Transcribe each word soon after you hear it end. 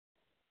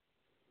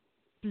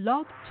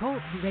Blog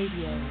Talk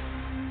Radio.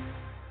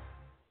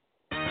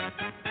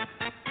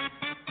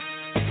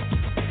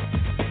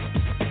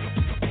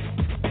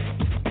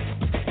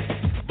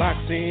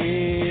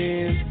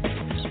 Boxing,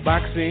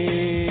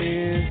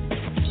 boxing,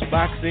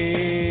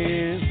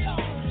 boxing,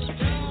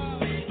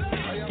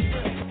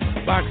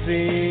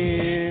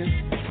 boxing,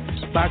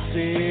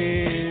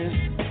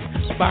 boxing,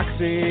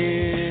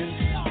 boxing.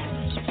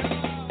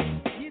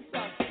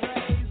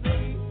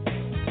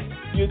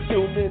 You're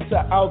tuned into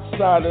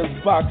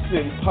Outsiders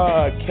Boxing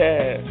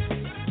Podcast,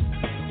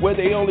 where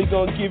they only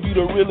gonna give you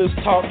the realest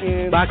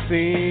talking.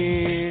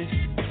 Boxing,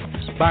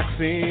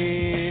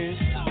 boxing,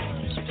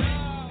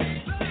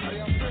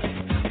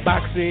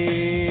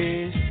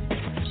 boxing,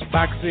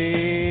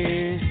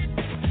 boxing,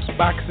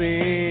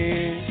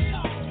 boxing.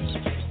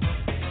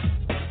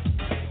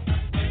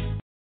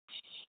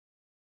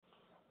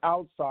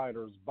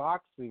 Outsiders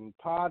Boxing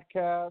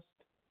Podcast.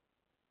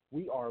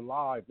 We are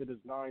live. It is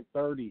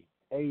 9:30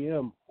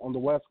 a.m. on the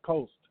West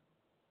Coast.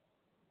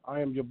 I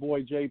am your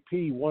boy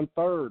JP,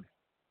 1/3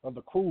 of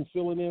the crew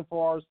filling in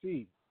for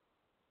RC.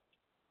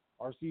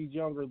 RC's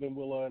younger than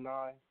Willa and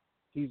I.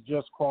 He's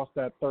just crossed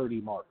that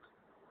 30 mark.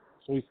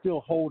 So he's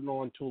still holding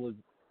on to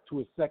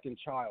his second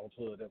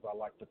childhood, as I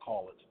like to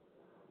call it.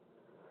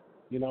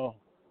 You know,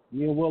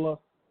 me and Willa,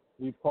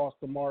 we've crossed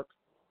the mark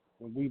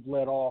and we've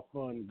let all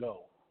fun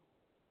go.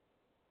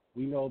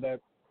 We know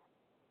that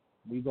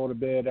we go to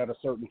bed at a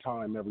certain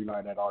time every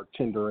night at our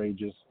tender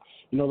ages.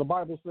 You know, the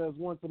Bible says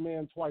once a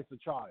man, twice a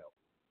child.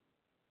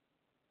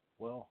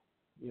 Well,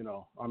 you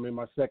know, I'm in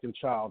my second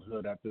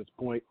childhood at this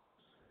point,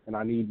 and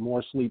I need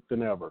more sleep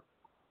than ever.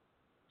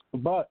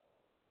 But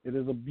it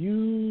is a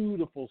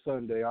beautiful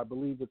Sunday. I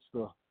believe it's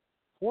the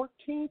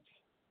 14th,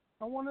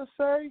 I want to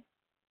say.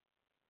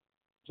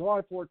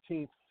 July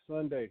 14th,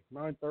 Sunday,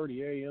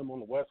 9:30 a.m. on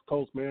the West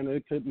Coast, man.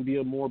 It couldn't be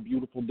a more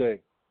beautiful day.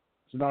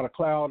 There's not a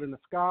cloud in the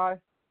sky.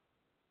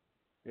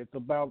 It's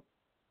about,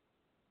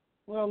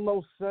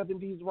 low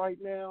 70s right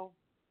now.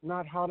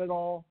 Not hot at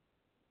all.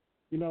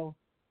 You know,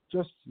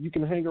 just you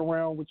can hang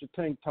around with your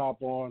tank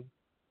top on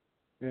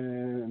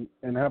and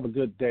have a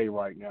good day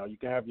right now. You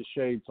can have your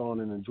shades on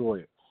and enjoy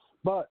it.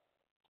 But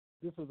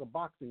this is a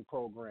boxing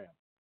program,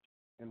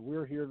 and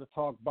we're here to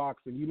talk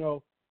boxing. You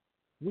know,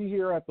 we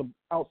here at the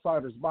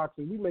Outsiders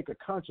Boxing, we make a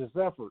conscious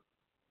effort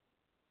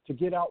to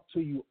get out to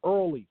you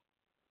early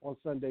on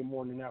Sunday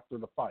morning after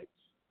the fights.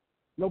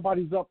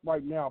 Nobody's up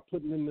right now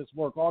putting in this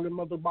work. All them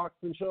other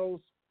boxing shows,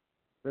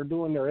 they're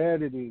doing their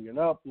editing and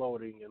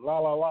uploading and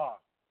la.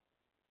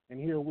 And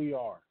here we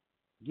are,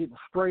 getting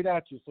straight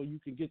at you so you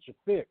can get your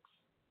fix.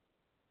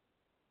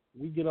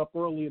 We get up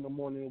early in the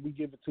morning and we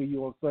give it to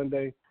you on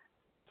Sunday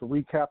to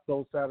recap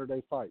those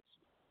Saturday fights.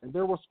 And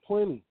there was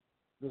plenty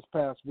this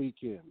past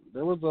weekend.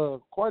 There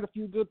was quite a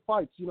few good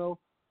fights, you know.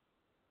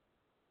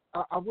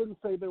 I wouldn't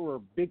say they were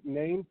big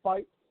name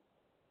fights,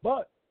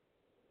 but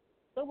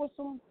there was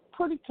some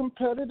pretty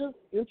competitive,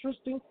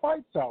 interesting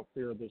fights out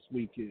there this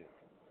weekend.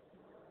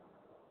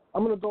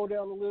 I'm going to go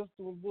down the list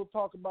and we'll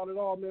talk about it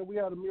all, man. We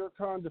had Amir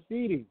Khan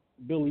defeating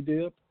Billy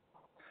Dib.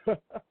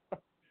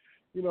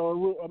 You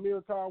know,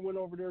 Amir Khan went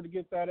over there to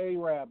get that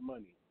Arab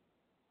money.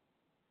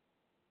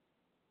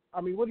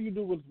 I mean, what do you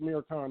do with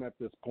Amir Khan at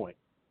this point?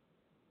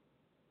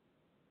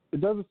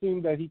 It doesn't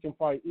seem that he can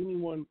fight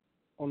anyone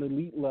on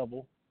elite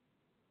level.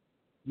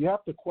 You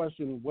have to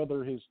question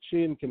whether his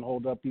chin can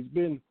hold up. He's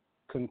been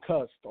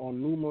concussed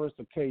on numerous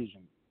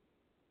occasions.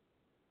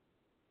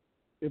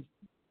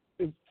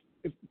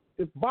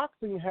 If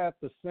boxing had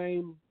the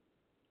same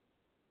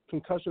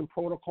concussion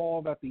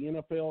protocol that the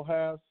NFL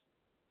has,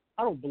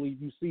 I don't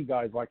believe you see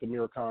guys like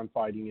Amir Khan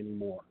fighting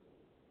anymore.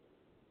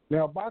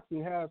 Now,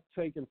 boxing has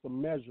taken some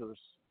measures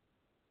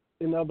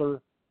in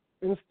other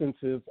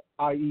instances,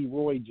 i.e.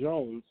 Roy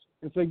Jones,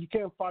 and said you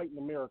can't fight in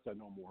America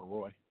no more,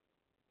 Roy.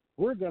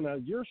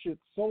 Your shit's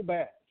so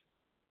bad,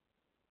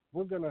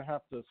 we're going to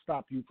have to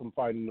stop you from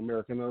fighting in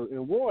America.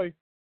 And Roy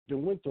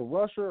then went to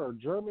Russia or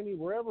Germany,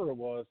 wherever it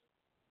was,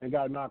 and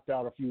got knocked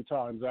out a few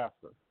times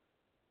after.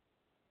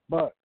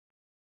 But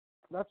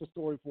that's a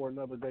story for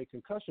another day.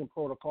 Concussion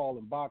protocol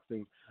in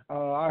boxing.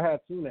 I had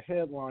seen a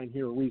headline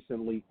here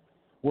recently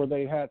where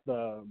they had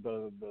the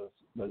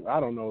I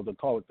don't know, they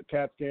call it the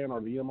CAT scan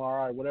or the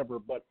MRI, whatever,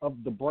 but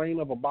of the brain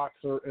of a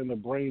boxer and the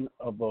brain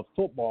of a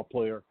football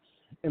player,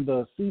 and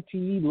the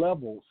CTE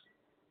levels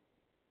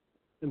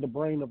in the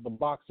brain of the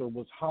boxer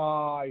was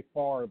high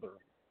farther,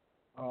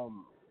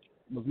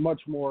 was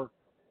much more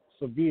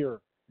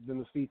severe than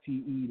the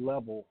CTE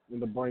level in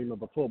the brain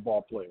of a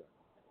football player.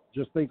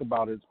 Just think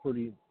about it.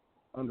 You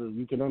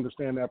can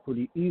understand that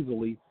pretty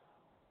easily.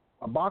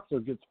 A boxer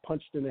gets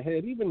punched in the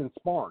head, even in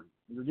sparring.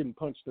 You're getting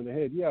punched in the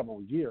head, you have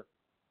on gear.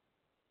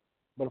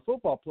 But a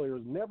football player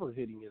is never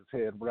hitting his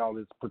head without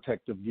his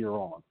protective gear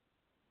on.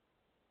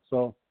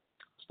 So,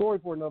 story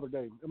for another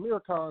day. Amir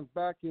Khan's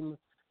back in.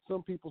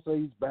 Some people say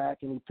he's back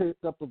and he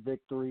picked up a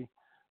victory.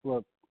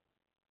 Look,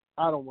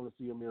 I don't want to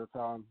see Amir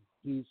Khan.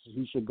 He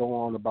should go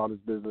on about his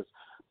business.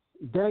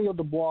 Daniel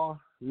Dubois,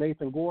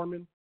 Nathan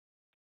Gorman,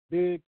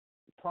 big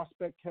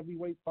prospect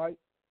heavyweight fight.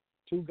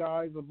 two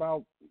guys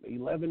about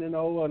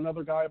 11-0,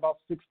 another guy about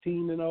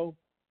 16-0.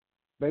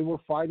 They were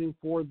fighting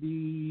for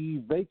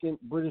the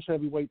vacant British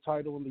heavyweight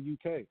title in the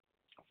UK.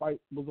 Fight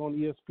was on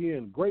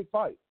ESPN. Great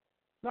fight.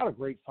 Not a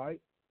great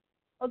fight.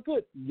 A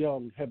good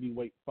young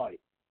heavyweight fight.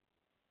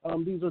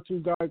 These are two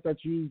guys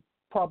that you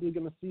probably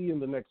going to see in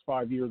the next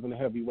 5 years in the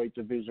heavyweight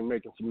division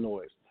making some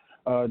noise.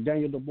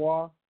 Daniel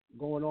Dubois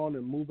going on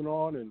and moving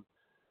on, and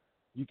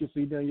you can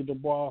see Daniel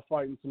Dubois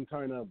fighting some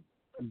kind of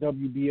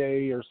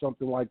WBA or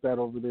something like that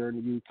over there in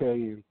the UK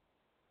and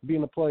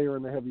being a player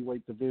in the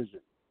heavyweight division.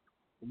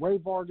 Ray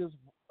Vargas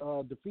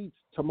defeats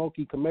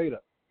Tomoki Kameda.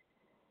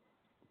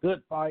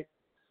 Good fight.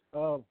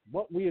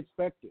 What we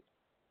expected.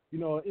 You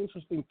know, an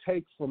interesting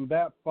take from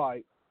that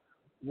fight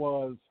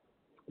was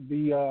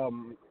the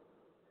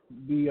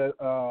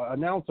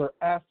announcer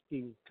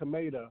asking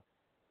Kameda,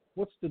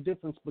 what's the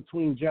difference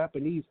between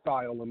Japanese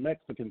style and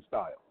Mexican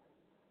style?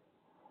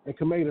 And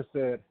Kameda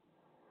said,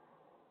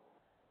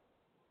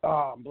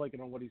 I'm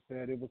blanking on what he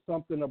said. It was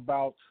something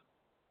about,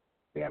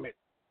 damn it,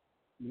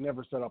 you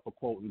never set up a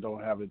quote and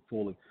don't have it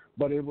fully.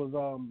 But it was,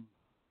 I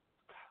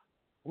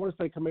want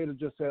to say Kameda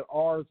just said,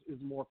 ours is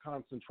more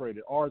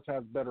concentrated. Ours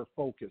has better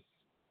focus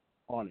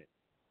on it.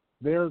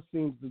 Theirs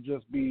seems to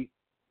just be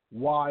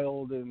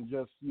wild and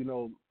just, you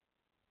know,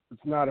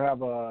 it's not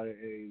have a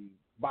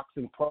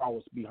boxing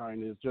prowess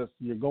behind it. It's just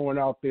you're going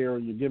out there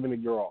and you're giving it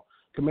your all.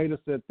 Kameda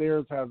said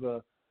theirs has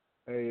a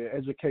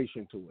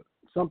education to it,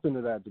 something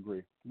to that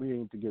degree. We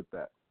aim to get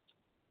that.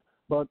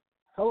 But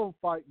hell of a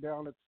fight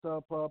down at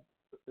Step Up,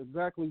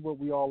 exactly what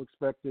we all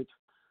expected.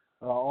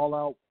 All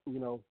out, you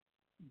know,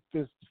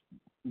 just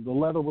the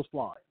leather was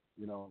flying,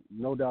 you know,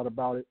 no doubt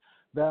about it.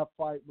 That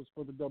fight was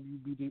for the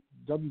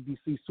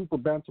WBC Super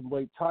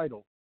Bantamweight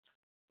title,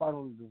 fight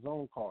on the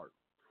zone card.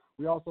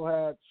 We also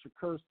had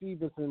Shakurs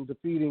Stevenson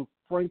defeating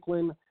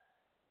Franklin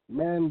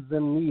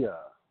Manzanilla,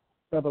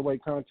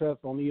 featherweight contest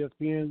on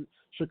ESPN.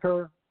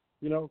 Shakur,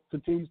 you know,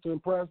 continues to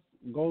impress,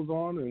 goes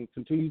on and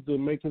continues to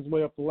make his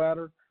way up the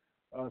ladder.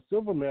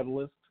 Silver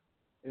medalist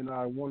in,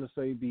 I want to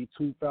say, the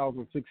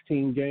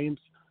 2016 games.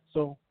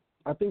 So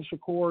I think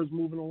Shakur is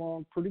moving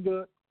along pretty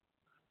good.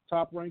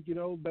 Top rank, you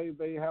know,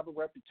 they have a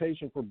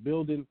reputation for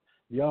building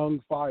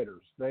young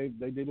fighters. They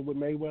did it with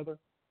Mayweather.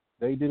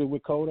 They did it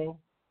with Cotto.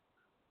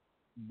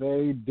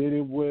 They did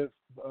it with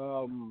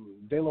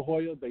De La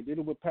Hoya. They did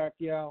it with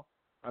Pacquiao.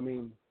 I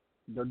mean,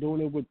 they're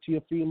doing it with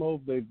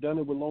Teofimo. They've done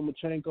it with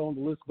Lomachenko. And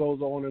the list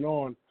goes on and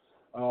on.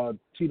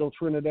 Tito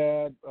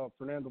Trinidad,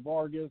 Fernando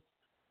Vargas,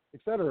 et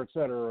cetera, et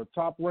cetera.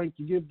 Top rank,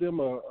 you give them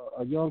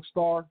a young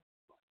star,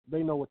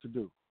 they know what to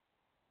do.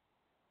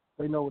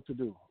 They know what to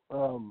do.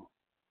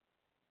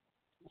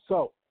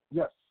 So,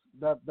 yes,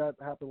 that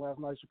happened last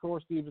night.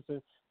 Shakur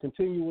Stevenson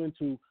continuing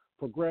to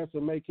progress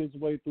and make his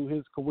way through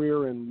his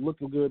career and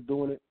looking good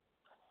doing it.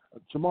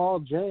 Jamal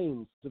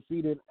James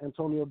defeated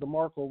Antonio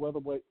DeMarco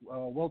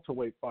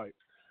welterweight fight.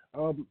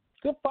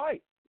 Good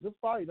fight. Good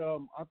fight.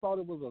 I thought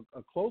it was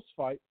a close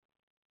fight,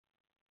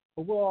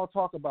 but we'll all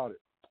talk about it.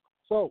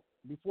 So,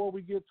 before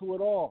we get to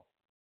it all,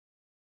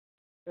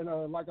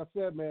 and like I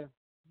said, man,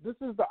 this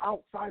is the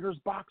Outsiders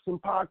Boxing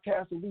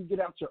Podcast, and we get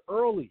out you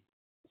early,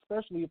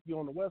 especially if you're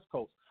on the West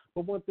Coast.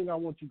 But one thing I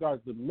want you guys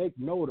to make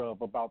note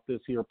of about this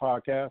here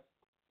podcast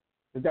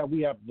is that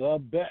we have the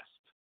best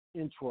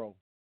intro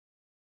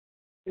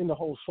in the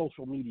whole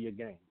social media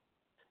game,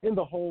 in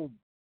the whole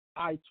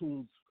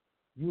iTunes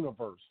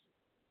universe.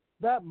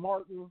 That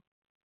Martin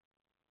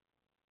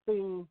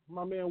thing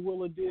my man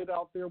Willa did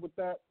out there with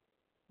that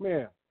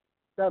man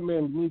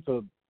needs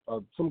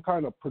some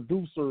kind of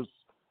producer's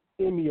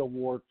Emmy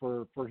award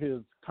for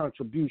his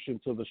contribution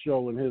to the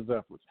show and his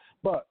efforts.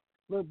 But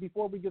look,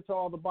 before we get to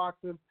all the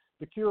boxing,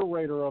 the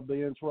curator of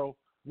the intro,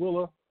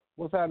 Willa,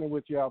 what's happening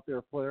with you out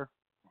there, player?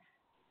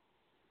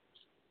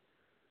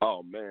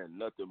 Oh, man,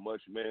 nothing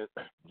much, man.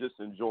 Just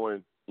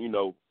enjoying, you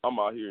know, I'm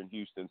out here in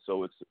Houston,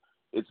 so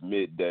it's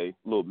midday,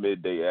 a little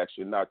midday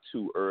action, not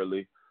too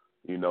early,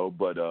 you know,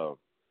 but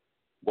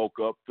woke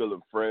up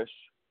feeling fresh,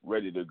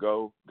 ready to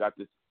go. Got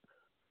this,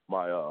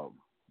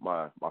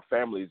 my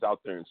family's out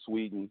there in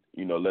Sweden,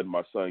 you know, letting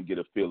my son get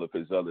a feel of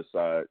his other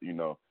side. You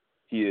know,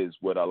 he is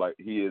what I like.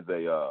 He is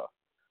a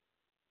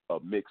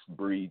mixed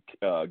breed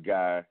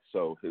guy,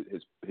 so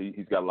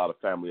he's got a lot of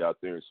family out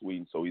there in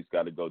Sweden, so he's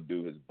got to go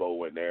do his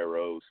bow and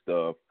arrow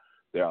stuff.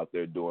 They're out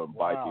there doing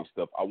biking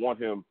stuff. I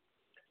want him,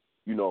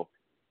 you know,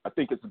 I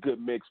think it's a good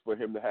mix for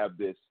him to have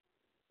this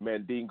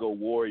Mandingo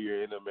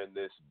warrior in him and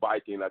this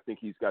biking. I think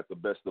he's got the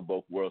best of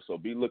both worlds, so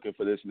be looking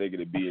for this nigga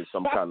to be in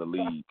some kind of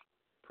league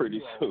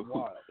pretty soon.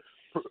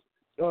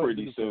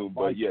 Pretty soon,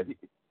 but yeah,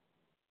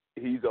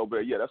 he's over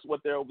there. Yeah, that's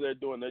what they're over there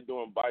doing. They're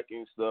doing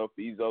biking stuff.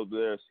 He's over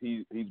there.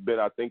 He's been.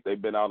 I think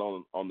they've been out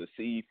on the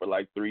sea for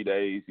like 3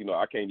 days. You know,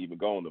 I can't even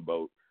go on the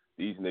boat.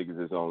 These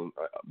niggas is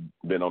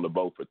been on the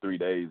boat for 3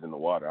 days in the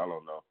water. I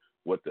don't know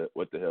what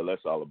the hell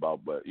that's all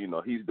about. But you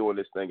know, he's doing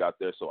this thing out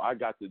there. So I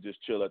got to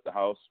just chill at the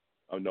house.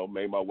 I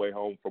made my way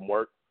home from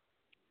work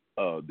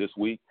this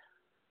week,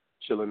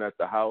 chilling at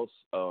the house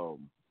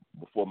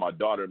before my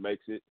daughter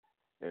makes it.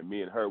 And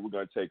me and her, we're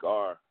going to take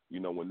our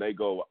when they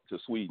go to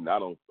Sweden, I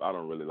don't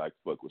really like to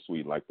fuck with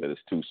Sweden like that.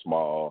 It's too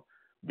small.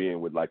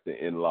 Being with like the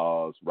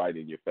in-laws right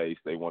in your face,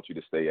 they want you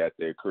to stay at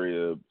their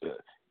crib,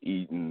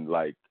 eating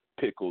like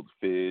pickled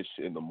fish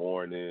in the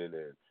morning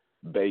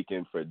and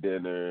bacon for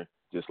dinner,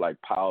 just like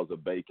piles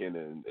of bacon,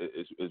 and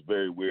it's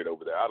very weird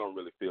over there. I don't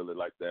really feel it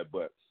like that,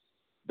 but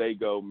they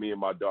go. Me and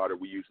my daughter,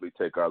 we usually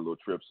take our little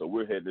trip, so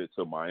we're headed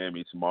to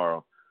Miami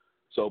tomorrow.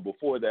 So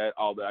before that,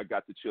 I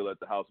got to chill at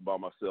the house by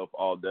myself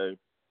all day.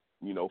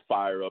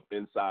 Fire up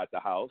inside the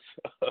house,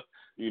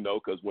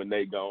 because when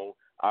they gone,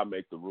 I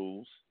make the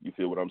rules. You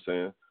feel what I'm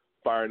saying?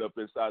 Firing up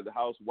inside the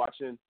house,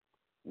 watching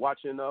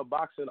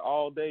boxing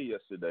all day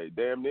yesterday,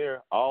 damn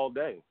near all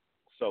day.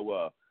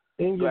 So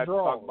in your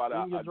drawers,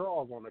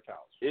 on the couch.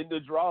 In the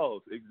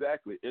drawers,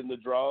 exactly. In the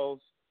drawers,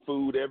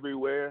 food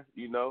everywhere.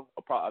 I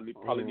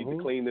probably need to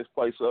clean this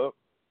place up,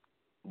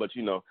 but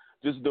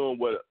just doing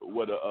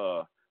what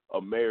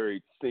a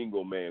married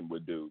single man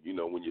would do.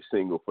 When you're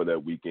single for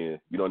that weekend,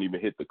 you don't even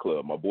hit the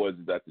club. My boys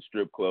is at the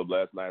strip club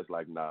last night. It's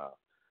like, nah,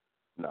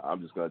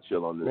 I'm just gonna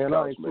chill on this couch,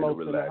 I ain't man, smoked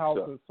and in the relax.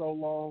 house in so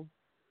long.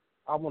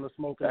 I want to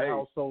smoke in the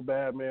house so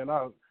bad, man.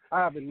 I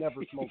haven't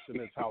never smoked in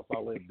this house I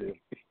lived in.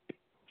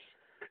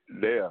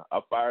 Yeah,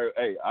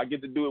 I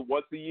get to do it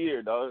once a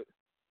year, dog.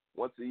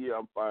 Once a year,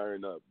 I'm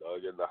firing up,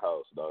 dog, in the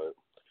house, dog.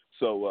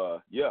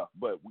 So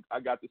but I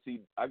got to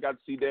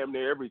see damn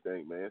near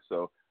everything, man.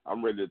 So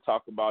I'm ready to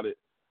talk about it.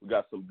 We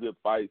got some good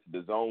fights.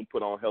 The Zone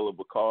put on hell of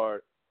a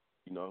card.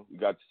 We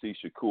got to see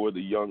Shakur,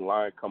 the young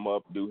lion, come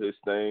up, do his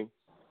thing.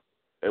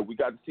 And we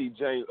got to see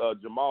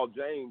Jamal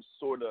James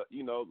sort of,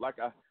 like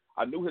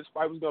I knew his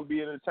fight was going to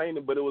be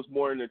entertaining, but it was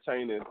more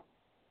entertaining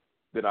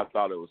than I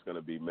thought it was going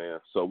to be, man.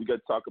 So we got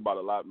to talk about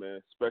a lot,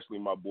 man, especially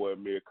my boy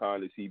Amir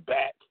Khan. Is he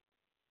back?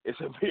 Is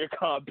Amir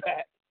Khan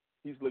back?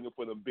 He's looking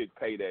for them big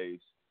paydays.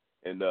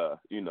 And,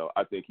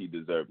 I think he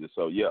deserves it.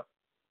 So, yeah,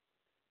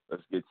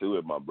 let's get to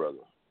it, my brother.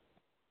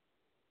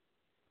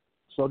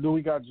 So do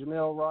we got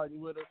Janelle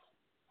riding with us?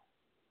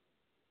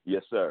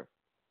 Yes, sir.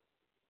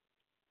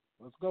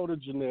 Let's go to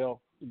Janelle.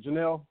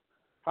 Janelle,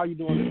 how you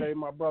doing today,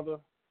 my brother?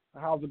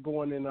 How's it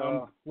going in,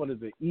 what is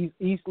it,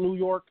 East New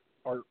York?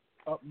 Or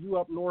up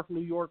North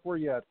New York? Where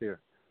you at there?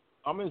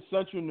 I'm in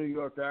Central New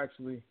York,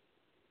 actually.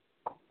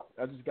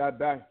 I just got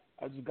back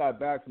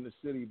from the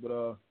city, but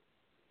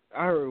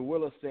I heard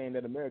Willa saying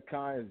that Amir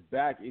Khan is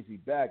back. Is he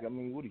back? I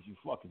mean, what are you,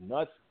 fucking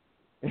nuts?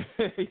 What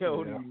are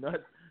you,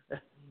 nuts?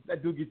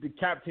 That dude gets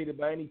decapitated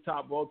by any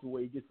top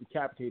welterweight. He gets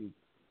decapitated.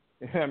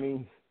 I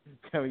mean,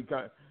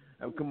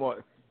 come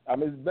on. I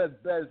mean, it's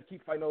best bet is to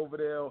keep fighting over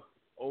there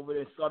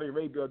in Saudi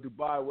Arabia or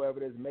Dubai,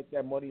 wherever it is, make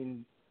that money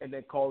and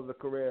then call it a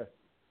career.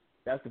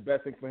 That's the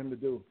best thing for him to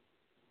do.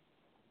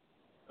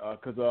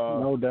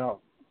 No doubt.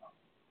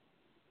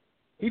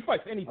 He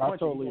fights any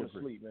puncher, he's going to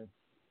sleep, man.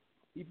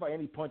 He fights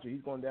any puncher,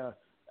 he's going down.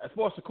 As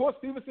far as Shakur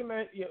Stevenson,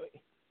 man,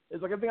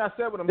 it's like everything I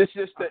said with him. This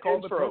is just the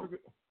intro.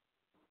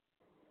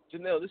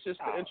 Janelle, this is just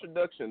the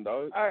introduction,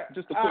 dog.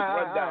 Just a quick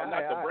rundown,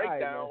 not the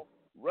breakdown.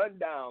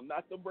 Rundown,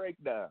 not the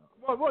breakdown.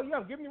 Well,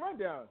 yeah, give me a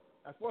rundown.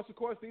 As far as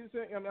Shakurs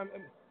Stevenson,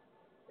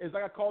 it's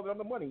like I called it on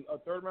the money, a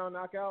third-round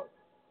knockout.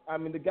 I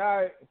mean, the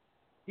guy,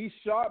 he's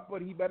sharp,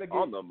 but he better get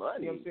on the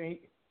money. You know what I'm saying?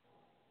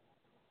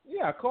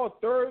 I called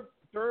third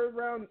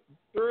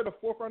or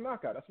fourth round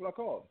knockout. That's what I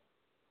called.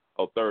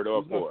 Oh, third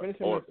or fourth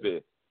or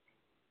fifth,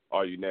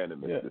 or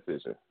unanimous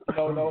decision.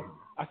 No.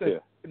 I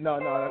said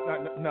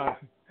no.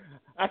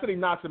 I said he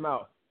knocks him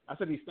out. I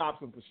said he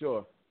stops him for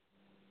sure.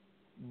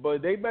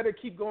 But they better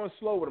keep going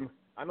slow with him.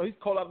 I know he's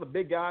called out the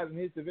big guys in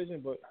his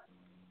division, but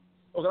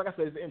like I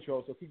said, it's the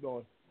intro, so keep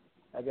going.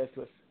 I guess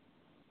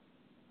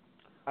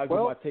I'll give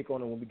my take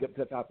on it when we get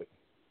to the topic.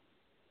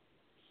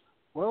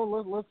 Well,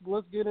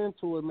 let's get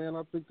into it, man.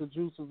 I think the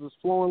juices is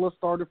flowing. Let's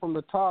start it from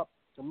the top.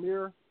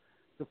 Amir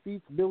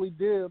defeats Billy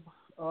Dib.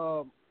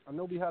 I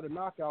know we had a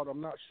knockout.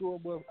 I'm not sure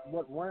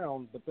what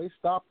round, but they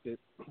stopped it.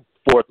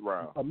 Fourth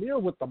round. Amir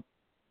with the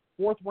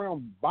fourth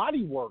round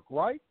body work,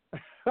 right?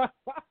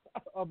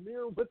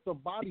 Amir with the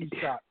body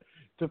shot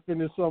to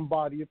finish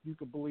somebody, if you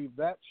could believe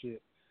that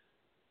shit.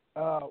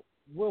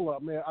 Willa,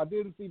 man, I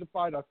didn't see the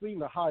fight. I seen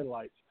the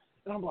highlights.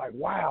 And I'm like,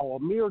 wow,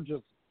 Amir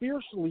just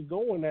fiercely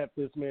going at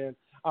this, man.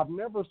 I've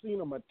never seen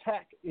him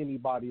attack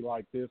anybody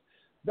like this.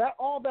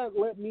 All that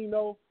let me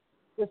know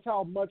is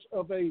how much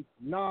of a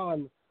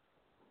non-factor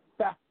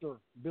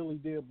Billy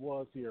Dib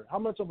was here, how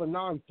much of a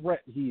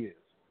non-threat he is.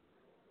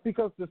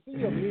 Because to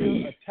see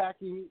Amir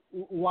attacking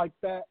like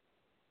that,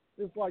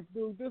 it's like,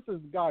 dude, this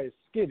guy is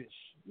skittish.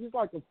 He's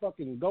like a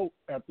fucking goat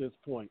at this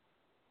point.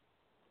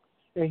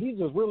 And he's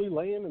just really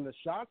laying in the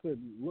shots. It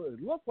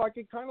looked like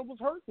it kind of was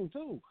hurting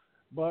too.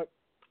 But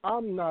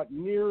I'm not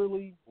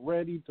nearly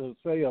ready to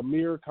say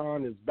Amir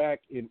Khan is back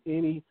in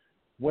any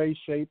way,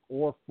 shape,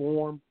 or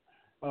form.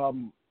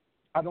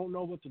 I don't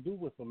know what to do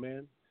with him,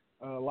 man.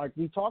 Like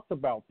we talked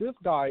about, this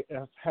guy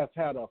has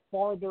had a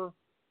farther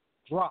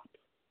drop.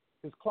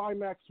 His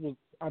climax was,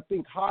 I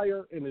think,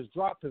 higher, and his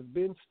drop has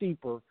been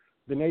steeper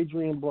than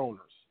Adrian Broner's.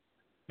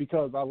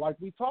 Because like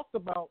we talked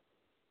about,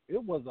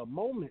 it was a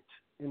moment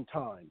in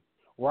time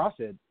where I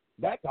said,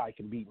 that guy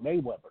can beat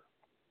Mayweather.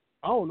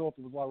 I don't know if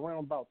it was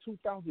around about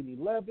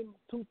 2011,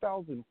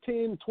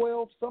 2010,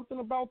 12, something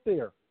about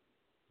there.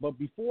 But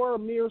before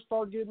Amir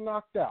started getting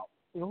knocked out,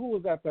 who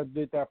was that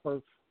did that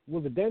first?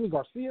 Was it Danny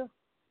Garcia?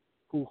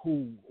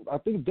 Who I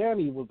think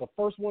Danny was the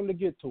first one to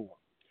get to him.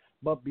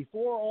 But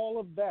before all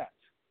of that,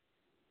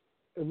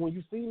 and when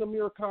you seen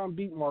Amir Khan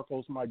beat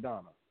Marcos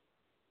Maidana,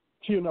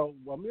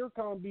 Amir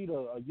Khan beat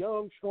a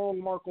young,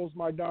 strong Marcos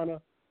Maidana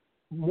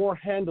more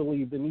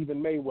handily than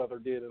even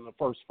Mayweather did in the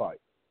first fight.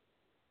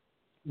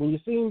 When you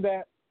seen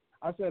that,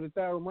 I said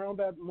around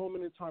that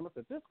moment in time, I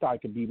said, this guy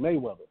can beat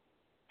Mayweather.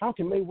 How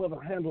can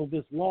Mayweather handle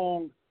this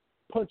long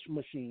punch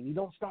machine? He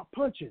don't stop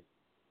punching.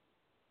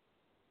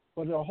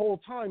 But the whole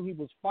time he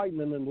was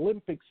fighting an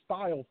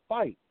Olympic-style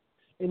fight.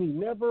 And he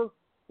never,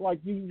 like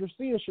you're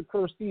seeing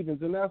Shakur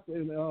Stevens, and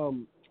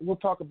we'll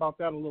talk about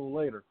that a little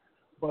later.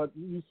 But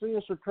you're seeing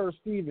Shakur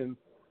Stevens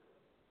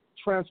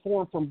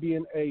transform from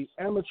being an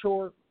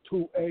amateur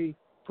to a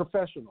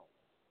professional.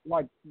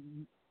 Like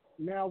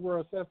now we're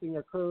assessing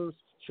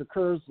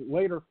Shakur's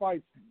later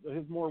fights,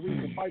 his more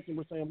recent fights, and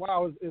we're saying,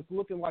 wow, it's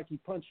looking like he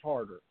punched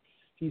harder.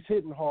 He's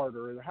hitting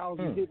harder. And how is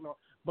he hitting?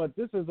 But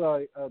this is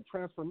a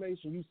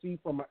transformation you see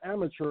from an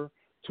amateur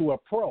to a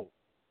pro.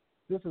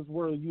 This is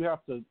where you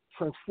have to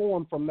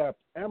transform from that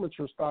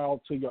amateur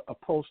style to a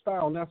pro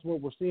style, and that's what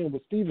we're seeing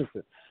with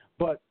Stevenson.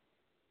 But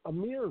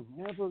Amir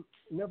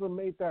never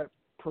made that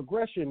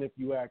progression, if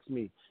you ask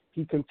me.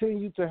 He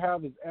continued to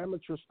have his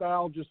amateur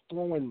style, just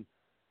throwing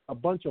a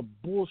bunch of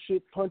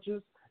bullshit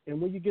punches. And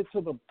when you get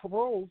to the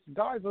pros,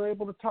 guys are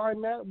able to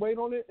time that, wait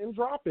on it, and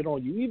drop it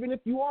on you, even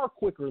if you are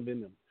quicker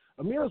than them.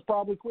 Amir is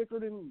probably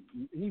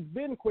he's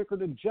been quicker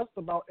than just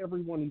about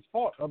everyone he's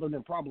fought, other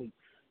than probably,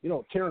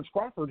 Terrence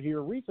Crawford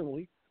here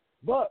recently.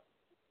 But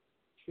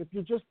if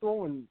you're just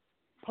throwing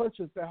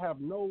punches that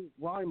have no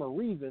rhyme or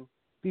reason,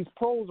 these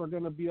pros are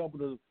going to be able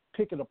to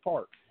pick it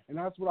apart. And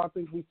that's what I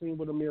think we've seen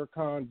with Amir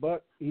Khan.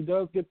 But he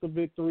does get the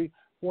victory,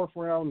 4th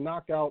round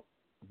knockout,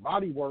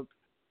 body work.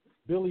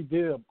 Billy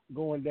Dibb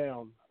going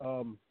down.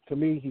 To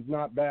me, he's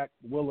not back.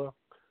 Willa,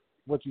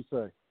 what you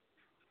say?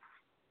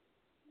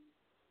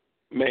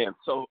 Man,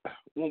 so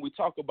when we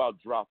talk about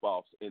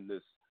drop-offs in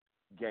this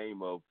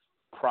game of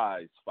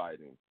prize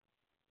fighting,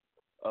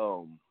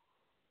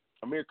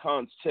 Amir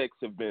Khan's checks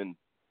have been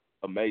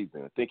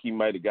amazing. I think he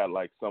might have got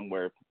like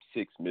somewhere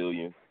 6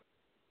 to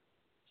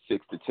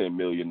 10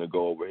 million to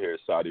go over here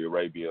to Saudi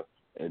Arabia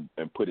and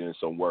put in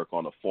some work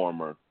on a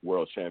former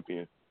world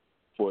champion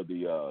for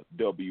the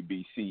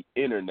WBC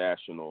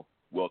International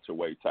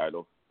welterweight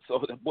title. So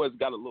that boy's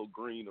got a little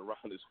green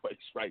around his waist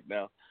right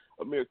now.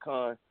 Amir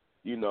Khan,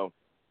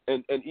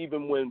 and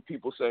even when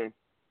people say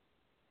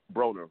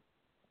Broner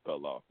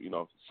fell off,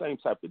 same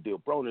type of deal.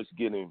 Broner's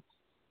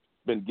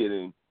been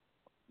getting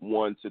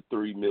 $1 to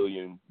 $3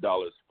 million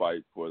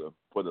fight for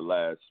the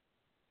last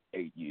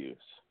 8 years.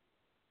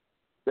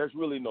 There's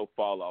really no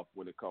fall off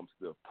when it comes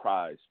to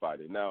prize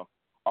fighting. Now,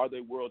 are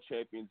they world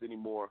champions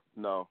anymore?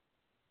 No.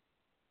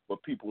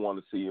 But people want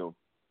to see them.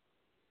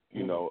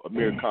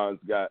 Amir Khan's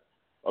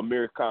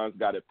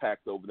got it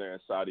packed over there in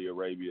Saudi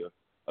Arabia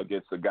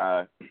against a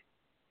guy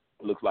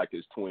looks like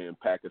his twin,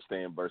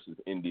 Pakistan versus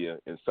India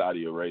in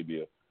Saudi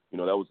Arabia.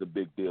 That was a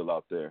big deal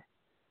out there.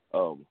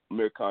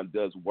 Amir Khan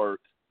does work.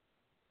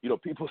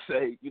 People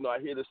say, I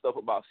hear this stuff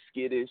about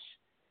skittish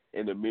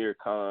and Amir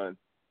Khan.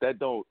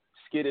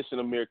 Skittish and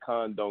Amir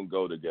Khan don't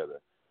go together.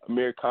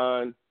 Amir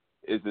Khan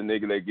is the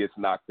nigga that gets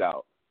knocked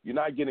out. You're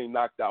not getting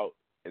knocked out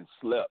and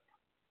slept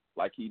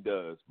like he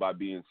does by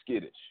being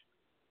skittish.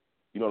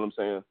 You know what I'm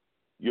saying?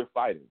 You're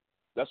fighting.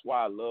 That's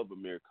why I love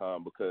Amir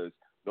Khan, because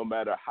no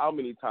matter how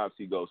many times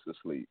he goes to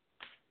sleep,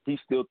 he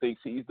still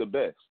thinks he's the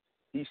best.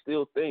 He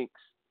still thinks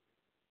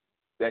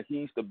that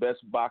he's the best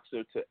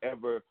boxer to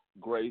ever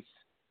grace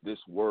this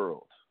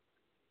world.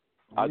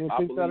 I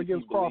think that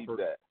against Crawford.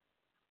 That.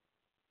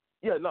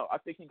 Yeah, no, I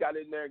think he got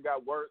in there and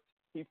got worked.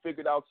 He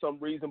figured out some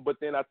reason, but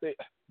in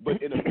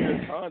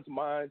Amir Khan's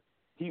mind,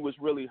 he was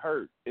really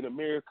hurt. In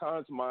Amir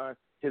Khan's mind,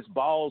 his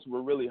balls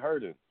were really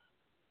hurting.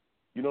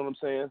 You know what I'm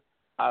saying?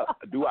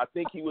 Do I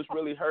think he was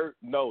really hurt?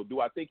 No.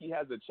 Do I think he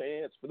has a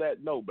chance for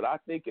that? No. But I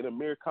think in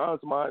Amir Khan's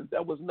mind,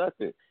 that was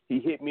nothing. He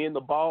hit me in the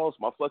balls.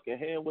 My fucking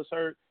hand was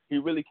hurt. He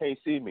really can't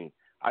see me.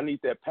 I need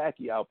that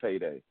Pacquiao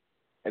payday.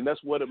 And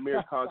that's what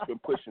Amir Khan's been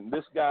pushing.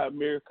 This guy,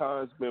 Amir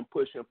Khan's been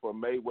pushing for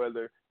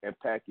Mayweather and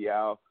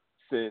Pacquiao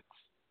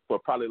for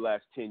probably the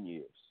last 10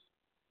 years,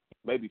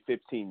 maybe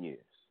 15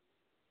 years.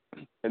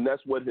 And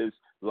that's what his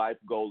life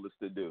goal is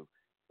to do.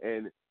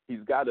 And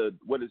he's got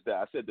what is that?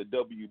 I said the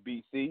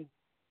WBC.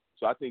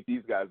 So I think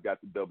these guys got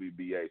the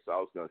WBA. So I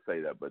was going to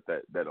say that, but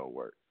that don't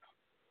work.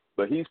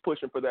 But he's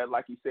pushing for that,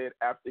 like he said,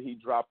 after he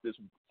dropped this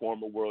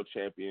former world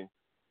champion.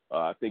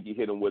 I think he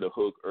hit him with a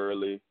hook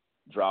early,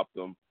 dropped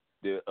him,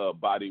 then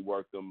body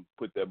worked him,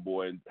 put that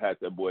boy and had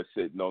that boy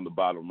sitting on the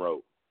bottom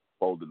rope,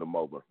 folded him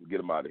over,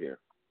 get him out of here.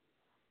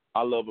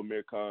 I love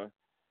Amir Khan.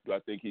 Do I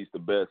think he's the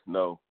best?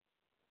 No.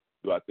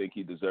 Do I think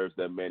he deserves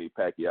that Manny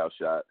Pacquiao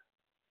shot?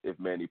 If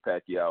Manny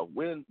Pacquiao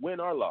win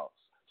or loss.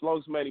 As long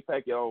as Manny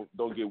Pacquiao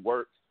don't get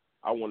worked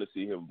I want to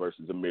see him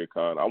versus Amir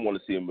Khan. I want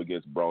to see him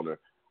against Broner.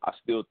 I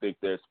still think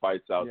there's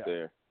fights out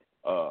there.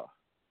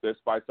 There's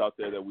fights out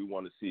there that we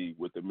want to see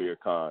with Amir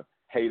Khan.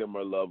 Hate him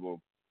or love him,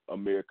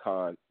 Amir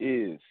Khan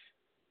is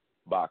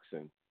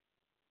boxing,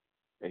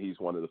 and he's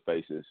one of the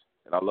faces.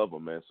 And I love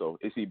him, man. So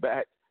is he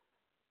back?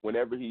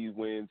 Whenever he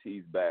wins,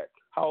 he's back.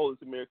 How old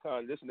is Amir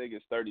Khan? This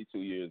nigga's 32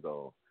 years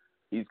old.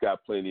 He's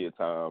got plenty of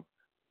time.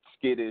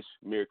 Skittish,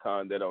 Amir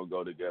Khan, they don't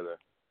go together.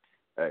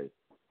 Hey,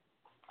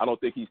 I don't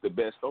think he's the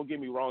best. Don't get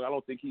me wrong. I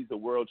don't think he's the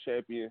world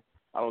champion.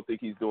 I don't think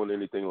he's doing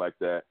anything like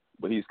that.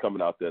 But he's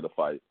coming out there to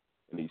fight,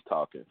 and he's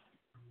talking.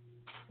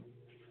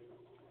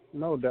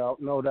 No doubt.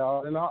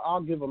 And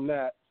I'll give him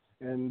that.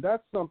 And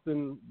that's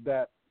something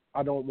that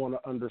I don't want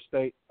to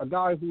understate. A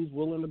guy who's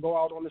willing to go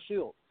out on the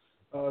shield.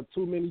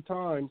 Too many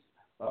times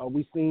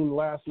we seen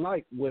last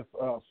night with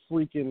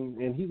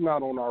freaking, and he's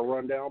not on our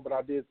rundown, but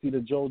I did see the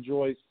Joe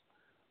Joyce,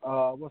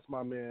 what's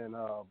my man,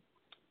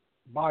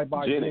 Bye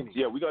Jennings.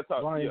 Yeah, we got to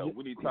talk.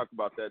 We need to talk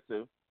about that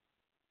too.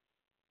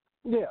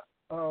 Yeah,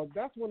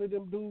 that's one of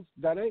them dudes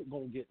that ain't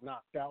going to get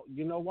knocked out.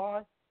 You know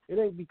why? It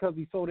ain't because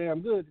he's so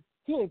damn good.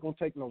 He ain't going to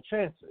take no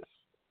chances.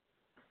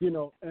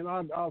 And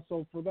I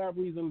also, for that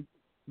reason,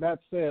 that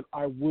said,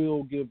 I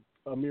will give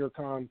Amir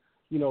Khan,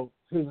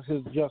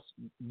 his just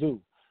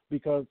due.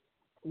 Because,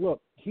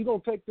 look, he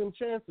going to take them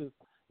chances.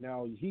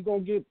 Now, he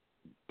going to get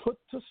put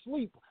to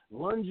sleep,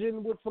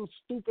 lunging with some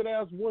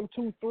stupid-ass 1,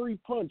 2, 3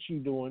 punch he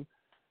doing.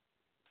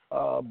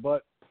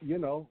 But,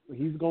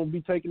 he's going to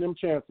be taking them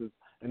chances.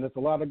 And there's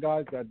a lot of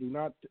guys that do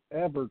not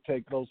ever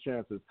take those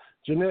chances.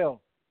 Janelle,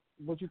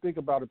 what you think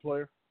about it,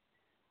 player?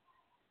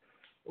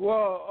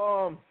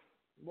 Well,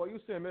 you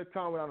said Amir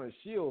Khan went on a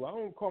shield. I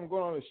don't recall him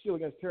going on a shield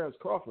against Terrence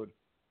Crawford.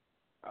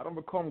 I don't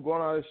recall him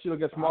going on a shield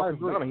against Marcus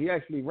Dunn. He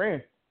actually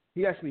ran.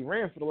 He actually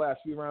ran for the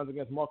last few rounds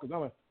against Marcus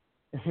Dunn.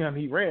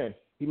 He ran.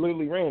 He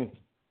literally ran.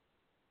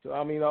 So,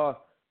 I mean,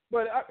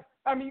 but,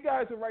 you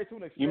guys are right to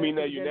an extent. You mean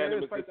that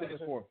unanimous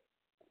decision?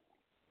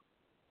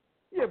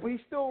 Yeah, but he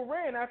still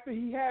ran after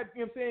he had,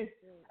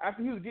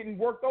 after he was getting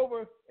worked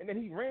over, and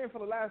then he ran for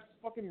the last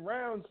fucking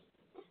rounds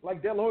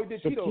like De La Hoya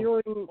did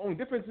Tito. Only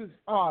difference is...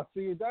 I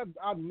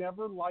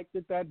never liked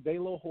it, that De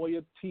La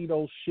Hoya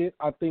Tito shit.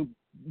 I think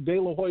De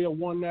La Hoya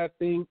won that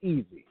thing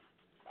easy.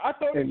 I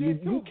thought he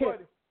did too,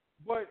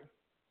 but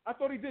I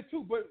thought he did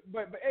too, but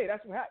hey,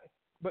 that's what happened.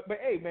 But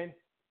hey, man,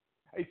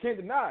 you can't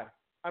deny.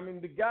 I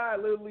mean, the guy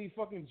literally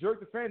fucking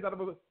jerked the fans out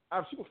of a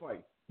super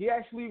fight. He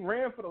actually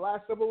ran for the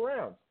last several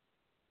rounds.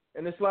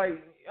 And it's like,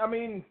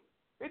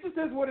 it just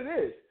is what it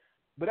is.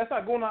 But that's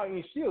not going out in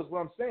your shields, what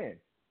I'm saying.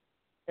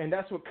 And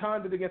that's what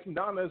Khan did against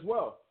Madonna as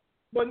well.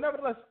 But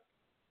nevertheless,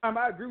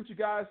 I agree with you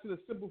guys to the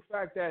simple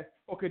fact that,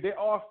 okay, there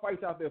are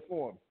fights out there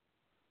for him.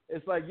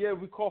 It's like, yeah,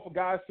 we call for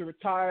guys to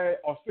retire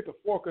or stick a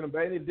fork in them, but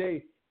at the end of the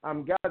day,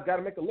 guys got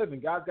to make a living.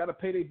 Guys got to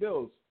pay their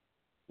bills.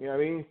 You know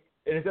what I mean?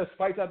 And it's just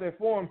fights out there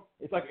for him.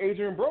 It's like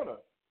Adrian Broner.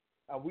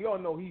 We all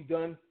know he's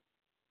done.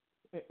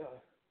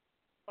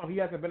 He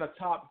hasn't been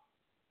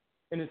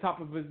in the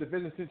top of his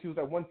division since he was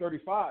at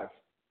 135.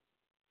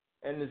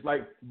 And it's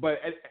like, but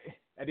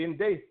at the end of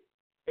the day,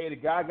 hey, the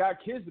guy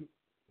got kids.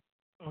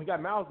 He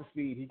got mouths to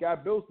feed. He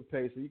got bills to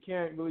pay. So you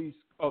can't really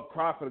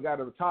cry for the guy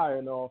to retire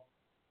and all.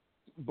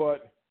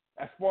 But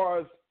as far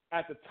as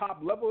at the top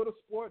level of the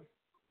sport,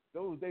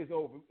 those days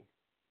are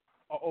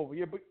over.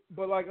 Yeah,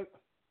 but like,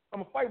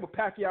 a fight with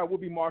Pacquiao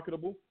would be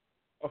marketable.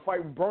 A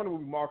fight with Broner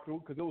would be marketable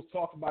because it was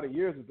talked about it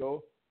years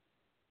ago.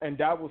 And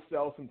that will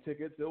sell some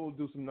tickets. It will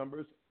do some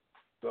numbers.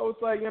 So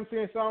it's like, I'm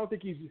saying, so I don't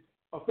think he's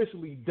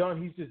officially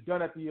done. He's just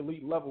done at the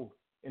elite level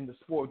in the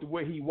sport, the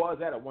way he was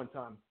at one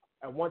time.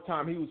 At one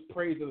time, he was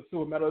praised as a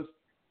silver medalist,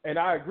 and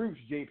I agree with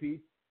you, JP.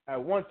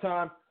 At one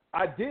time,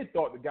 I did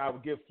thought the guy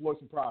would give Floyd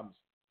some problems.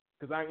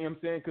 Because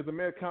because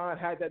Amir Khan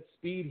had that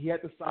speed, he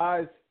had the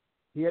size,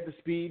 he had the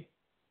speed.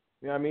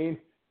 You know what I mean?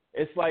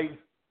 It's like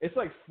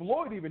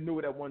Floyd even knew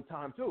it at one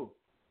time, too.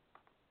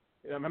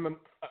 I remember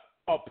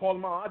Paul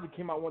Malaji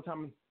came out one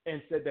time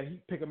and said that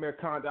he'd pick Amir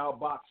Khan to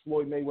outbox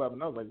Floyd Mayweather.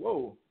 And I was like,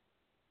 whoa.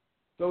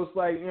 So it's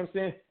like,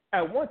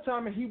 at one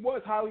time he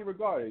was highly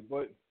regarded,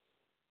 but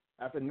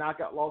after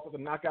knockout loss after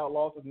knockout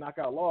loss after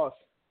knockout loss,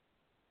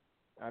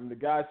 the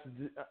guy's,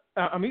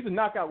 he's a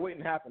knockout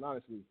waiting to happen,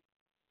 honestly.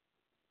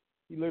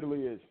 He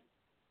literally is.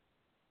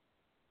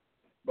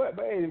 But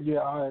hey,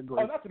 yeah, I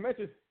agree. Not to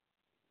mention,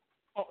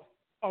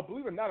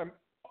 believe it or not,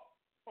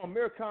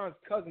 Amir Khan's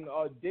cousin,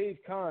 Dave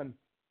Khan,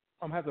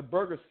 has a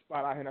burger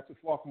spot out here not too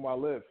far from where I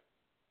live.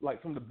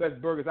 Like some of the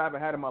best burgers I ever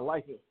had in my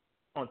life.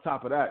 On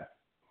top of that,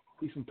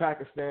 he's from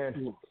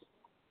Pakistan.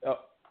 This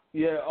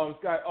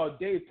guy,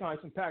 Dave Khan,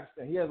 from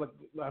Pakistan. He has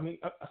I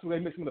swear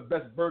they make some of the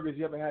best burgers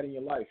you ever had in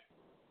your life.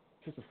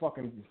 Just a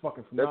fucking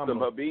phenomenal. That's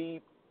the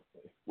Habib.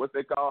 What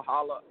they call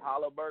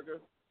holla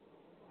burger?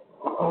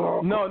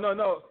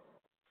 No.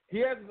 He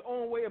has his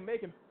own way of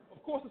making.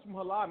 Of course, it's from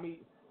halal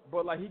meat,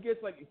 but like he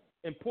gets like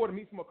imported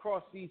meat from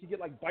across seas. He get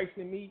like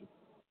bison meat.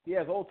 He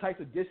has all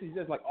types of dishes. He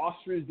has like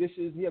ostrich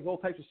dishes. He has all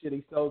types of shit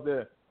he sells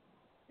there.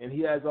 And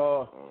he has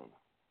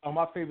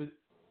my favorite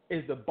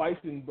is the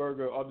bison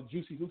burger or the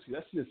Juicy Lucy.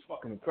 That shit is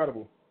fucking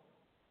incredible.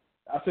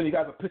 I'll send you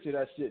guys a picture of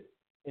that shit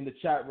in the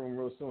chat room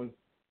real soon.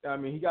 I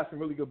mean, he got some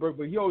really good burgers,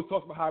 but he always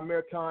talks about how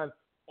Amir Khan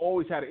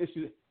always had an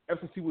issue ever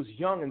since he was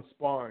young and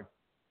sparring.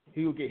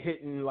 He would get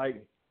hit and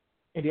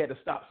he had to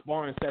stop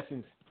sparring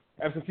sessions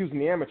ever since he was in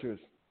the amateurs.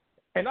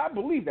 And I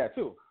believe that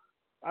too.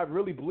 I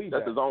really believe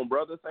That's that. his own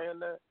brother saying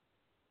that?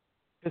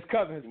 His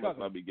cousin. He must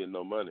not be getting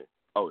no money.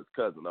 Oh, his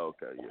cousin.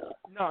 Okay, yeah.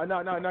 No.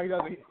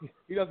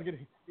 He doesn't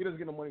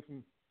get no money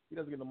from. He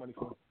doesn't get no money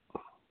from him.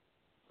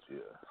 Yeah.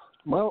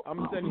 Well,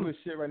 I'm sending you his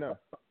shit right now.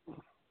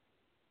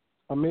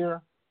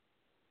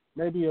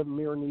 Maybe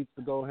Amir needs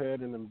to go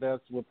ahead and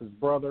invest with his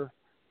brother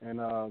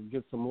and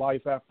get some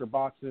life after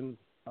boxing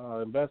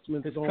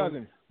investments. His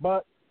cousin.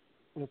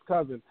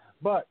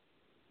 But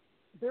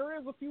there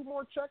is a few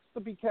more checks to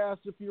be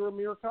cashed if you're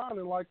Amir Khan,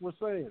 and like we're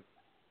saying,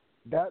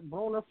 that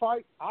Broner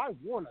fight, I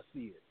want to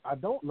see it. I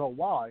don't know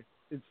why.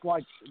 It's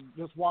like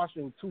just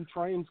watching two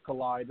trains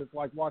collide. It's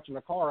like watching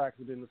a car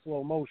accident in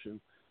slow motion,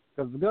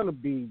 because there's going to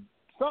be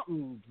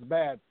something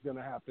bad's going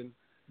to happen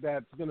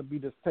that's going to be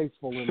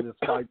distasteful in this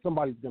fight.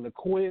 Somebody's going to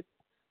quit.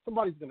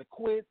 Somebody's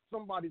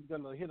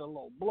going to hit a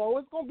low blow.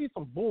 It's going to be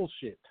some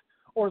bullshit,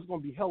 or it's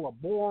going to be hella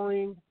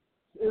boring.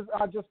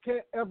 I just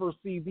can't ever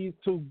see these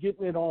two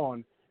getting it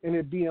on and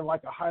it being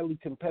like a highly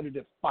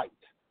competitive fight.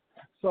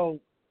 So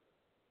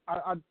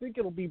I think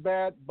it'll be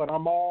bad, but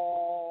I'm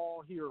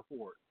all here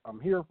for it. I'm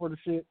here for the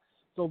shit.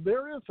 So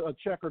there is a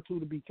check or two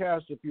to be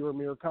cashed if you're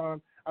Amir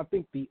Khan. I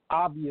think the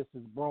obvious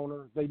is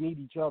Broner. They need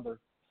each other.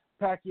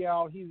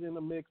 Pacquiao, he's in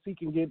the mix. He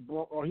can get,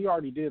 or he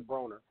already did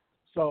Broner.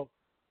 So,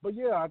 but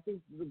yeah, I think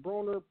the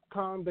Broner,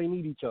 Khan, they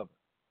need each other.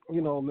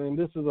 You know, man,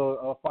 this is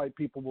a fight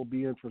people will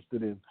be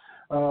interested in.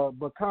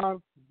 But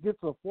Khan gets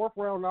a fourth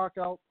round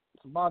knockout,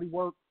 some body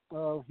work.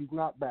 He's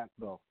not back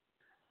though.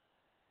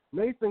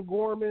 Nathan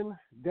Gorman,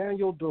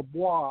 Daniel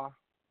Dubois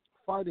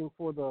fighting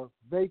for the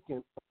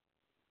vacant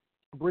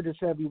British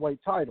heavyweight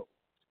title.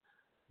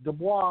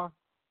 Dubois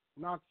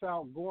knocks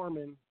out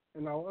Gorman,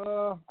 and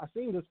I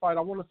seen this fight,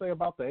 I want to say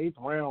about the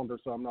 8th round or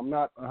something. I'm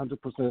not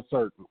 100%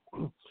 certain.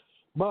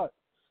 But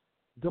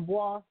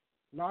Dubois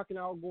knocking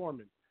out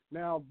Gorman.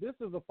 Now, this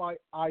is a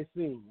fight I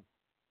seen.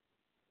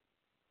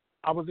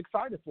 I was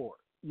excited for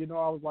it. You know,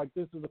 I was like,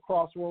 this is a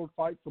crossroad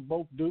fight for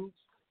both dudes.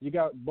 You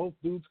got both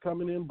dudes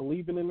coming in,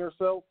 believing in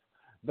themselves.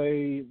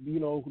 They, you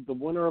know, the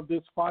winner of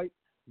this fight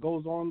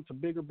goes on to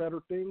bigger,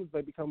 better things.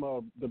 They become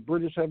the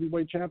British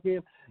heavyweight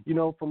champion. You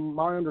know, from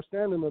my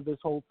understanding of this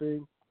whole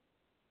thing,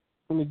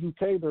 in the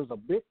UK, there's a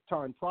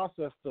big-time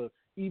process to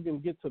even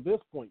get to this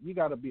point. You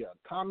got to be a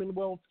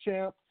Commonwealth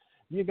champ.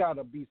 You got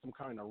to be some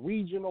kind of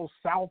regional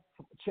South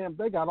champ.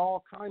 They got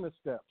all kind of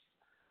steps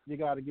you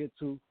got to get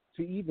to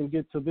even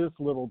get to this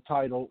little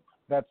title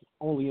that's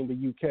only in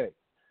the UK.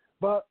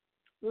 But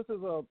this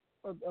is a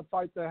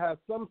fight that has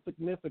some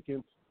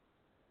significance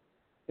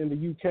in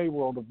the UK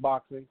world of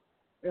boxing,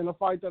 and a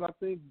fight that I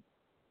think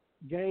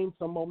gained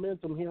some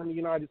momentum here in the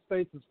United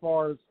States as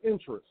far as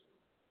interest.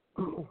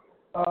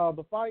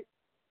 The fight,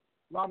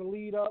 a lot of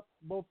lead up,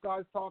 both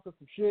guys talking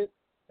some shit,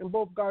 and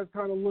both guys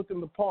kind of looking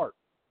the part.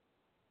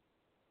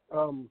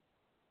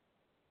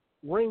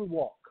 Ring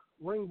walk.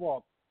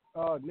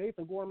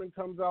 Nathan Gorman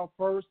comes out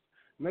first.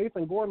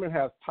 Nathan Gorman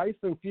has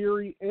Tyson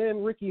Fury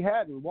and Ricky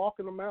Hatton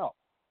walking him out.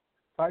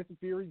 Tyson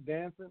Fury's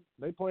dancing.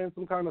 They playing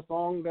some kind of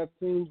song that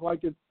seems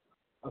like it's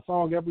a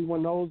song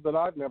everyone knows that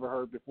I've never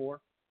heard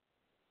before.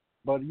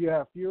 But you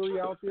have Fury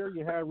out there.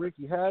 You have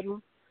Ricky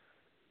Hatton.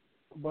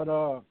 But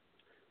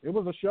it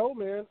was a show,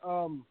 man.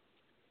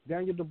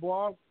 Daniel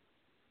Dubois,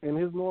 in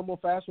his normal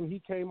fashion,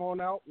 he came on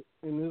out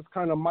in this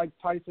kind of Mike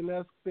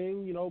Tyson-esque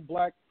thing, you know,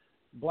 black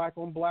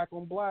on black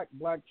on black,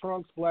 black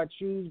trunks, black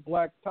shoes,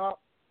 black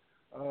top.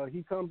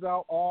 He comes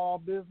out all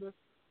business,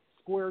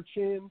 square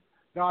chin.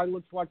 Guy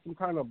looks like some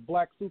kind of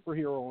black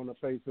superhero on the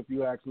face, if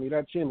you ask me.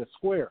 That chin is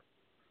square.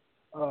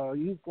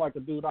 He's like a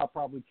dude I'll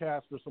probably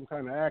cast for some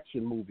kind of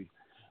action movie.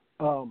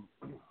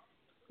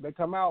 They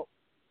come out.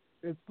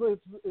 It's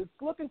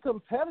looking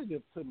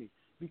competitive to me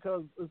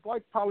because it's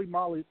like Paulie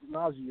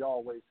Malignaggi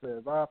always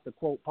says. I have to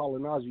quote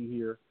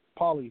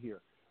Paulie here.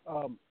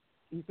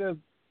 He says,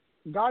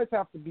 guys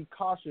have to be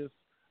cautious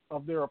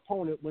of their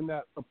opponent when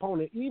that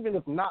opponent, even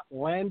if not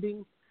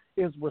landing,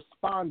 is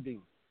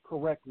responding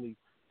correctly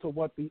to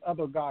what the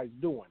other guy's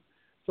doing.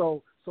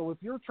 So if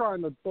you're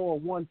trying to throw a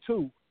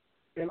 1-2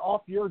 and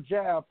off your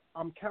jab,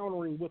 I'm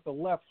countering with a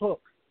left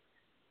hook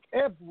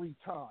every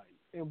time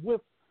and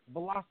with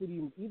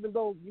velocity, even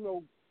though, you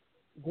know,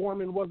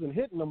 Gorman wasn't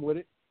hitting him with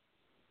it,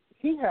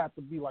 he had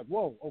to be like,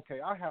 whoa, okay,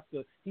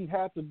 he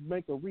had to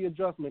make a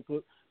readjustment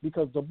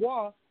because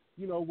Dubois,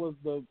 you know, was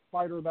the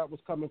fighter that was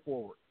coming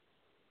forward.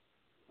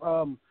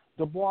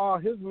 Dubois,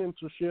 his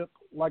mentorship,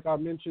 like I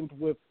mentioned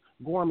with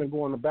Gorman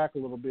going back a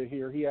little bit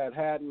here, he had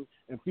Hatton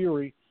and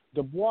Fury.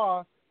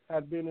 Dubois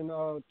had been in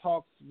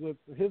talks with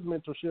his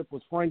mentorship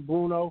was Frank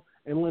Bruno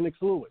and Lennox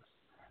Lewis.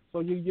 So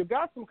you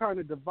got some kind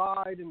of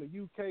divide in the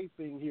UK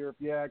thing here, if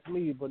you ask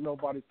me, but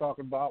nobody's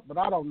talking about. But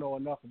I don't know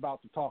enough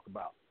about to talk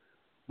about.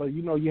 But,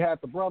 you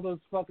had the brothers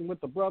fucking with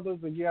the brothers,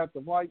 and you had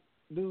the white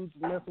dudes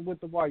messing with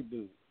the white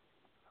dudes.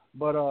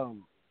 But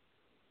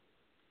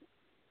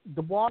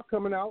Dubois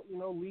coming out,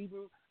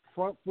 leading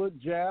front foot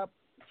jab,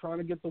 trying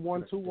to get the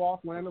 1-2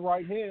 off, land the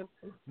right hand.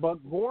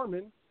 But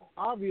Gorman,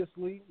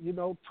 obviously,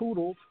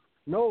 Toodles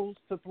knows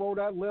to throw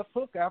that left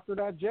hook after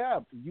that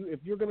jab.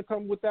 If you're going to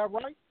come with that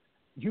right,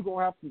 you're going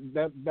to have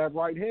to, that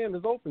right hand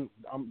is open.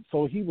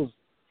 So he was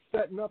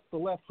setting up the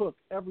left hook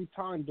every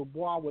time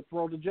Dubois would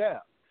throw the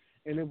jab.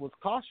 And it was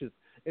cautious.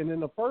 And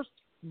in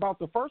about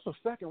the first or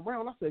second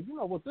round, I said,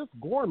 this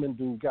Gorman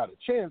dude got a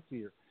chance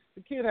here.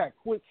 The kid had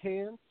quick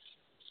hands.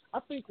 I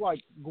think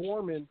like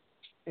Gorman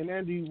and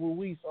Andy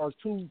Ruiz are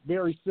two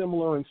very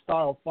similar in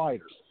style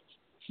fighters.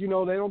 They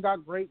don't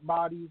got great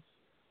bodies.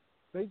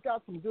 They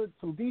got some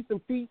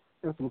decent feet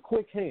and some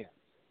quick hands.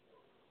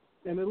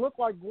 And it looked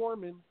like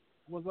Gorman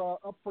was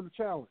up for the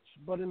challenge.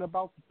 But in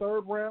about the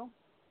third round,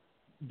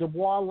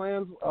 Dubois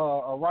lands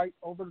a right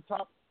over the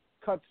top,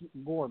 cuts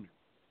Gorman.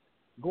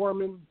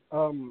 Gorman,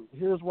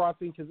 here's where I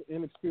think his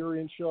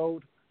inexperience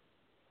showed.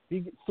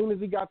 As soon as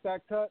he got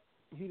that cut,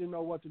 he didn't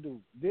know what to do.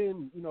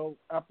 Then,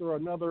 after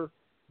another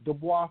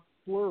Dubois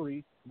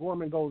flurry,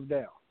 Gorman goes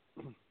down.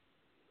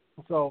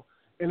 So,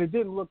 and it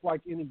didn't look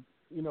like any,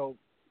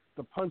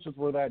 the punches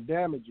were that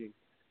damaging.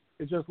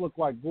 It just looked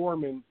like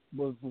Gorman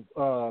was,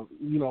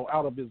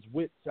 out of his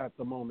wits at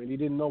the moment. He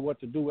didn't know what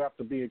to do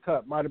after being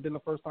cut. Might have been the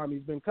first time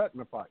he's been cut in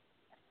a fight.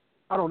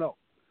 I don't know.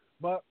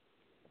 But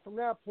from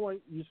that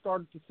point, you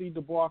started to see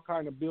Dubois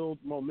kind of build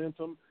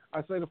momentum.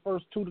 I say the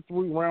first 2 to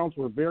 3 rounds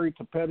were very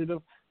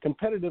competitive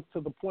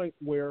to the point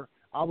where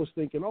I was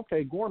thinking,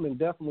 okay, Gorman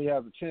definitely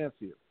has a chance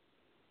here.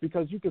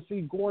 Because you could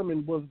see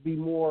Gorman was the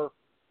more,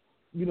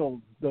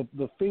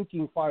 the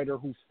thinking fighter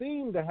who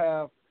seemed to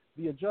have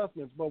the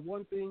adjustments. But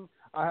one thing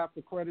I have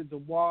to credit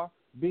Dubois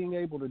being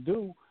able to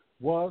do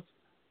was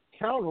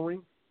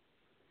countering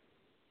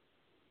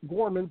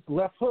Gorman's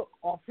left hook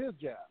off his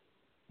jab.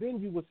 Then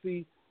you would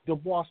see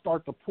Dubois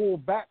start to pull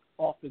back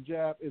off the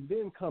jab and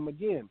then come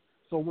again.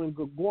 So when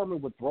Gorman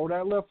would throw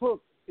that left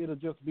hook, it'll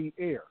just be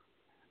air.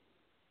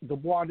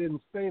 Dubois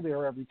didn't stay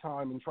there every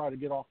time and try to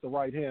get off the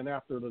right hand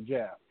after the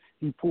jab.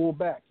 He pulled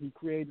back. He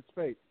created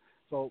space.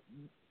 So,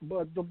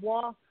 but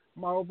Dubois,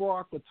 my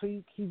overall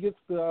critique, he gets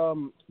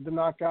the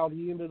knockout.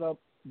 He ended up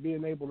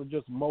being able to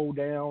just mow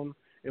down,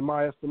 in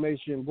my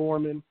estimation,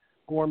 Gorman.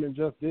 Gorman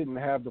just didn't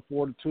have the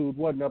fortitude,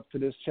 wasn't up to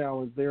this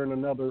challenge. They're in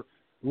another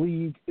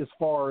league as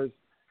far as,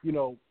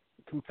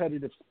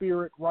 competitive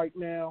spirit right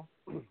now.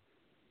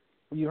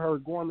 You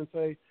heard Gorman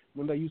say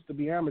when they used to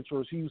be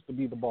amateurs, he used to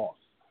be the boss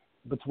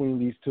between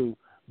these two.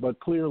 But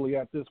clearly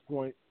at this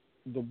point,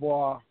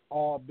 Dubois,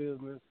 all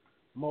business,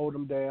 mowed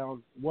him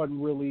down,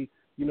 wasn't really,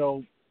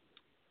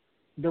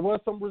 there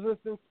was some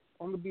resistance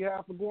on the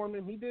behalf of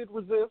Gorman. He did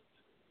resist,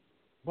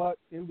 but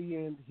in the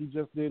end, he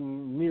just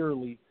didn't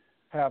nearly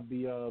have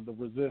the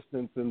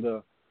resistance and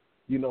the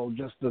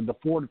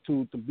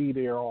fortitude to be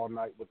there all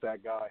night with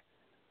that guy.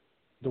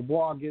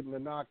 Dubois getting the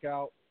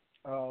knockout,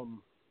 I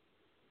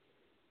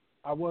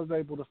was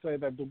able to say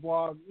that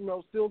Dubois,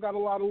 still got a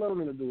lot of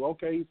learning to do.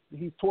 Okay,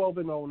 he's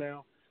 12-0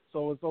 now,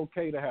 so it's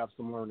okay to have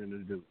some learning to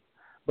do.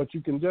 But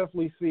you can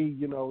definitely see,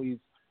 he's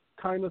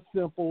kind of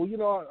simple.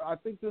 I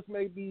think this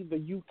may be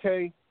the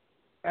UK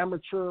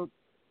amateur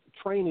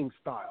training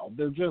style.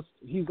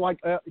 He's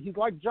like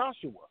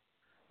Joshua.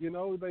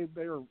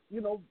 They're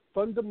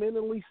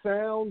fundamentally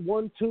sound,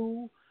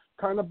 1-2,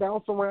 kind of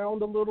bounce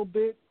around a little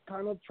bit,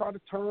 kind of try to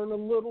turn a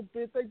little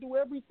bit. They do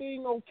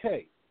everything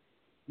okay.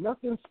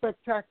 Nothing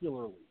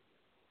spectacularly.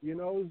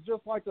 It's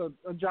just like a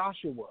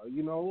Joshua.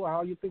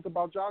 How you think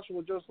about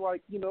Joshua, just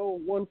like,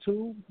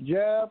 1-2,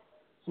 jab,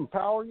 some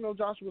power.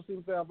 Joshua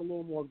seems to have a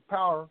little more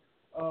power,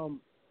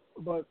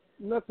 but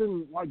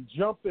nothing like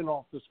jumping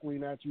off the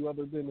screen at you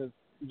other than his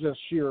just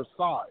sheer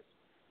size.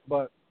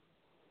 But,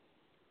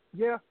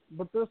 yeah,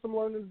 but there's some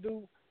learning to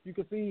do. You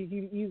can see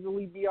he'd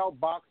easily be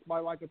outboxed by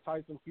like a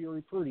Tyson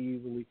Fury pretty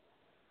easily.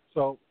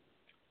 So,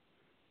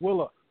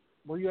 Willa,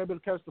 were you able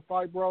to catch the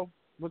fight, bro?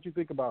 What you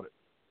think about it?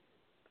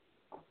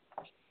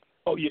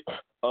 Oh, yeah.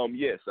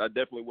 Yes, I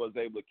definitely was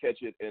able to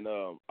catch it. And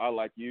I,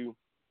 like you,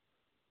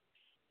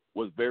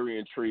 was very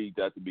intrigued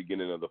at the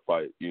beginning of the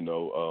fight. I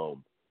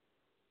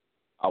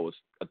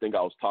think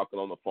I was talking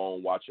on the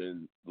phone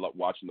watching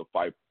the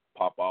fight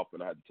pop off,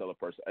 and I had to tell a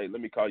person, hey,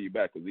 let me call you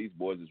back because these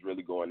boys is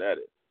really going at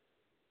it.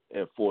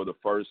 And for the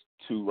first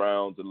 2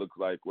 rounds, it looked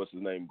like, what's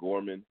his name,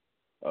 Gorman,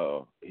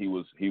 he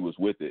was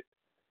with it.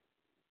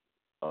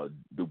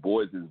 Du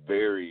Bois is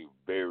very,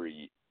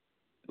 very,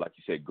 like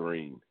you said,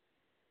 green.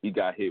 He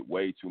got hit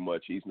way too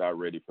much. He's not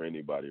ready for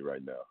anybody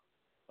right now.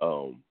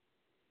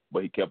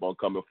 But he kept on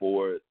coming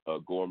forward.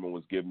 Gorman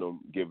was giving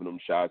him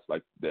shots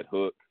like that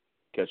hook,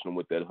 catching him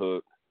with that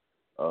hook.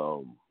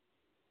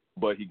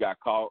 But he got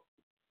caught.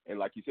 And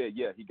like you said,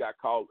 yeah, he got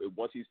caught.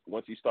 Once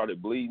he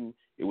started bleeding,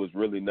 it was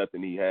really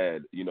nothing he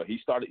had. He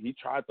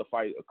tried to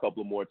fight a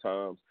couple of more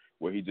times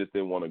where he just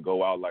didn't want to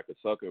go out like a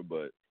sucker,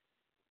 but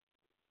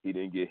he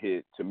didn't get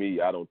hit. To me,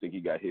 I don't think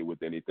he got hit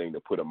with anything to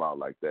put him out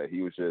like that.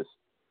 He was just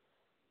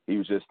he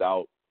was just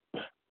out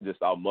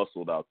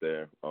muscled out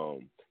there.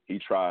 He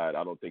tried.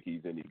 I don't think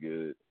he's any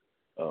good.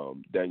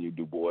 Daniel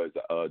Dubois.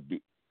 I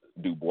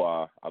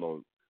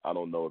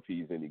don't know if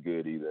he's any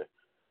good either.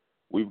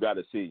 We've got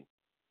to see.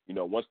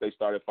 Once they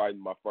started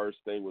fighting, my first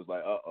thing was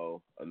like,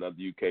 another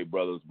UK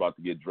brother was about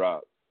to get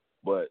dropped.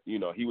 But, he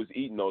was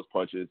eating those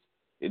punches.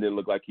 It didn't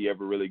look like he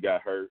ever really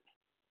got hurt.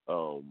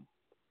 So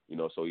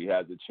he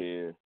has a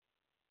chin,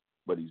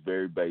 but he's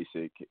very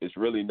basic. It's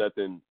really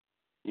nothing,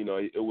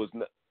 it was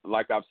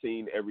like I've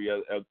seen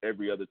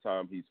every other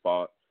time he's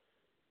fought.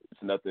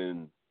 It's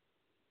nothing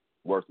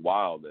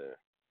worthwhile there.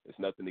 It's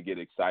nothing to get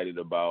excited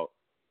about.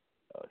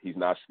 He's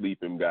not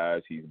sleeping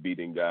guys. He's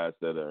beating guys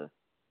that are,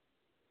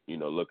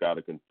 look out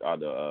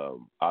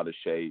of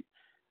shape.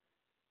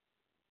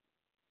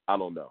 I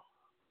don't know.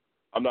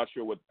 I'm not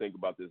sure what to think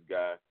about this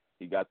guy.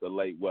 He got the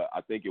late,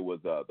 I think it was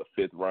the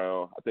 5th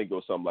round. I think it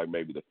was something like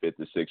maybe the 5th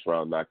or 6th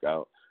round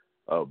knockout,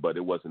 but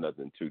it wasn't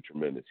nothing too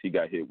tremendous. He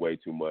got hit way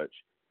too much.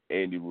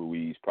 Andy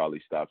Ruiz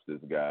probably stops this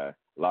guy.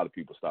 A lot of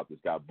people stop this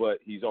guy, but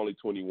he's only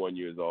 21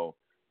 years old.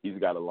 He's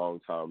got a long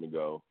time to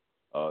go.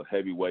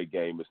 Heavyweight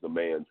game is the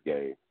man's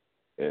game.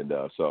 And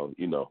so,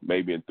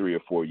 maybe in 3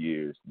 or 4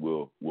 years,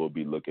 we'll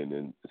be looking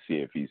and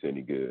seeing if he's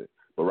any good.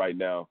 But right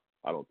now,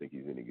 I don't think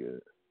he's any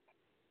good.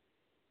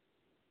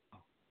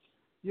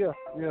 Yeah,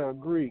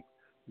 agreed.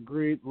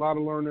 A lot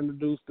of learning to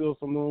do, still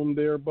some room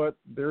there, but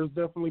there's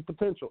definitely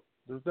potential.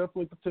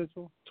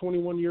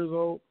 21 years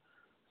old,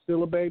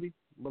 still a baby,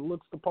 but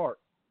looks the part.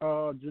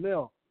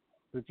 Janelle,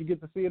 did you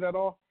get to see it at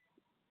all?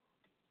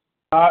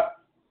 I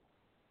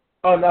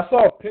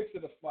saw pics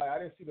of the fight. I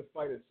didn't see the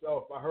fight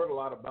itself. I heard a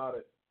lot about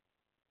it.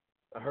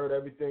 I heard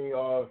everything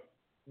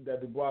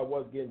that Dubois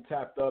was getting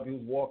tapped up. He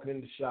was walking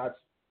into shots.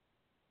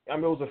 I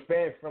mean, it was a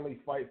fan-friendly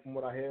fight from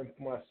what I heard,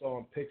 from what I saw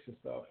on pics and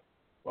stuff.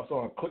 I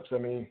saw on clips. I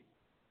mean,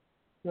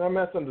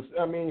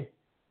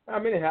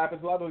 it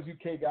happens. A lot of those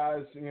UK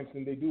guys,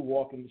 they do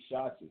walk into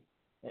shots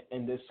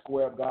and they're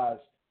square up guys.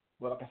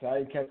 But like I said, I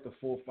didn't catch the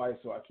full fight,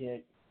 so I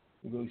can't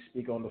really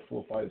speak on the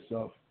full fight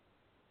itself.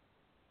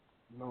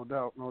 No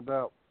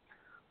doubt.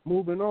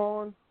 Moving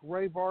on,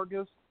 Ray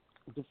Vargas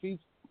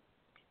defeats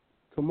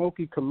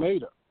Tomoki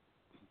Kameda.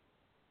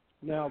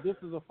 Now, this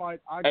is a fight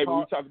Hey,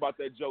 we talk about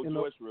that Joe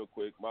Joyce real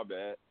quick. My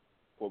bad.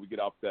 Before we get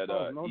off that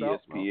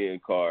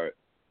ESPN card.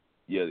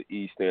 Yeah, the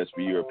E stands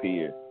for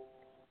European.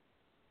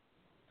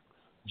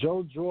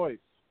 Joe Joyce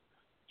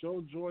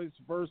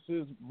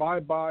versus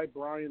bye-bye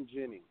Brian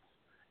Jennings.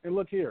 And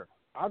look here,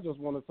 I just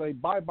want to say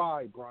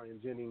bye-bye Brian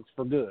Jennings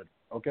for good.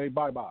 Okay,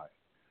 bye-bye.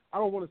 I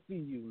don't want to see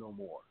you no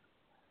more.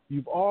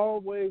 You've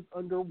always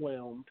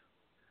underwhelmed.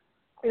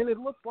 And it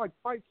looks like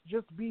fights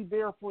just be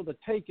there for the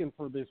taking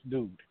for this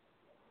dude.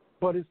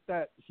 But it's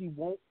that he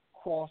won't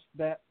cross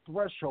that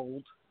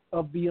threshold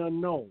of the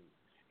unknown.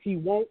 He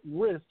won't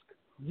risk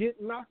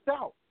getting knocked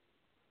out.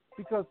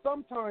 Because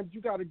sometimes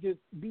you got to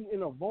be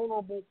in a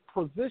vulnerable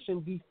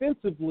position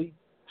defensively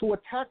to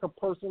attack a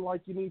person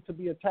like you need to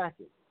be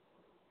attacking.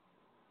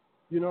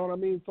 You know what I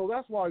mean? So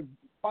that's why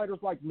fighters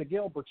like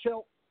Miguel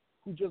Berchelt,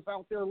 who just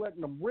out there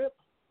letting them rip,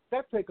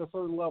 that take a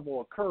certain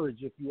level of courage,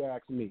 if you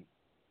ask me.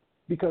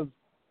 Because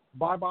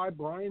bye-bye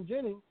Brian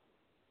Jennings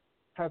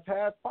has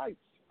had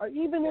fights,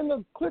 even in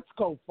the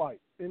Klitschko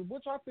fight, in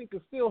which I think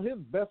is still his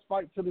best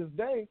fight to this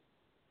day.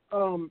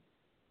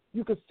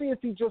 You could see if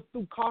he just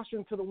threw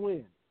caution to the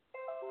wind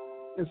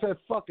and said,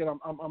 fuck it,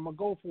 I'm going to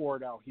go for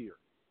it out here.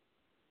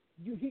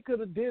 He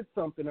could have did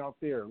something out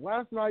there.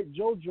 Last night,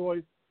 Joe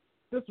Joyce,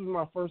 this was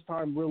my first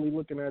time really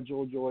looking at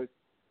Joe Joyce.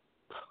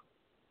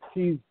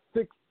 He's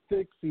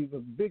 6'6", he's a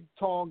big,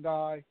 tall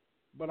guy,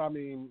 but, I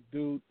mean,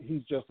 dude,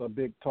 he's just a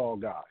big, tall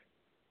guy.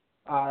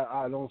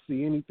 I don't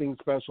see anything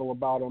special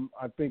about him.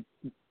 I think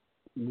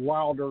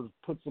Wilder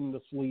puts him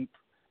to sleep.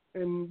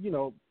 And,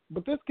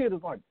 but this kid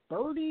is like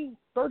 30,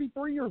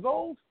 33 years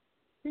old.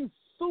 He's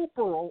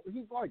super old.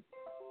 He's like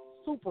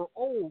super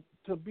old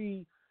to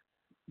be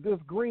this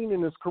green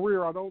in his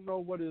career. I don't know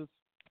what his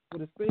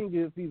thing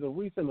is. He's a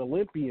recent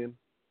Olympian.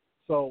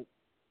 So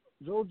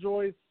Joe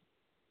Joyce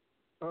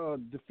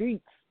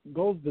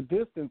goes the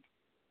distance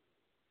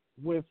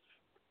with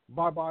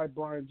bye-bye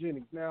Brian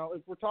Jennings. Now,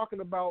 if we're talking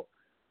about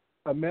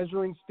a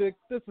measuring stick,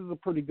 this is a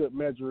pretty good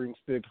measuring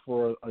stick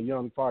for a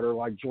young fighter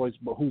like Joyce,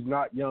 but who's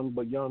not young,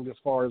 but young as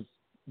far as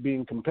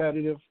being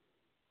competitive.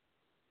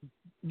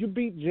 You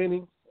beat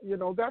Jennings,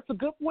 that's a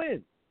good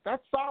win.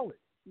 That's solid,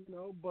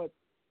 but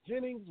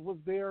Jennings was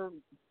there.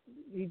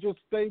 He just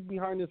stayed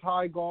behind his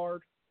high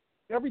guard.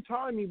 Every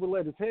time he would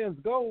let his hands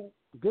go,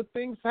 good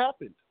things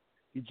happened.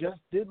 He just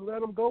didn't let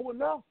them go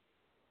enough.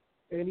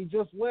 And he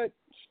just let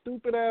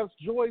stupid-ass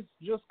Joyce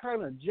just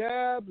kind of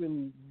jab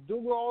and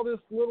do all this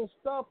little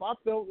stuff. I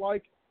felt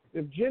like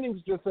if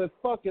Jennings just said,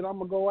 fuck it, I'm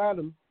going to go at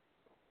him.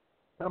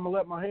 I'm going to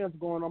let my hands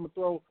go and I'm going to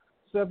throw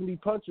 70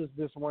 punches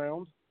this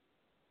round,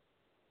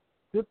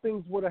 good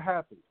things would have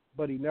happened.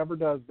 But he never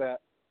does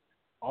that.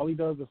 All he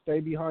does is stay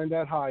behind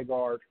that high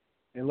guard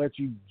and let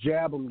you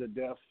jab him to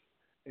death.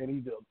 And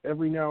he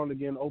every now and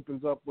again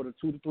opens up with a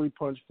 2 to 3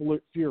 punch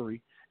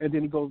fury, and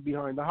then he goes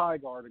behind the high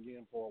guard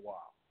again for a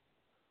while.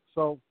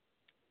 So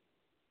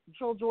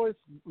Joe Joyce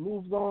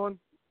moves on.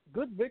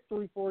 Good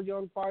victory for a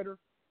young fighter.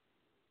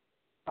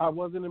 I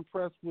wasn't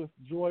impressed with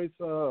Joyce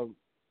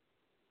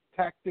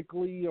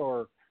tactically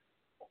or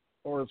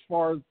as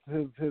far as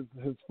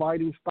his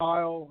fighting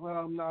style.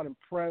 I'm not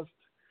impressed.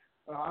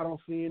 I don't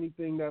see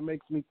anything that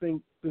makes me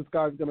think this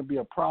guy's going to be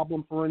a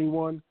problem for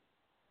anyone.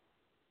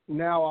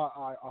 Now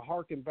I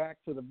harken back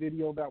to the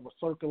video that was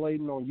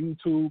circulating on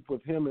YouTube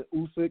with him and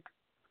Usyk.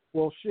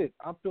 Well, shit,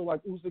 I feel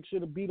like Usyk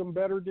should have beat him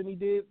better than he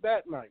did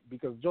that night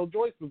because Joe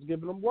Joyce was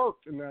giving him work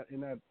in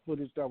that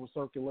footage that was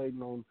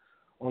circulating on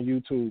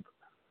YouTube.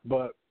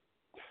 But,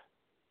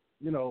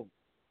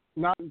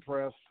 not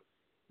impressed.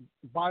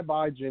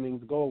 Bye-bye,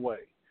 Jennings. Go away.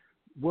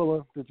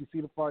 Willa, did you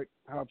see the fight?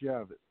 How'd you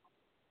have it?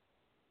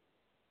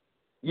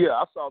 Yeah,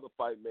 I saw the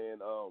fight, man.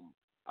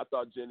 I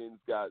thought Jennings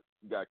got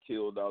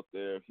killed out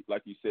there.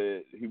 Like you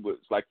said, he was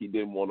like he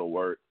didn't want to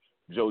work.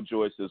 Joe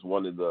Joyce is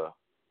one of the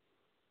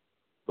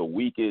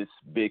weakest,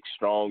 big,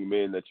 strong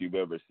men that you've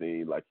ever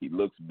seen. Like, he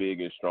looks big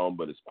and strong,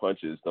 but his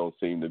punches don't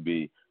seem to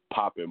be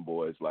popping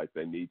boys like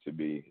they need to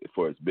be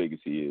for as big as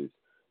he is.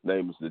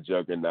 Name is the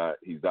Juggernaut.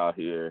 He's out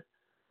here,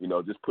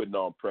 just putting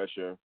on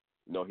pressure.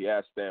 He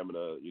has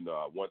stamina.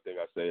 One thing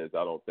I say is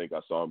I don't think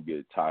I saw him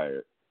get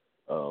tired.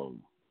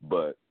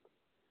 But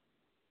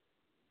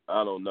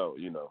I don't know,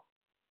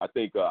 I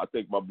think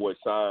my boy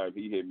Syme,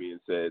 he hit me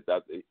and said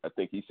that I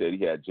think he said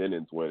he had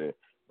Jennings winning,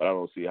 but I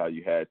don't see how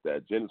you had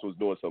that. Jennings was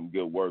doing some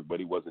good work, but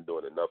he wasn't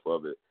doing enough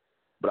of it.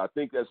 But I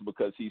think that's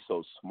because he's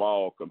so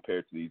small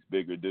compared to these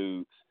bigger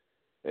dudes,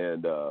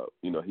 and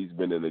he's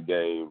been in the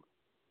game.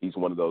 He's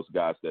one of those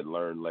guys that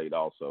learned late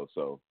also.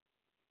 So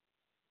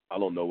I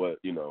don't know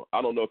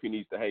I don't know if he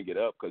needs to hang it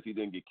up because he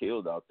didn't get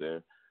killed out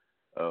there,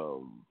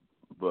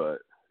 but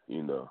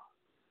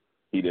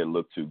he didn't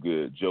look too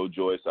good. Joe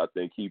Joyce, I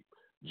think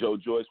Joe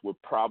Joyce would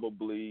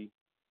probably,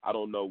 I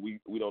don't know, we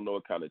don't know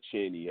what kind of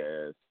chin he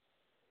has,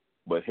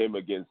 but him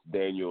against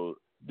Daniel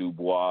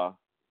Dubois,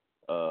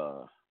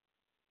 I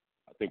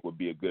think would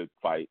be a good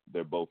fight.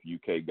 They're both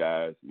UK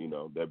guys,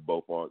 they're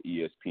both on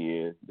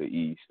ESPN. The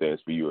E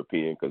stands for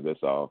European because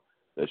that's all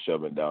they're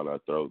shoving down our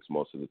throats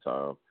most of the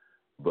time.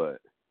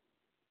 But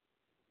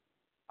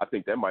I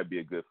think that might be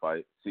a good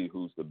fight. See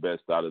who's the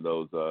best out of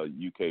those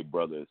UK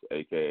brothers,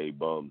 a.k.a.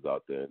 bums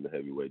out there in the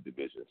heavyweight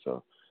division.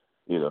 So,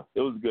 it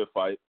was a good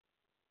fight.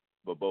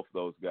 But both of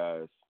those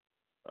guys,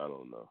 I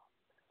don't know.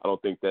 I don't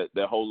think that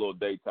whole little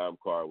daytime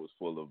card was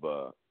full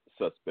of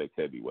suspect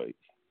heavyweights.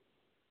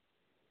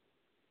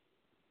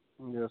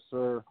 Yes,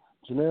 sir.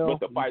 Janelle,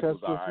 but the fight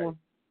was all right. One?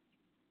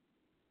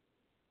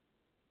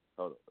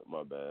 Hold on,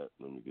 my bad.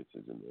 Let me get to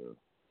Janelle.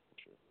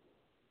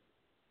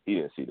 He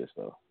didn't see this,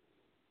 though.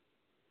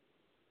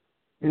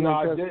 No,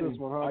 I didn't.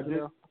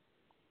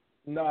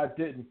 No, I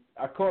didn't.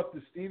 I caught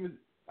the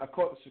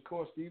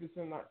Shakur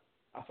Stevenson.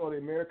 I saw the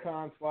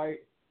American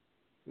fight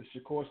with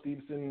Shakur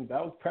Stevenson.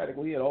 That was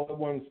practically it. All the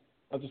ones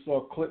I just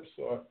saw clips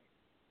or.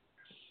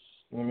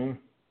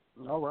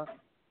 All right.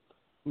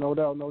 No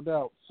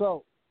doubt.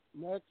 So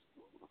next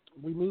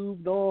we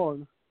moved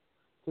on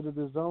to the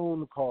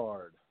DAZN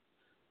card,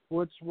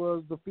 which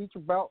was the feature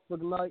bout for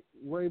the night.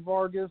 Ray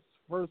Vargas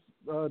first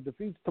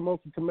defeats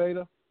Tomoki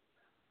Kameda,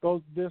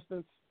 goes the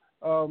distance.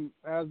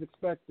 As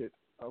expected.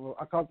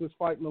 I caught this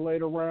fight in the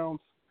later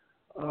rounds.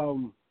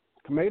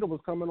 Kameda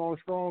was coming on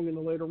strong in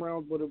the later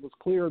rounds, but it was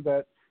clear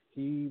that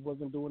he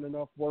wasn't doing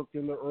enough work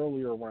in the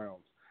earlier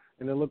rounds.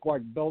 And it looked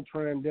like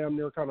Beltran damn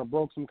near kind of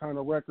broke some kind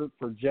of record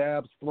for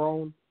jabs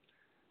thrown.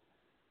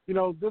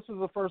 This is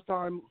the first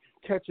time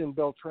catching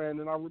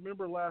Beltran, and I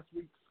remember last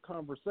week's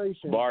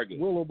conversation. Vargas.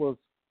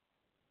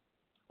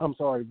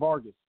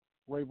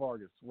 Ray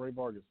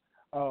Vargas.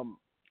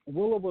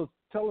 Willa was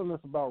telling us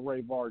about Ray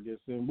Vargas,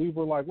 and we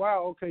were like,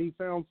 wow, okay, he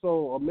sounds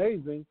so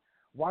amazing.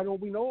 Why don't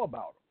we know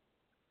about him?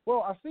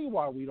 Well, I see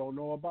why we don't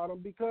know about him,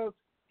 because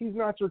he's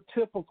not your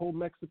typical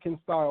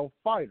Mexican-style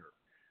fighter.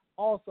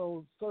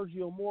 Also,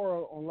 Sergio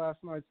Mora on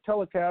last night's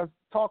telecast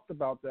talked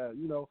about that.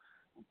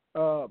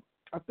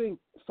 I think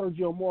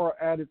Sergio Mora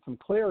added some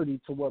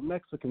clarity to what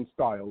Mexican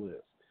style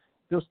is.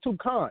 There's two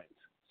kinds.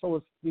 So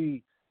it's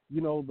the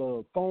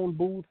phone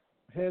booth,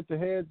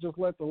 head-to-head, just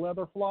let the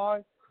leather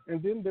fly.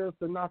 And then there's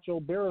the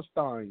Nacho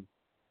Beristain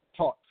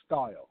taught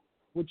style,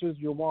 which is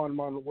your Juan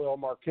Manuel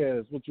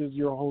Marquez, which is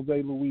your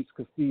Jose Luis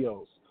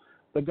Castillos,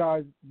 the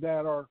guys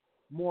that are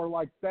more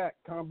like that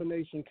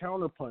combination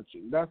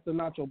counterpunching. That's the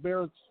Nacho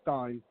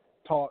Beristain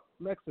taught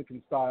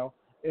Mexican style,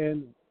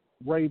 and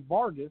Ray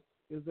Vargas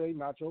is a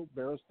Nacho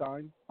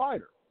Beristain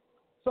fighter.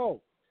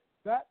 So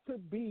that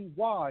could be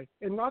why.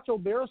 And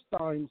Nacho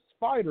Beristain's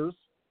fighters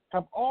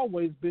have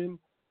always been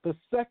the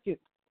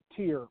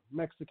second-tier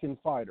Mexican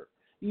fighter.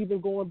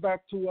 Even going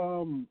back to,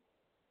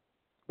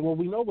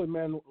 we know with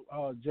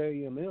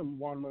JMM,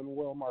 Juan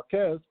Manuel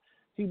Marquez,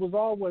 he was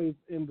always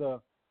in the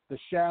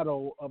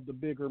shadow of the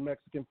bigger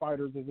Mexican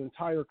fighters his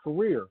entire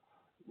career.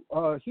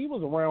 He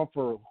was around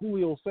for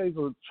Julio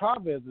Cesar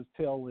Chavez's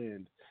tail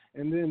end,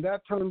 and then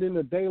that turned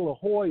into De La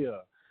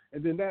Hoya,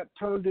 and then that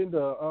turned into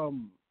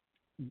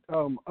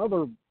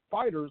other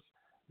fighters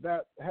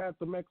that had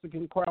the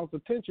Mexican crowd's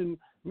attention.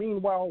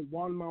 Meanwhile,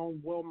 Juan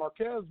Manuel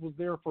Marquez was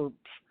there for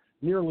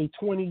nearly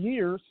 20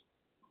 years,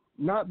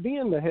 not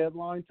being the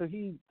headline till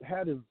he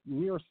had his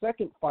near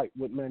second fight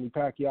with Manny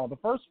Pacquiao. The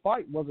first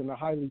fight wasn't a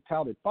highly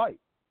touted fight.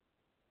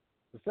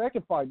 The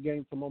second fight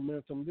gained some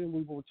momentum. Then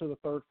we went to the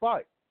third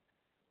fight.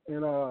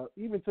 And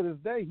even to this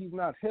day, he's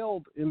not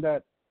held in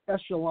that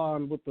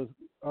echelon with the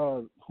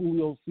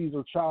Julio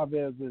Cesar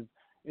Chavez's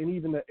and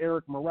even the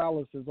Eric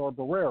Moraleses or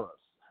Barreras,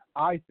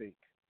 I think.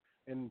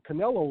 And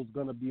Canelo's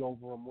going to be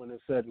over him when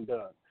it's said and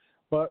done.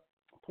 But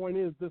point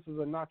is, this is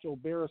a Nacho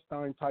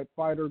Beristain type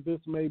fighter. This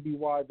may be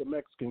why the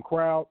Mexican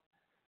crowd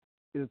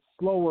is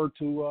slower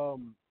to,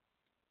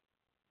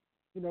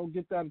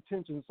 get that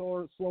attention,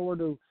 slower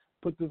to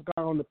put this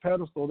guy on the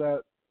pedestal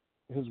that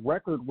his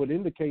record would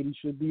indicate he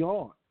should be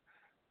on.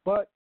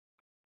 But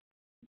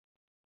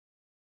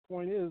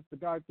point is, the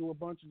guy threw a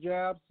bunch of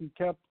jabs. He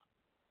kept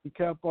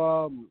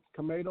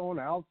Kameda on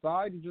the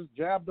outside. He just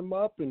jabbed him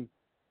up and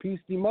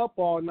pieced him up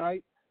all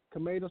night.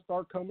 Kameda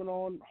started coming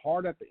on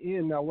hard at the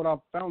end. Now, what I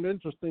found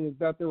interesting is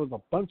that there was a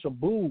bunch of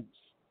boos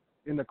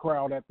in the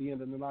crowd at the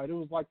end of the night. It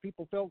was like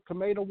people felt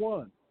Kameda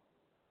won.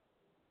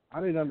 I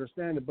didn't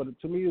understand it, but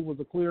to me it was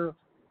a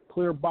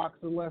clear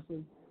boxing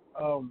lesson.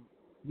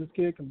 This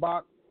kid can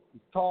box.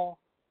 He's tall,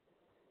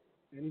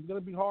 and he's going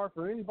to be hard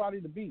for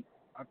anybody to beat.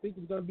 I think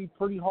it's going to be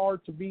pretty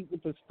hard to beat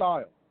with his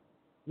style.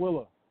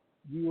 Willa,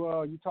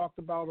 you talked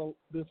about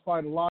this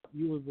fight a lot.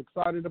 You was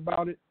excited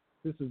about it.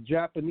 This is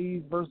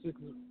Japanese versus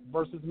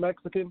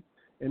Mexican,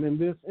 and in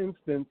this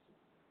instance,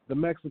 the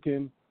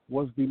Mexican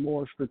was the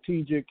more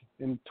strategic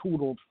and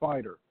tooled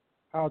fighter.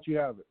 How'd you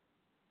have it?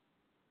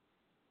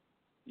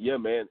 Yeah,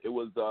 man, it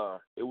was a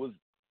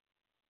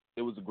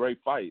great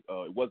fight.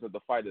 It wasn't the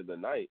fight of the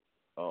night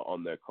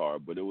on that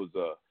card, but it was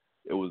a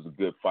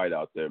good fight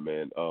out there,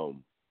 man.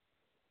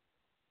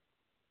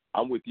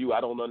 I'm with you.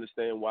 I don't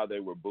understand why they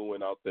were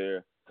booing out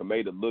there.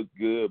 Kameda looked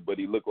good, but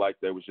he looked like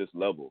there was just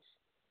levels.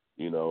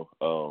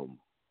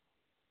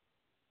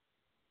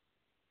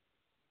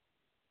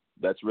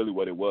 That's really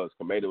what it was.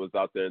 Kameda was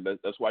out there.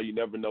 That's why you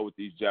never know with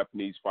these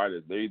Japanese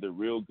fighters. They're either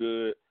real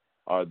good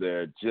or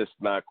they're just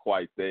not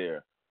quite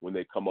there when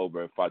they come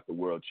over and fight the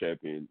world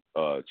championships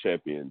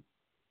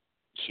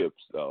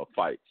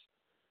fights.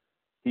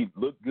 He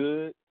looked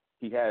good.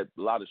 He had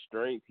a lot of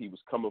strength. He was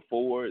coming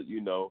forward,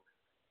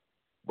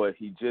 but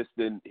he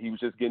was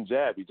just getting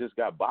jabbed. He just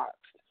got boxed.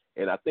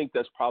 And I think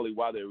that's probably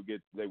why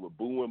they were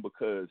booing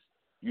because,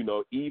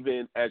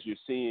 even as you're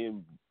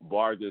seeing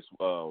Vargas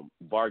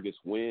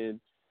win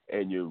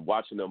and you're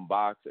watching him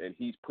box and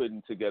he's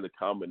putting together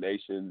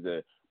combinations,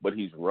 but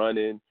he's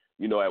running.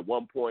 At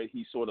one point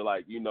he sort of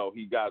like, he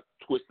got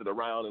twisted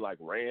around and like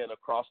ran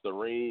across the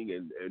ring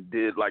and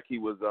did like he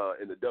was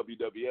in the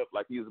WWF,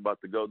 like he was about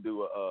to go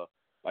do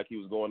like he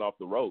was going off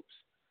the ropes.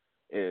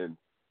 And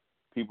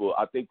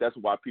I think that's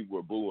why people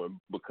were booing,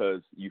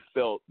 because you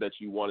felt that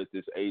you wanted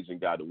this Asian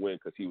guy to win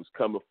because he was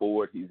coming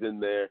forward. He's in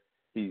there.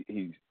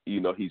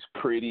 He's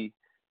pretty,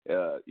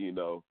 and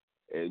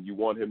you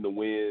want him to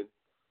win,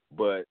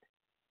 but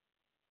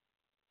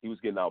he was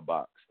getting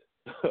outboxed.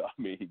 I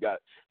mean,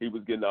 he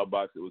was getting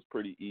outboxed. It was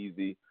pretty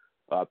easy.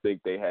 I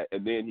think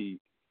and then he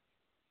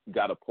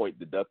got a point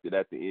deducted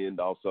at the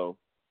end also.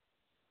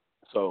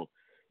 So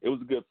it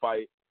was a good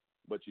fight,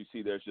 but you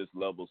see there's just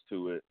levels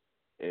to it,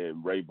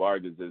 and Ray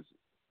Vargas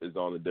is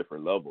on a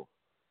different level.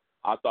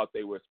 I thought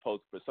they were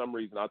supposed, for some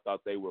reason, I thought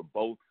they were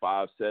both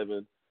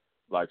 5'7",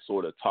 like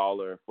sort of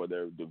taller for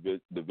their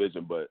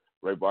division, but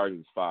Ray Vargas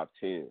is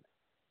 5'10".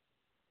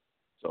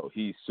 So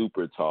he's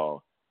super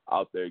tall,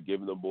 out there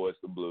giving the boys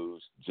the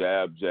blues,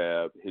 jab,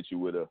 hit you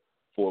with a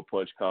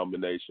 4-punch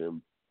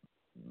combination,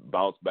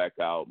 bounce back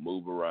out,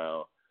 move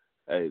around.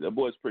 Hey, that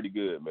boy's pretty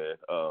good, man.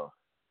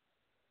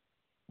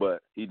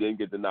 But he didn't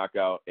get the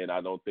knockout, and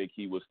I don't think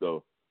he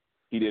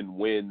didn't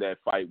win that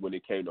fight when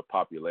it came to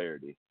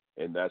popularity,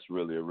 and that's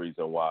really a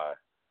reason why.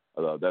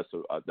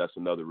 That's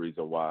another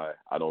reason why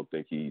I don't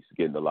think he's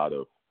getting a lot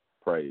of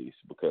praise,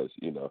 because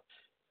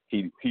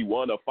he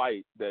won a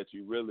fight that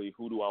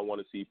who do I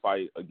want to see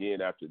fight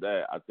again after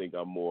that? I think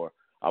I more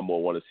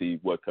want to see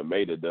what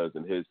Kameda does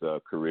in his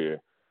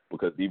career,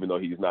 because even though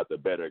he's not the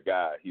better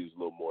guy, he's a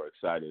little more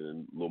exciting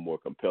and a little more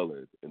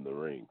compelling in the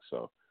ring.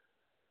 So,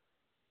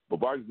 but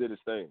Vargas did his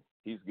thing.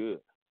 He's good.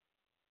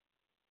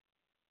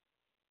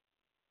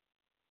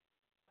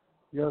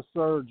 Yes,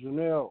 sir.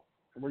 Janelle,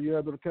 were you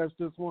able to catch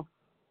this one?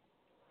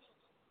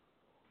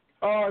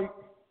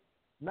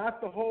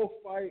 Not the whole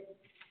fight.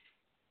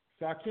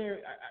 So I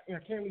can't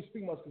really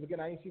speak much because, again,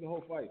 I didn't see the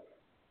whole fight.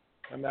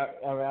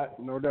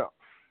 No doubt.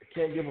 I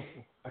can't give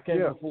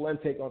a full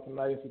intake on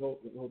tonight. I the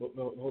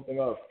whole thing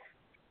up.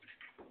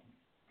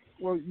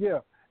 Well, yeah,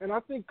 and I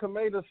think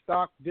Kameda's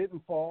stock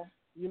didn't fall.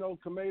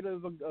 Kameda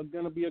is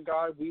going to be a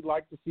guy we'd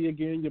like to see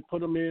again. You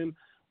put him in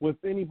with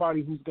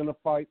anybody who's going to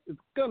fight,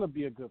 it's going to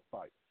be a good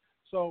fight.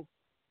 So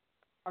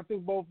I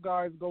think both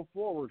guys go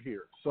forward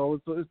here. So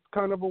it's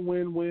kind of a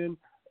win-win.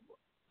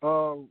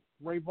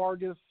 Ray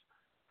Vargas,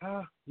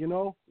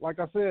 like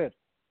I said,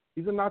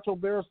 he's a Nacho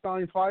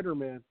Beristain fighter,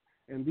 man.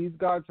 And these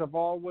guys have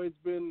always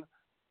been,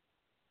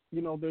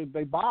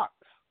 they box.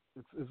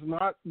 It's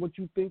not what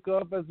you think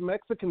of as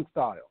Mexican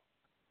style.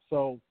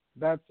 So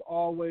that's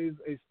always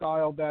a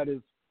style that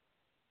is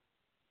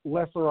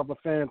lesser of a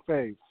fan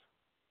fave.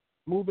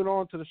 Moving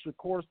on to the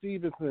Shakur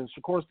Stevenson.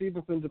 Shakur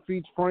Stevenson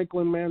defeats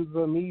Franklin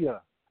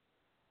Manzanilla.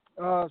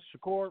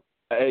 Shakur.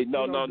 Hey,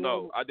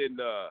 no. I didn't.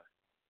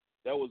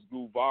 That was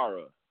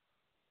Guevara.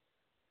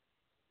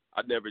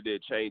 I never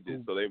did change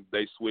it, so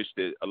they switched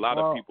it. A lot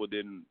of people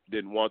didn't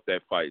want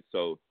that fight,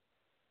 so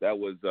that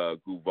was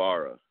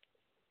Guevara.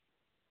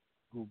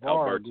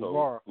 Alberto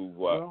Guevara.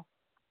 Well,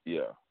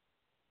 yeah.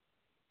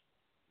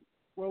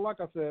 Well, like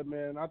I said,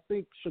 man, I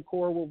think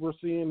Shakur, what we're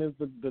seeing is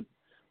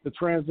the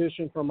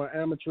transition from an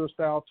amateur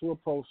style to a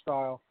pro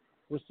style.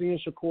 We're seeing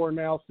Shakur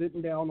now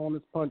sitting down on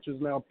his punches.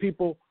 Now,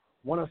 people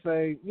want to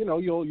say,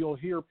 you'll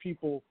hear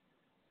people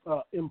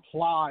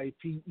imply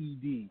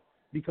PED,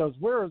 because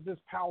where is this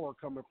power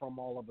coming from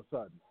all of a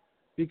sudden?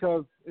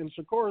 Because in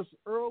Shakur's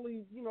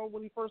early,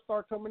 when he first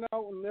started coming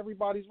out and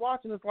everybody's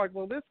watching, it's like,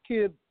 well, this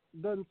kid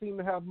doesn't seem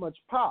to have much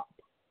pop.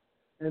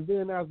 And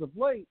then as of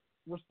late,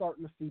 we're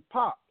starting to see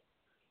pop.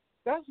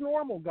 That's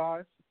normal,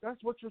 guys.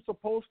 That's what you're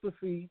supposed to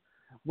see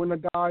when a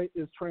guy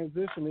is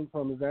transitioning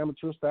from his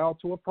amateur style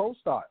to a pro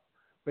style.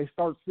 They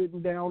start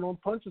sitting down on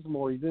punches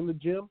more. He's in the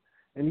gym,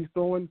 and he's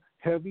throwing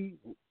heavy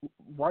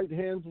right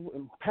hands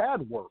and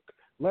pad work,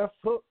 left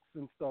hooks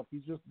and stuff.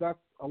 That's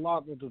a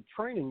lot of the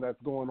training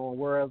that's going on.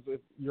 Whereas if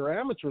you're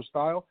amateur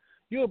style,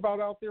 you're about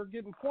out there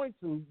getting points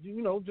and,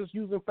 just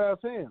using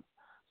fast hands.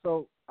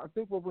 So I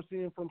think what we're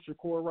seeing from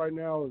Shakur right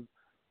now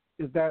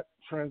is that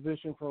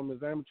transition from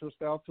his amateur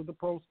style to the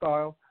pro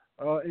style,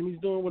 and he's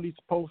doing what he's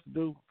supposed to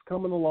do. It's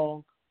coming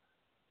along.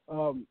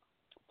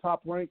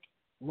 Top Rank,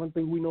 one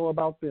thing we know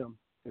about them,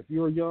 if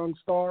you're a young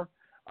star,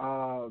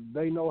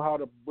 they know how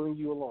to bring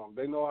you along.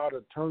 They know how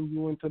to turn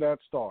you into that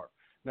star.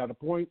 Now,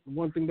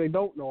 one thing they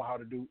don't know how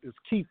to do is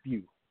keep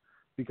you,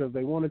 because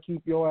they want to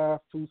keep your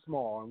ass too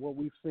small. And what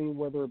we've seen,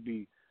 whether it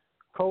be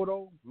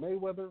Cotto,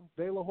 Mayweather,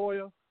 De La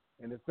Hoya,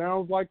 and it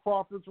sounds like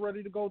Crawford's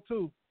ready to go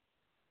too,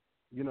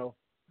 you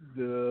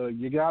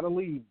got to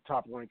leave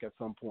Top Rank at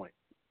some point.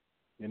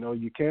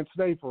 You can't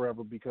stay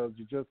forever, because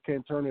you just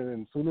can't turn it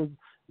in. As soon as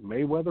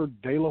Mayweather,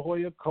 De La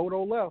Hoya,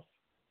 Cotto left,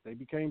 they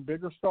became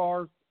bigger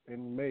stars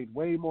and made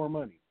way more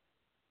money.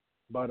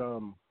 But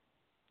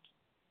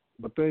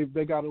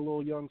they got a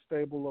little young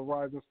stable of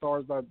rising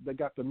stars. They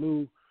got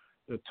the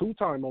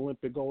two-time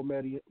Olympic gold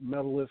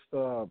medalist,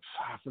 I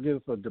forget,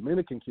 it's a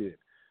Dominican kid.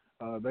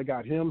 They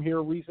got him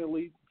here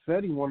recently.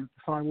 Said he wanted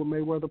to sign with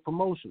Mayweather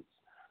Promotions,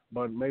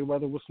 but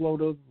Mayweather was slow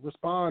to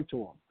respond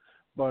to him.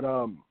 But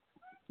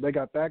they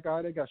got that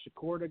guy. They got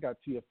Shakur. They got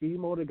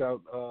Tiafimo. They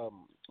got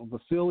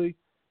Vasily.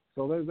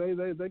 So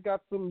they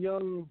got some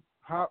young,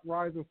 hot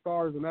rising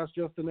stars, and that's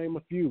just to name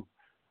a few.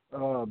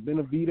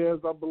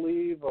 Benavidez, I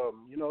believe.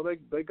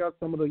 They got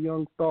some of the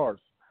young stars.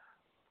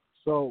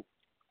 So,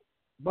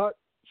 but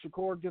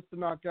Shakur gets the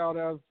knockout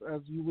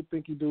as you would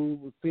think you do.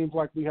 It seems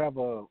like we have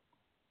a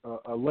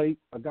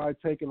guy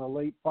taking a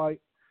late fight,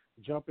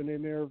 jumping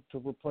in there to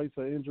replace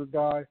an injured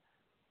guy.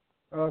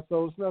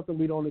 So it's nothing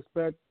we don't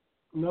expect.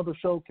 Another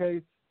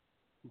showcase,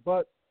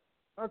 but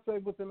I'd say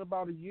within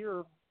about a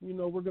year,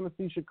 we're going to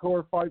see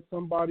Shakur fight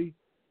somebody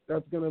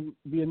that's going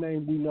to be a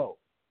name we know.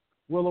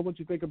 Willow, what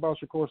you think about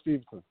Shakur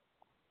Stevenson?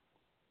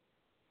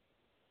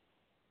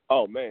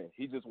 Oh man,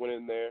 he just went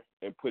in there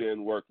and put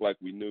in work like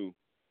we knew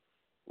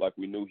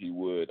he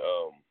would.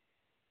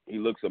 He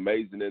looks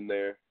amazing in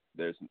there.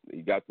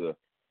 He got the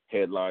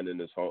headline in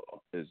his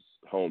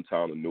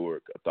hometown of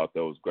Newark. I thought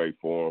that was great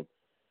for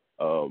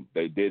him.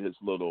 They did his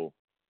little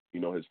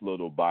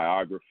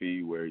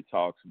biography where he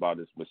talks about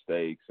his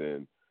mistakes,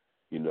 and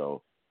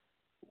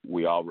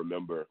we all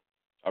remember.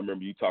 I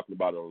remember you talking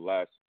about it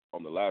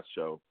on the last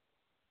show,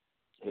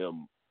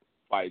 him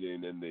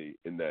fighting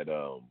in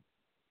that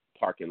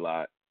parking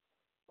lot,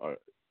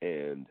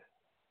 and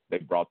they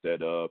brought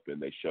that up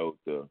and they showed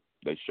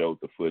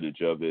the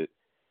footage of it,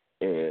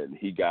 and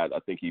I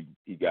think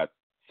he got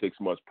 6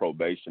 months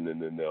probation,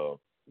 and then they'll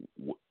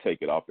take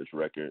it off his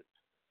record.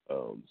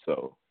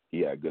 So he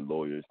had good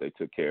lawyers. They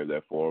took care of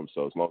that for him.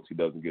 So as long as he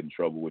doesn't get in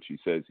trouble, which he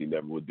says he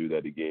never would do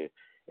that again.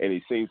 And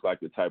he seems like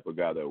the type of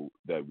guy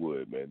that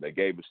would, man. They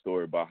gave a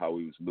story about how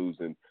he was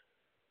losing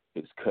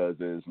his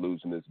cousins,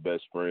 losing his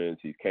best friends.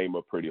 He came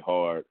up pretty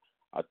hard,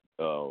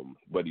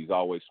 but he's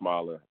always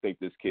smiling. I think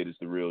this kid is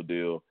the real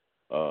deal,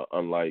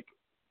 unlike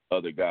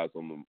other guys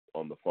on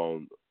the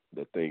phone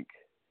that think,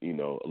 a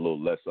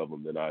little less of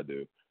him than I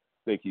do.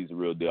 I think he's the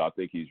real deal. I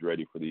think he's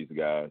ready for these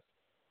guys.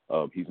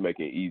 He's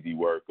making easy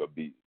work of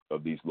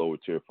these lower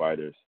tier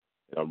fighters,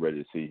 and I'm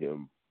ready to see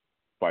him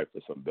fight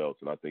for some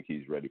belts, and I think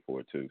he's ready for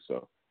it too.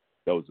 So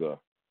that was a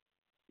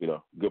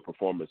good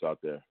performance out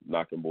there,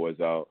 knocking boys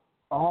out.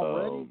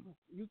 Already?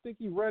 You think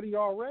he's ready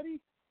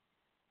already?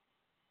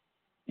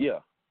 Yeah,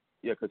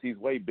 because he's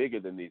way bigger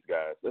than these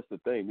guys. That's the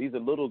thing. These are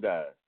little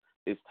guys.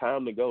 It's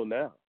time to go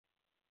now.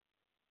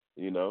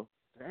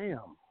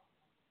 Damn.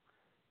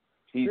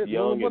 He's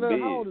young and big.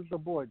 How old is the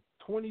boy?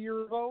 20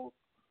 years old?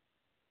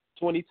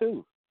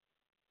 22.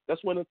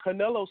 That's when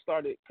Canelo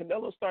started.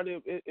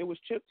 It was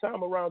chip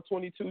time around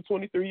 22,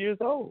 23 years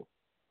old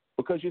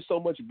because you're so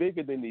much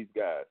bigger than these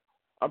guys.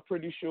 I'm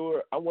pretty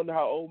sure. I wonder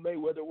how old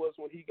Mayweather was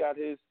when he got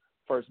his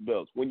first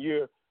belts. When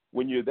you're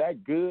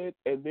that good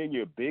and then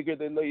you're bigger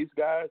than these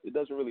guys, it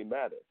doesn't really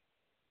matter.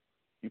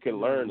 You can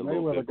learn a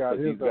little bit because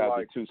these guys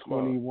are too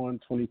small. 21,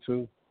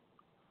 22.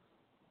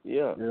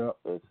 Yeah.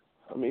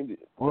 I mean,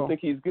 I think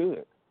he's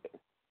good,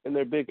 and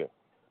they're bigger.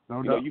 No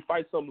you doubt. know, you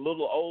fight some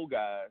little old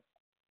guys,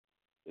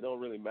 it don't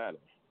really matter.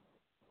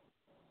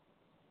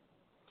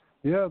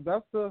 Yeah,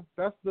 that's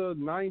the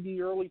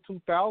 90, early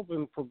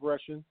 2000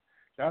 progression.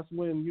 That's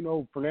when, you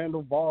know,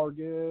 Fernando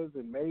Vargas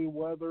and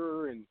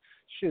Mayweather and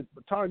shit.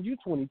 By the time you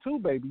 22,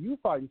 baby, you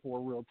fighting for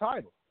a real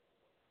title.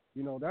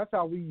 You know, that's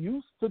how we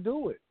used to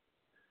do it.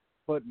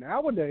 But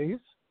nowadays,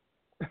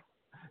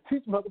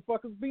 these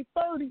motherfuckers be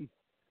 30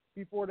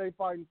 before they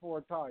fighting for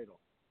a title.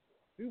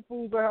 These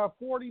fools that have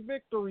 40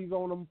 victories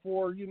on them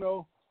before, you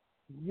know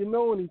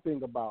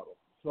anything about them.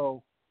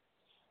 So,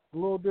 a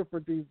little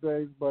different these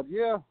days. But,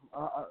 yeah,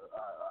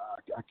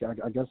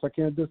 I guess I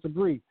can't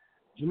disagree.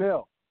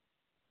 Janelle,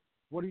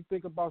 what do you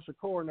think about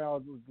Shakur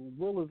now?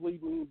 Will is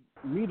leading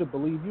me to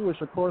believe you a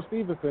Shakur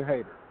Stevenson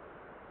hater.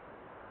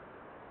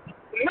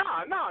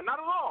 No, not at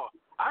all.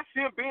 I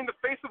see him being the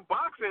face of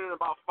boxing in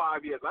about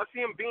 5 years. I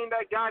see him being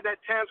that guy that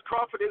Terrence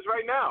Crawford is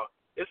right now.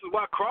 This is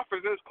why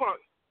Crawford is in his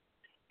corner.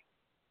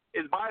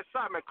 Is by his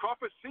side, man.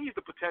 Crawford sees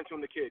the potential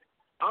in the kid.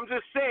 I'm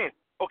just saying.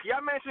 Okay, I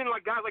mentioned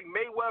like guys like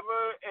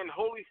Mayweather and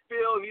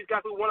Holyfield and these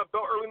guys who won a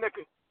belt early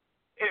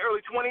in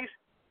early 20s.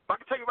 But I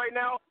can tell you right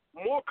now,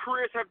 more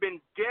careers have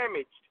been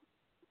damaged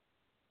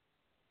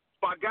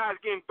by guys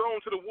getting thrown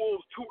to the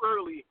wolves too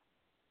early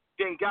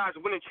than guys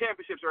winning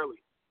championships early.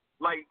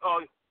 Like,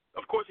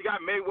 of course, you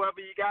got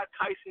Mayweather, you got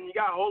Tyson, you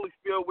got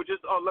Holyfield with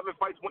just 11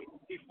 fights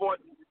he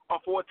fought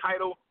for a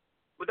title.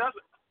 But those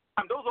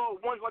are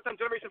once-in-a-lifetime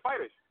generation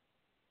fighters.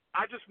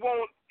 I just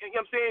won't, you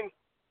know what I'm saying?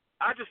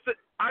 I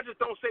just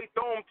don't say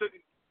throw him to.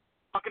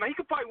 Okay, now he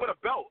could probably win a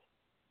belt,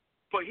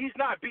 but he's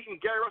not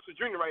beating Gary Russell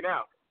Jr. right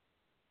now.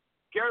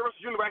 Gary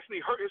Russell Jr. actually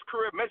hurt his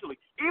career mentally.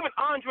 Even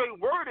Andre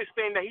Ward is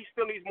saying that he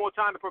still needs more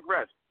time to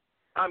progress.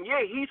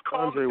 Yeah, he's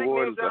calling Andre the big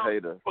Ward names is a out.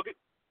 hater. Okay.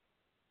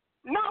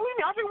 No,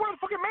 Andre Ward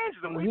fucking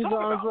manages him. What are you He's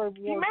talking Andre about? Ward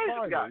He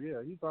manages the guy.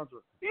 Yeah, he's Andre.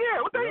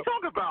 Yeah, what the hell are you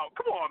talking about?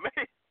 Come on,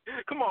 man.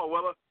 Come on,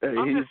 Willa. Hey,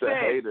 I'm he's just saying.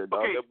 a hater,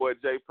 dog. Okay. That boy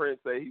Jay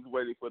Prince say he's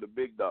waiting for the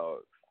big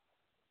dogs.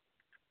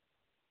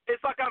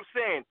 It's like I'm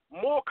saying,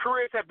 more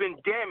careers have been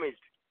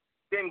damaged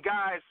than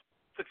guys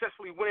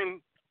successfully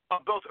winning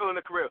belts early in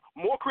their career.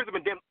 More careers have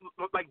been damaged,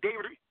 like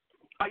David.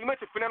 You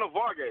mentioned Fernando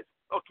Vargas.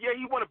 Okay, yeah,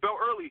 he won a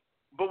belt early,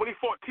 but when he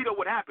fought Tito,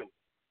 what happened?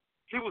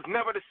 He was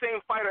never the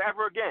same fighter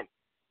ever again.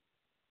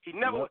 He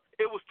never.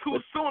 Yep. It was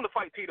too soon to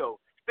fight Tito.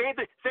 Same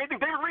thing.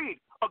 David Reed,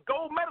 a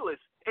gold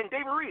medalist, and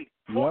David Reed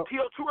fought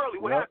Tito too early.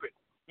 What happened?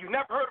 You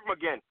never heard of him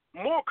again.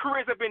 More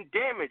careers have been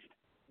damaged.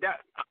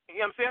 That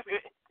you know what I'm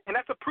saying? And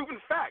that's a proven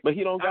fact. But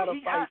he don't got to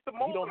fight.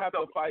 He don't have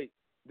to fight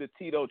the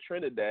Tito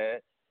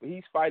Trinidad.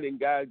 He's fighting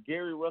guys.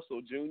 Gary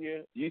Russell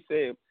Jr. You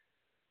said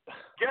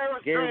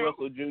Gary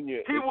Russell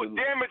Jr. He would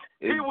damage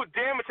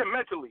him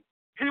mentally.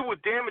 He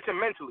would damage him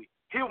mentally.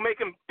 He would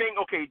make him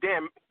think, okay,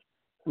 damn.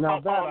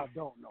 Now that I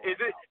don't know. Is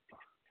this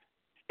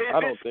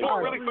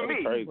sport really for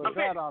me? But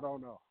that I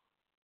don't know.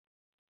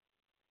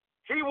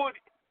 He would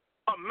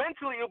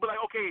mentally. He'll be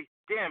like, okay,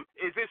 damn,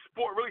 is this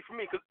sport really for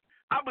me? Because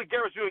I believe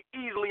Gary Jr.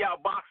 easily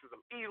outboxes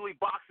him, easily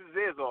boxes his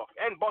ears off,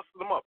 and busts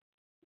him up.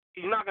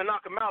 He's not going to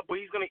knock him out,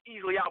 but he's going to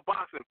easily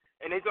outbox him.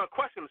 And he's going to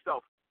question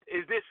himself,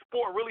 is this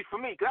sport really for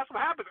me? Because that's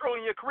what happens early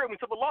in your career when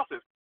you took the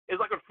losses.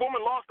 It's like when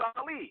Foreman lost to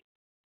Ali.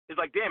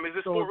 It's like, damn, is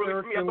this sport really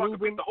for me? I thought I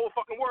could beat the whole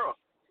fucking world.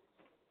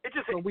 It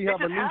just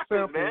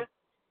happens, man.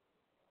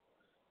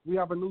 We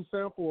have a new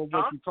sample of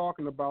what you're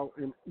talking about,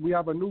 and we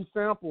have a new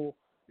sample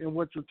in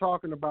what you're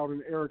talking about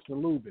in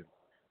Erickson Lubin.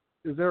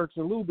 Is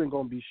Erickson Lubin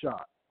going to be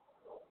shot?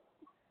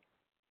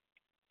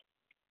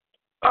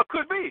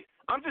 Could be.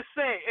 I'm just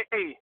saying,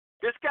 hey,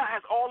 this guy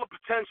has all the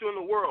potential in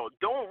the world.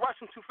 Don't rush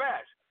him too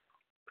fast.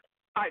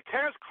 All right,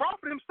 Terrence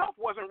Crawford himself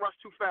wasn't rushed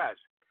too fast.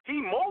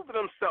 He molded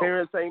himself.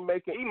 Terrence ain't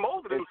making. He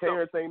molded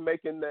himself. Terrence ain't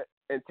making that.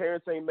 And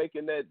Terrence ain't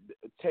making that.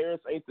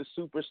 Terrence ain't the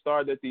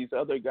superstar that these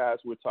other guys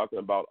we're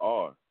talking about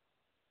are.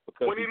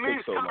 When he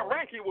leaves top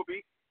rank, he will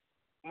be.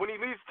 When he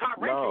leaves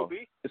top rank, he will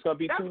be. It's gonna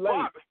be too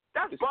late.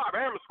 That's Bob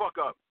Arum's fuck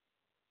up.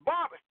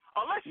 Bob,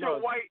 unless you're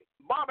white,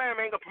 Bob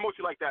Arum ain't gonna promote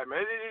you like that,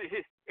 man.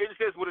 It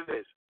just is what it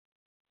is.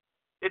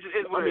 It just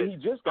is what it is.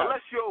 He just got,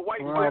 unless you're a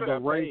white fighter. fighter.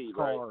 The race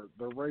card. Right?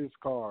 The race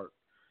card.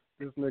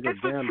 This nigga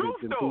damn it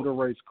can do the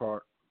race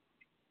card.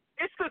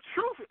 It's the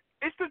truth.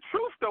 It's the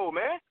truth, though,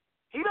 man.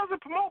 He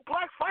doesn't promote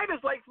black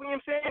fighters like, you know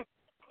what I'm saying?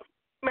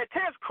 Man,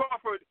 Terrence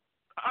Crawford,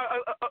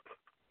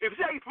 if you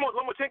say he promotes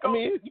Lomachenko, I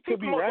mean, you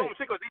could be right.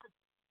 Lomachenko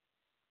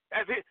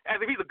as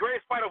if he's the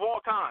greatest fighter of all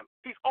time.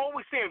 He's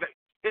always saying that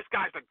this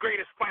guy's the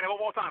greatest fighter of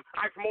all time.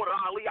 I promoted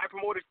Ali, I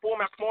promoted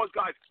Foreman, I promoted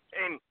guys,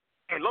 and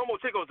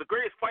Lomachenko is the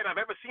greatest fighter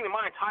I've ever seen in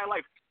my entire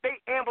life. They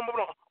amp him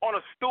on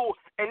a stool,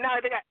 and now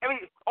they got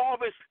all of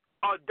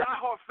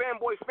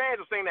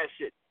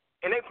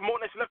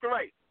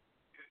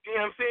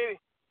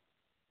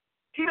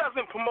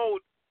doesn't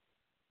promote.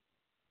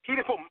 He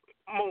didn't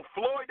promote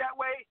Floyd that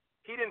way.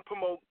 He didn't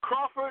promote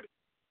Crawford.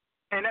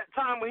 And that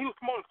time when he was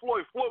promoting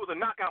Floyd, Floyd was a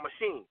knockout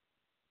machine.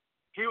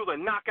 He was a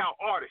knockout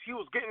artist. He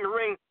was getting in the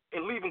ring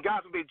and leaving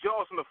guys with their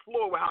jaws on the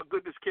floor with how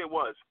good this kid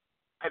was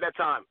at that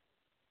time.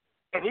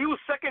 And he was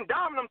second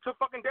dominant to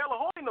fucking De La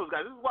Hoya and those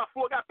guys. This is why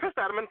Floyd got pissed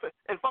at him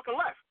and fucking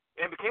left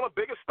and became a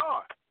bigger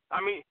star.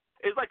 I mean,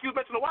 it's like you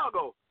mentioned a while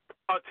ago.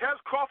 Terrence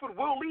Crawford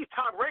will leave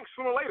top rank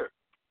sooner or later.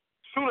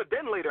 Sooner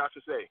than later, I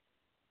should say.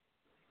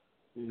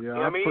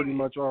 Yeah, I pretty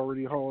much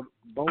already heard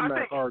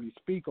Bomac already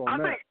speak on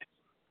that.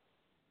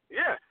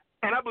 Yeah,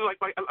 and I believe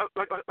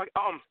like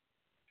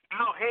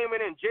Al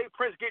Heyman and Jay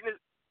Prince get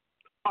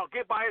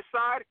by his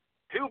side,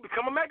 he'll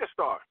become a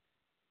megastar,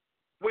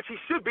 which he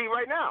should be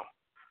right now.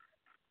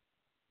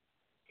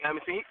 I mean,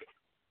 the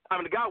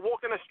guy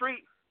walked in the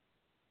street.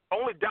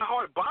 Only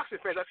diehard boxing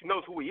fans actually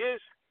knows who he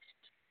is,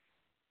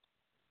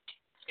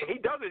 and he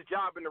does his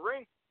job in the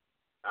ring.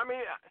 I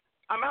mean,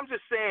 I'm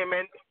just saying,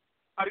 man.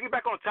 To get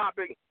back on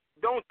topic,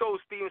 don't throw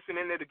Stevenson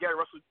in there to Gary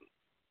Russell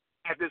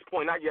at this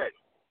point, not yet.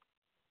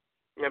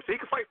 You know what I'm saying?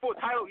 He can fight for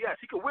a title, yes.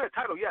 He can win a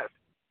title, yes.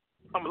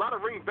 A lot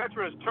of ring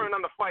veterans turn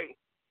on to fight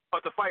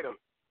him.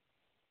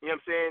 You know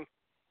what I'm saying?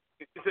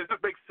 It's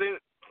a big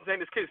thing saying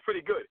this kid's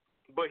pretty good,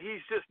 but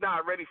he's just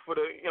not ready for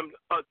the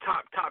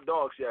top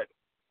dogs yet.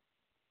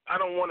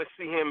 I don't want to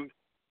see him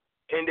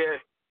in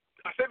there.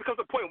 I said it becomes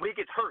a point where he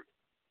gets hurt.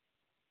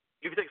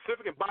 If you take a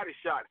significant body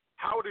shot,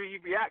 how do you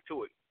react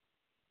to it?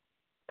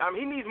 I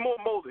mean, he needs more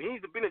molding. He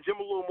needs to be in the gym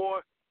a little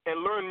more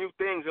and learn new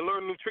things and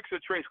learn new tricks or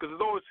traits because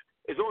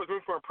there's always room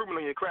for improvement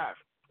on your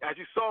craft. As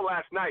you saw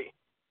last night,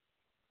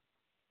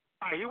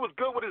 he was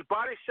good with his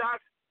body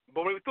shots,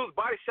 but when he threw his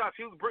body shots,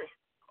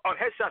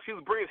 headshots, he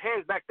was bringing his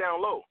hands back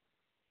down low.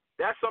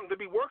 That's something to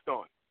be worked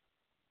on.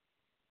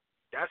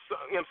 That's,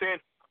 you know what I'm saying,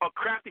 a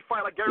crafty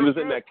fight like Gary. He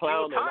was in that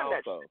clowning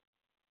also.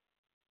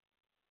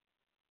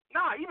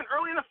 Nah, even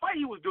early in the fight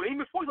he was doing it.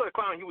 Even before he started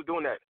clowning, he was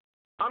doing that.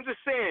 I'm just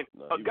saying,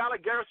 a guy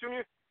like Garrett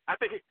Jr., I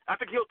think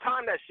he'll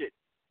time that shit.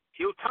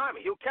 He'll time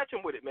it. He'll catch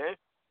him with it, man.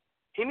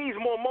 He needs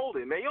more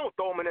molding, man. You don't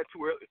throw him in there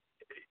too early.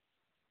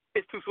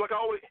 It's too. So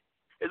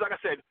it's like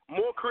I said,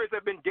 more careers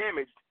have been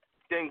damaged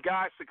than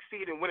guys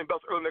succeed in winning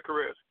belts early in their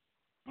careers.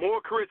 More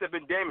careers have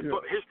been damaged.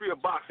 Yeah. History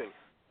of boxing.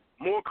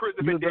 More careers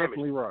have been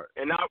damaged. Definitely right.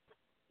 And now,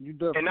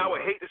 I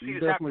would hate to see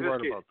this happen to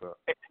this kid. About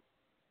that.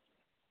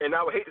 And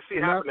I would hate to see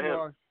it happen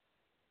to him.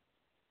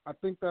 I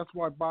think that's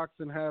why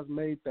boxing has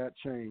made that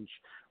change.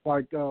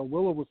 Like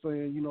Willa was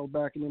saying,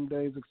 back in them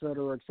days, et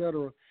cetera,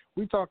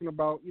 we talking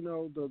about,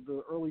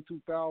 the early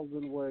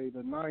 2000 way,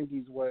 the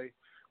 90s way,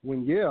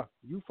 when, you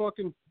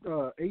fucking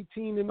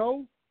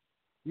 18-0,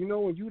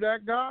 when you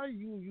that guy,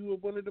 you are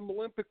one of them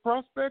Olympic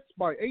prospects,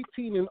 by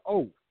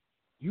 18-0,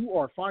 you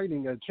are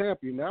fighting a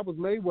champion. That was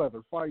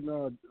Mayweather fighting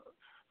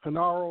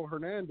Genaro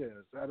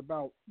Hernandez at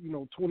about,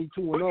 22-0.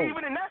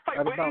 Even in that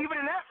fight, even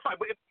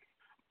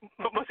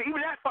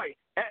that fight,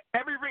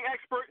 every ring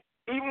expert,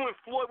 even when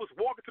Floyd was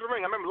walking to the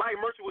ring, I remember Larry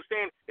Merchant was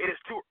saying it is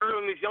too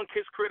early in this young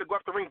kid's career to go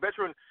after the ring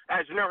veteran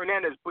as Genaro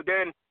Hernandez. But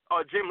then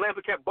Jim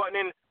Lampley kept butting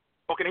in.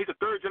 Okay, he's a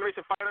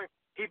third-generation fighter.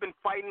 He's been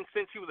fighting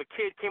since he was a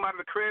kid, came out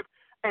of the crib.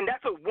 And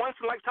that's a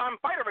once-in-a-lifetime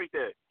fighter right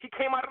there. He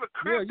came out of the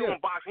crib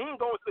doing boxing. He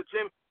didn't go into the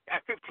gym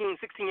at 15,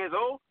 16 years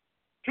old.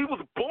 He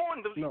was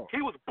born to be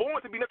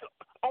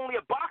only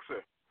a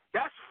boxer.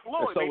 That's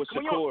Floyd. And so was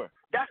Shakur.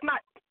 That's not.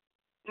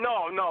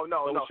 No.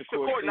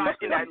 Shakur not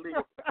in that league.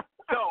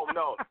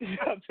 No.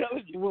 I'm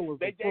telling you,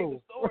 they gave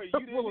the story. You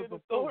didn't hear the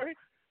story?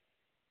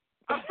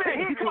 I'm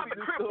saying he come out the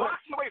crib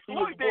boxing the way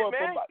Floyd did,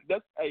 man.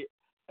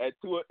 At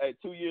 2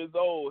 years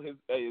old, his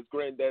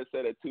granddad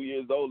said at 2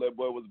 years old that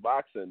boy was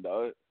boxing,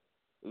 dog.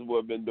 This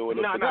boy been doing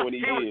it for 20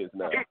 years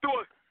now. He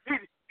threw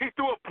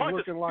a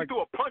punch. He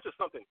threw a punch or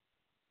something.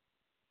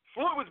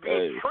 Floyd was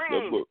being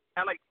trained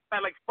at like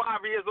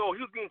 5 years old.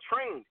 He was being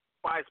trained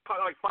by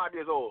like 5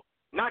 years old,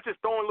 not just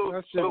throwing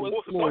little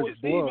punches.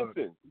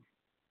 Stevenson.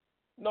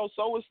 No,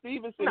 so was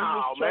Stevenson. He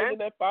was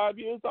training at 5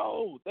 years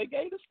old. They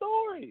gave the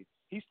story.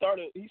 He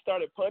started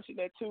punching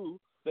at 2.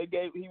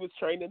 He was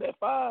training at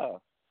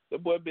 5. The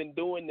boy been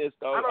doing this,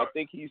 dog. I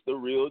think he's the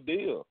real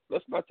deal.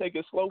 Let's not take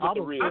it slow with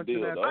the real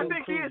deal, dog. I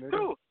think he is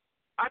too.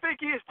 I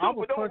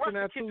was punching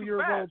at 2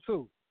 years old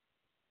too.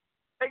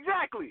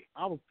 Exactly.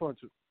 I was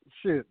punching.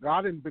 Shit,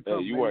 I didn't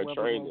become. You weren't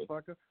training.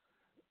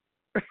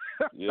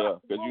 Yeah,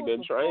 because you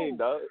didn't train,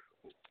 dog.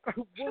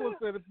 Willa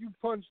said if you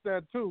punched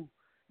that too,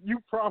 you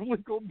probably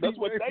gonna be. That's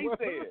what they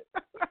said.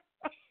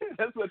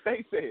 That's what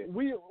they said.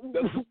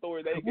 That's the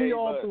story they gave us. We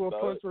all threw a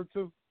punch or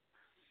two.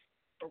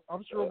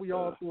 I'm sure we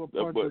all threw a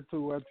punch or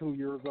two at 2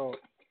 years old.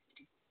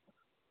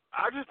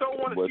 I just don't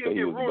want to see him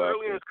get ruined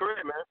early in his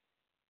career, man.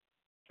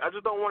 I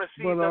just don't want to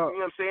see nothing, you know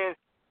what I'm saying?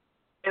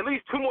 At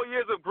least 2 more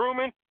years of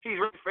grooming, he's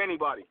ready for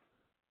anybody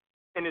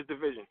in his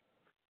division.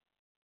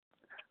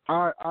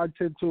 I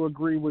tend to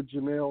agree with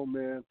Janelle,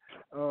 man.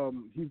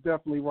 He's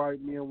definitely right.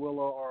 Me and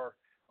Willa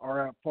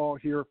are at fault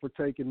here for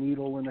taking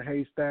needle in a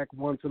haystack,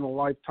 once in a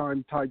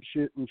lifetime type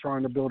shit and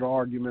trying to build an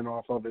argument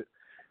off of it.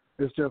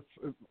 It's just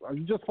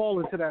you just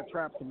fall into that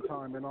trap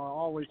sometime, and I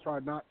always try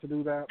not to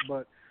do that.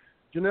 But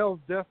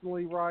Janelle's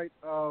definitely right,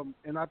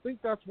 and I think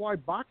that's why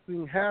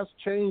boxing has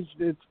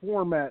changed its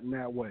format in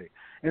that way,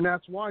 and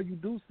that's why you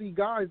do see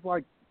guys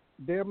like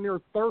damn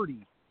near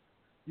 30,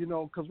 you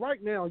know, because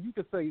right now you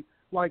could say,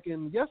 like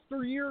in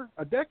yesteryear,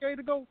 a decade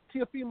ago,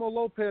 Teofimo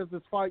Lopez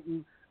is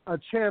fighting a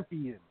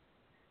champion,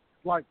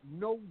 like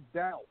no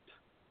doubt,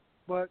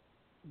 but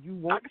you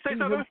won't see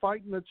him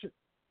fighting a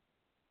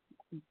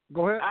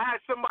Go ahead. I had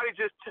somebody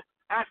just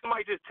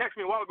text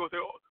me a while ago and say,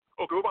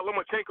 okay, what about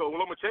Lomachenko?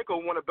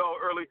 Lomachenko won a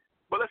belt early,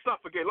 but let's not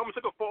forget,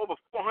 Lomachenko fought over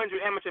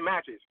 400 amateur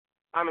matches.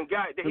 I mean,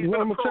 guy, he's been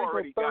a pro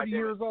already. 30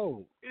 years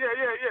old. Yeah.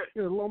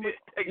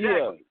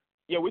 Exactly.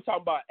 Yeah, we're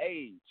talking about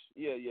age.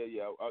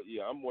 Yeah.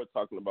 I'm more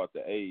talking about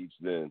the age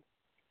than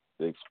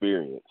the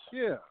experience.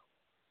 Yeah,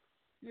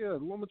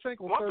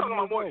 Lomachenko. Well, I'm talking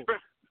about more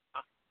experience.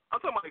 I'm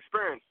talking about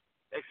experience,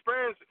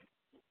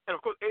 and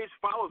of course, age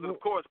follows it,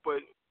 of course,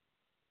 but.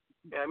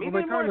 Yeah, I mean, well,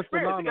 they're kind of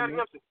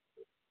synonymous.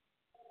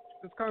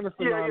 It's kind of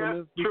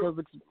synonymous because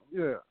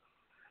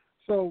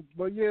So,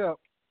 but yeah,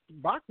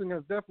 boxing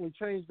has definitely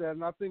changed that,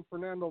 and I think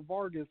Fernando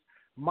Vargas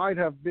might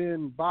have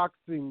been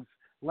boxing's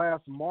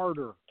last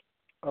martyr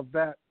of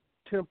that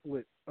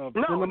template of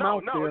No.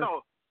 there.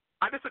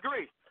 I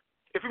disagree.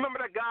 If you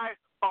remember that guy,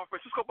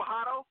 Francisco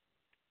Bajado,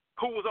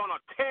 who was on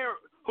a tear,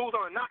 who was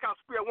on a knockout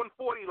spree at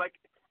 140, like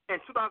in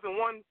 2001,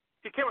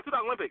 he came in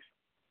 2000 Olympics.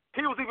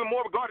 He was even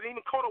more regarded than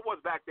even Cotto was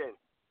back then.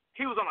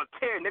 He was on a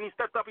tear, and then he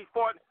stepped up. He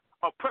fought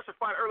a pressure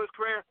fight early in his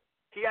career.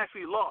 He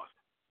actually lost.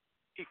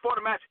 He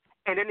fought a match,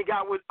 and then he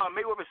got with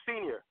Mayweather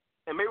Sr.,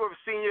 and Mayweather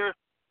Sr.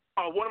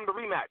 Won him the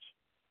rematch.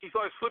 He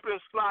started slipping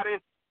and sliding,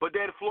 but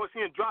then Floyd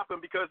Sr. dropped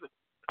him because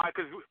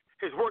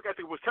his work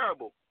ethic was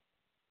terrible.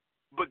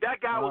 But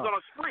that guy was on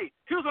a spree.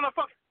 He was on a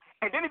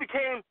and then he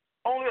became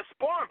only a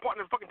sparring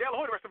partner for fucking De La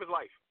Hoya the rest of his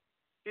life.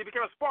 He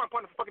became a sparring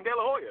partner for fucking De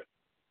La Hoya.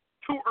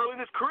 Too early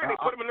in his career, they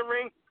put him in the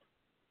ring.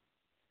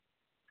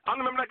 I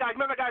don't remember that guy.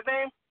 Remember that guy's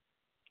name?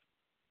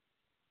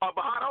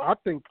 Bajado? I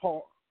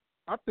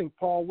think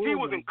Paul Williams he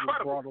was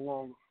incredible. was brought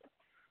along.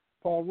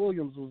 Paul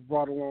Williams was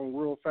brought along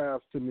real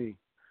fast to me,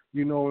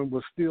 you know, and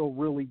was still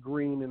really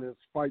green in his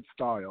fight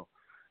style,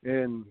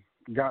 and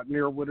got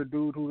near with a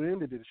dude who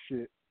ended his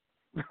shit,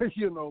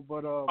 you know.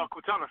 But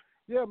Quintana.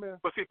 Yeah, man.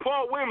 But see,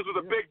 Paul Williams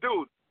was a big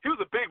dude. He was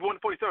a big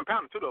 147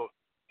 pounder too, though.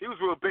 He was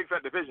real big for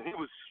that division. He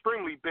was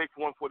extremely big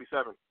for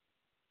 147.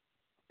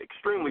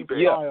 Extremely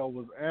big. His style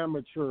was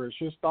amateurish.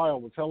 His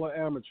style was hella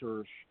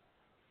amateurish,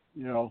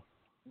 you know.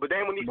 But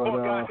then when he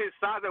fought guys his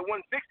size at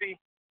 160,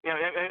 you know,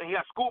 and he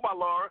got schooled by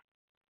Lara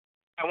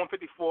at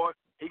 154,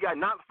 he got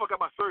knocked the fuck out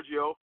by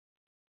Sergio.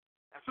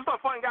 As soon as he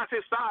started fighting guys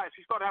his size,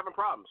 he started having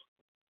problems.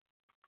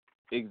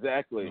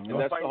 Exactly. And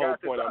that's the whole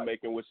point I'm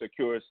making with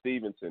Shakurs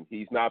Stevenson.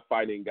 He's not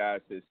fighting guys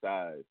his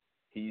size.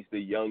 He's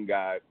the young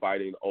guy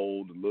fighting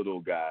old little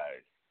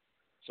guys.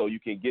 So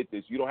you can get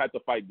this. You don't have to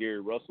fight Gary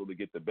Russell to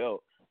get the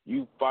belt.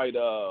 You fight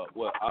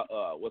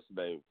what's his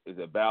name? Is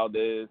it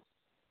Valdez?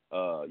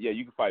 Yeah,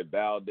 you can fight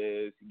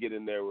Valdez. Get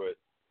in there with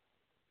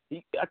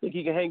I think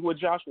he can hang with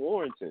Josh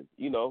Warrington.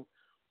 You know,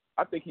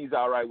 I think he's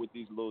all right with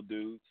these little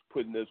dudes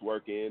putting this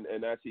work in.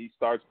 And as he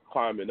starts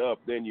climbing up,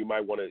 then you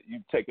might want to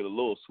take it a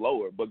little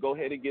slower. But go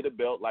ahead and get a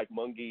belt like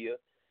Munguia.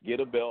 Get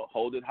a belt,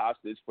 hold it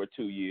hostage for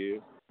 2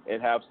 years,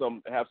 and have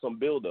some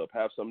build up,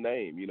 have some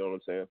name. You know what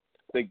I'm saying?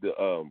 I think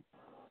the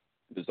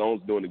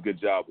Zone's doing a good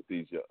job with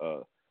these.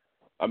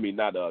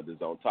 Not the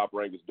Zone. Top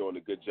Rank is doing a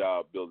good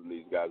job building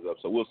these guys up.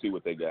 So we'll see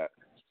what they got.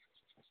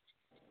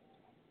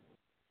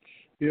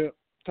 Yeah,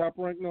 Top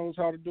Rank knows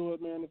how to do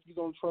it, man. If you're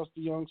going to trust a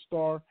young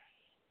star,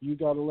 you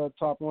got to let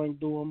Top Rank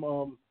do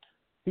them.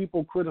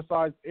 People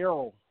criticize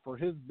Errol for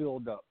his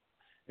build-up.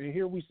 And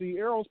here we see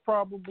Errol's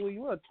probably,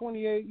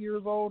 28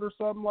 years old or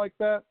something like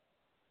that.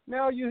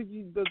 Now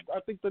I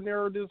think the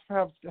narrative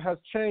has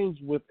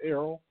changed with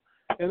Errol.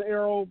 And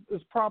Errol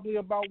is probably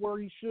about where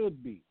he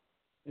should be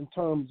in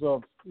terms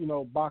of,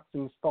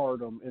 boxing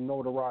stardom and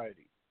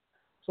notoriety.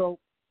 So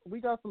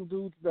we got some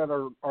dudes that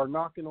are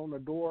knocking on the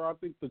door. I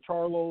think the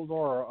Charlos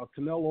are a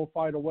Canelo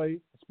fight away,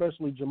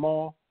 especially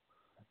Jamal.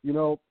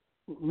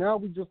 Now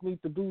we just need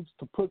the dudes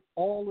to put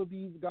all of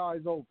these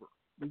guys over.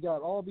 We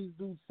got all these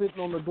dudes sitting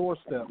on the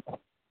doorstep,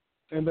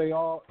 and they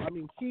all.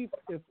 Keith.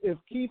 If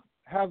Keith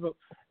has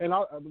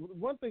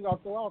one thing I'll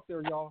throw out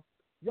there, y'all.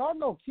 Y'all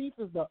know Keith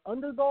is the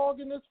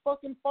underdog in this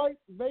fucking fight.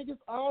 Vegas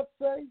odds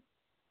say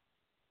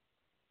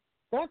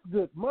that's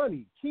good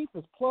money. Keith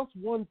is plus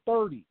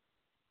 130.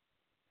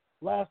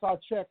 Last I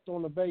checked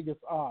on the Vegas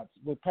odds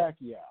with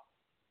Pacquiao.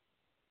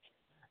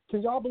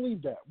 Can y'all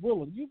believe that?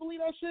 Willa, do you believe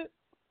that shit?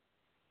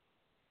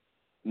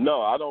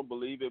 No, I don't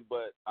believe it,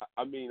 but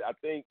I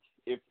think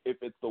if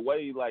it's the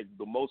way like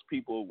the most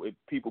people,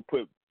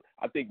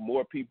 I think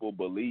more people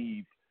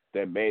believe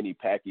that Manny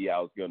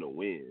Pacquiao is gonna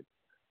win.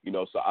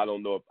 So I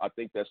don't know I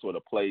think that sort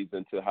of plays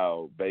into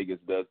how Vegas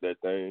does their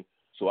thing.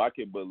 So I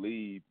can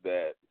believe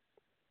that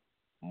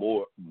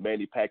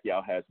Manny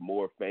Pacquiao has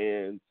more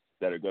fans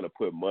that are gonna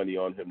put money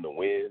on him to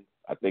win.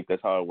 I think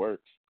that's how it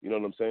works. You know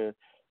what I'm saying?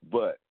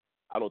 But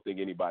I don't think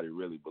anybody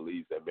really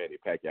believes that Manny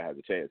Pacquiao has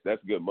a chance.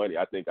 That's good money.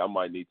 I think I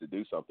might need to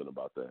do something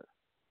about that.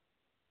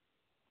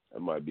 That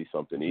might be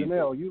something easy.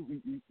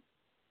 Janelle,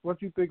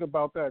 what you think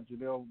about that,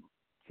 Janelle?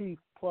 Keith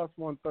plus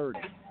 130.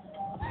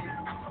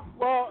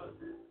 Well,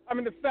 I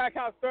mean, the fact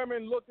how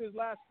Thurman looked his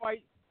last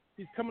fight,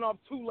 he's coming off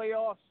 2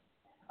 layoffs.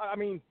 I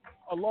mean,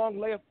 a long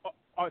layoff,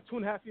 a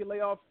 2.5-year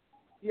layoff.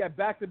 He had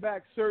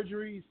back-to-back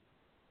surgeries.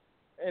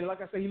 And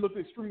like I said, he looked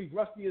extremely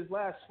rusty his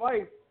last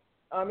fight.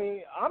 I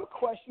mean, I'm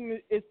questioning,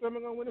 is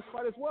Thurman going to win this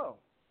fight as well?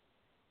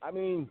 I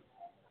mean,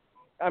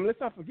 let's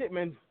not forget,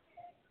 man,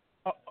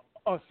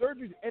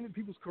 surgeries ended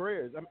people's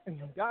careers. I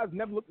mean, guys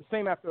never look the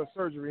same after a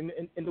surgery.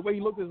 And the way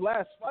he looked his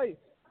last fight,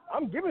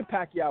 I'm giving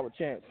Pacquiao a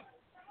chance.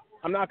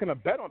 I'm not going to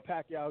bet on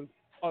Pacquiao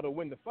to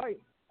win the fight.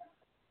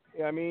 You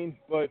know what I mean?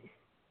 But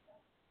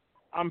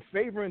I'm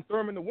favoring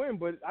Thurman to win,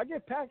 but I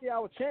give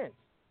Pacquiao a chance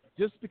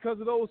just because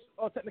of those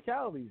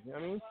technicalities. You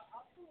know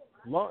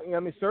what I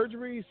mean?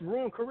 Surgeries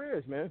ruin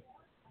careers, man.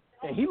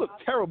 And he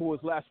looked terrible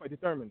his last fight to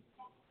Thurman.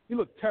 He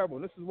looked terrible,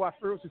 and this is why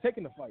Furious is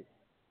taking the fight.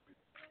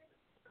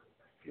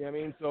 You know what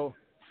I mean? So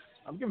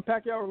I'm giving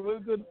Pacquiao a really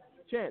good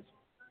chance.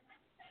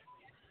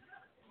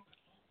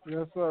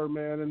 Yes, sir,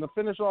 man. And to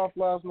finish off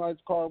last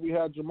night's card, we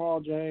had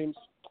Jamal James,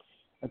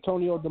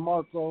 Antonio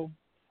DeMarco.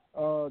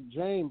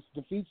 James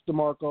defeats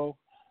DeMarco.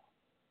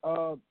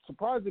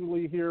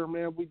 Surprisingly here,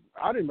 man,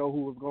 I didn't know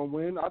who was going to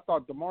win. I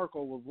thought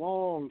DeMarco was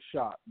long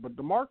shot, but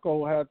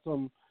DeMarco had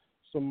some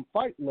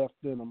fight left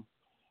in him.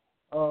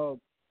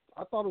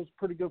 I thought it was a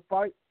pretty good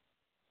fight.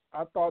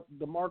 I thought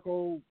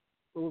DeMarco,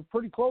 it was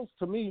pretty close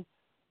to me,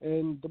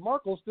 and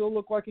DeMarco still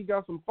looked like he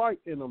got some fight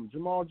in him.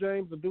 Jamal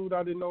James, a dude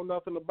I didn't know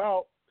nothing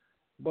about,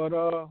 but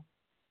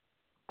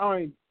I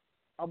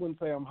wouldn't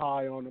say I'm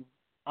high on him.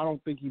 I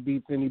don't think he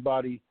beats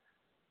anybody,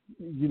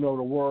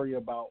 to worry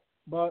about.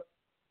 But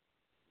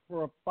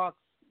for a Fox,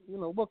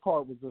 what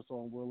card was this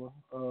on,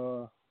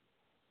 Willa?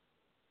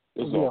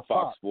 It was on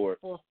Fox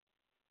Sports.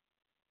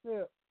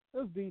 Yeah, it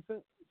was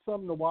decent.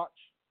 Something to watch.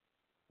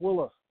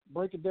 Willa,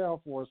 break it down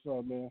for us,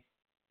 man.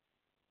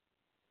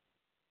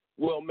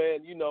 Well,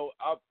 man,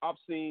 I've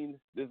seen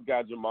this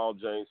guy Jamal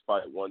James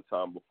fight one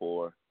time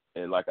before,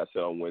 and like I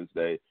said on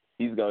Wednesday,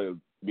 he's going to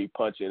be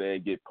punching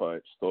and get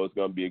punched, so it's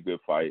going to be a good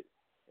fight,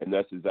 and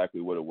that's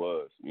exactly what it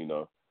was.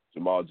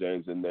 Jamal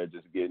James in there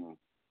just getting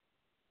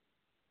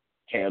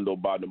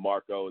handled by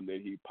DeMarco, and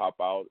then he pop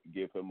out,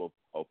 give him a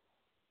 4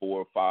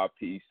 or 5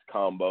 piece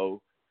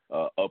combo,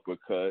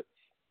 uppercuts,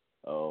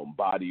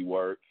 body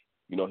work.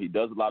 He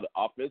does a lot of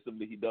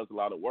offensively. He does a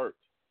lot of work,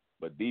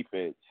 but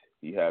defense,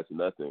 he has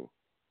nothing.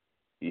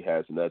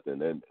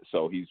 And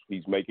so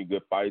he's making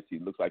good fights. He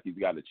looks like he's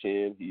got a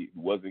chin. He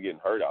wasn't getting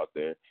hurt out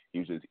there. He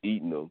was just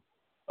eating them.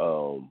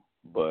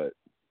 But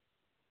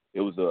it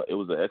was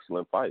an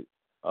excellent fight.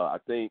 I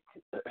think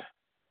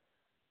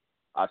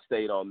I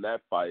stayed on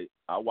that fight.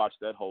 I watched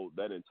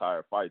that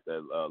entire fight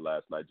that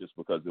last night just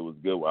because it was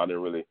good.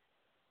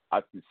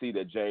 I could see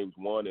that James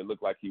won. It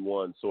looked like he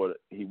won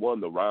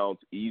the rounds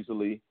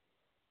easily.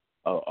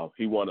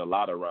 He won a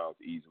lot of rounds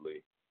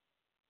easily.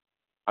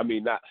 I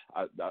mean,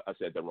 I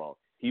said that wrong.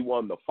 He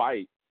won the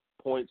fight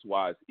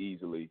points-wise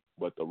easily,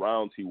 but the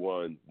rounds he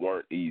won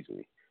weren't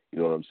easily. You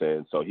know what I'm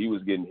saying? So he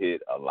was getting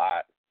hit a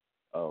lot.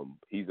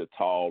 He's a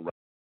taller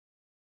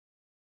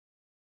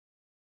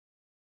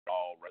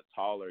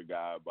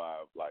guy by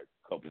like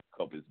a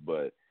couple,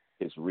 but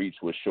his reach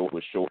was short.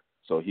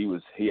 So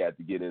he had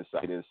to get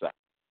inside.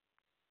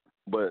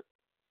 But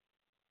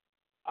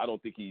I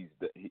don't think he's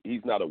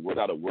not a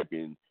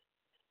working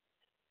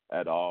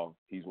at all.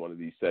 He's one of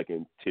these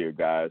second-tier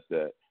guys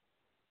that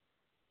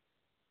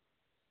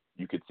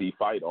you could see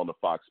fight on the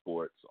Fox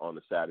Sports on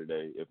a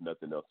Saturday if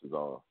nothing else is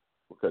on,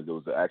 because it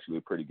was actually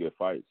a pretty good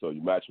fight. So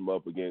you match him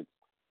up against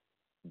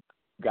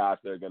guys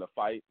that are going to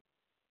fight.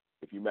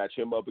 If you match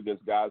him up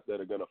against guys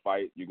that are going to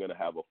fight, you're going to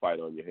have a fight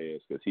on your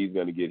hands because he's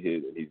going to get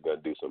hit and he's going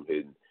to do some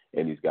hitting,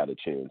 and he's got a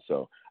chin.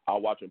 So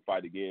I'll watch him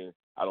fight again.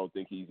 I don't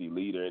think he's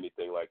elite or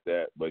anything like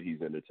that, but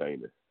he's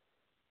entertaining.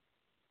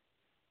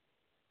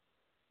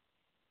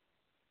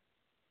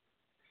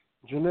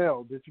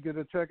 Janelle, did you get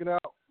to check it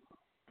out?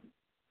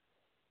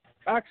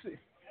 Actually,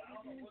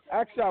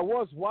 I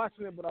was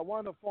watching it, but I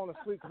wound up falling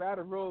asleep because I had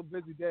a real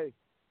busy day.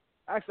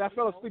 Actually, I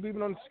fell asleep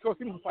even on the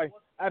Scorpion fight.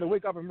 I had to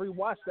wake up and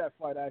rewatch that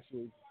fight,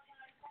 actually.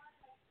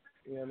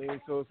 You know what I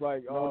mean? So it's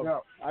like,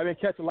 I didn't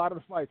catch a lot of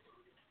the fights.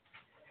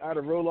 I had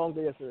a real long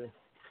day yesterday.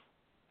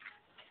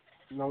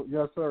 No,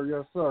 yes, sir.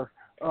 It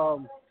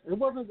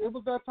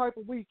was that type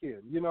of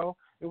weekend,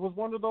 It was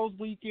one of those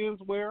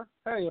weekends where,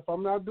 hey, if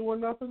I'm not doing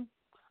nothing,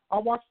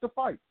 I'll watch the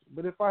fights.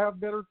 But if I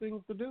have better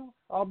things to do,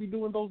 I'll be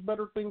doing those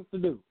better things to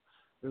do.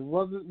 It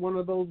wasn't one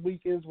of those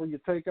weekends where you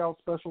take out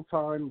special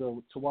time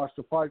to watch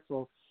the fight.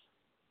 So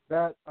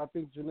that, I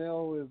think,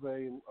 Janelle is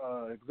a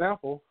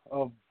example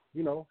of,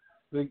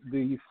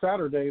 the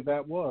Saturday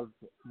that was,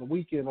 the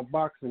weekend of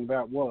boxing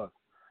that was.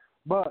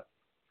 But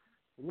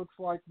it looks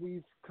like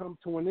we've come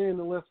to an end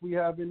unless we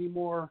have any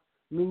more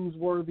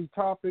newsworthy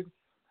topics.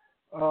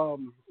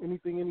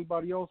 Anything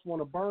anybody else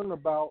want to burn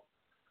about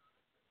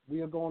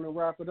we are going to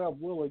wrap it up.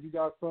 Willa, you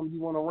got something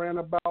you want to rant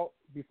about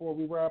before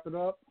we wrap it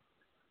up?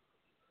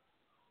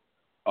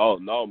 Oh,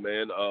 no,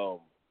 man.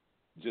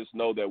 Just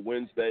know that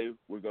Wednesday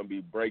we're going to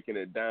be breaking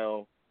it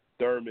down.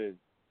 Thurman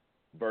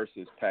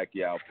versus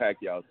Pacquiao.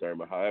 Pacquiao,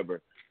 Thurman.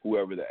 However,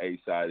 whoever the A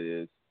side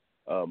is.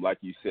 Like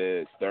you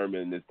said,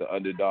 Thurman is the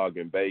underdog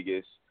in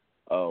Vegas.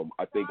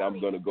 I think I'm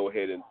going to go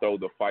ahead and throw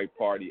the fight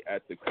party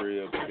at the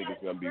crib. I think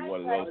it's going to be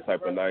one of those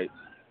type of nights.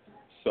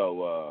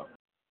 So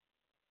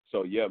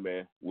yeah,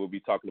 man, we'll be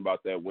talking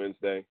about that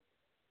Wednesday,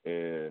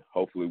 and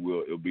hopefully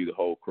it'll be the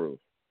whole crew.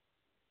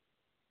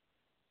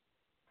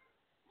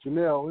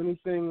 Janelle,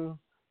 anything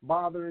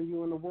bothering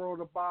you in the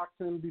world of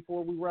boxing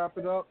before we wrap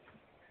it up?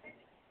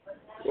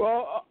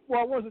 Well,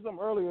 I wanted something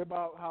earlier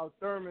about how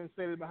Thurman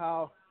stated about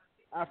how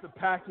after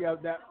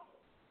Pacquiao that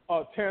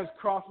Terrence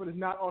Crawford is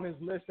not on his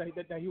list,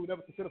 that he would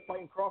never consider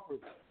fighting Crawford.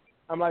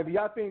 I'm like, do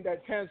y'all think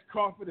that Terrence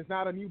Crawford is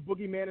not a new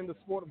boogeyman in the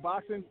sport of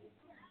boxing?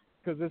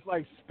 Because it's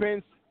like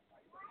Spence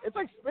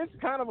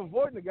kind of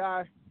avoiding the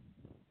guy.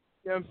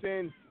 You know what I'm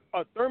saying?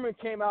 Thurman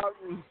came out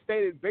and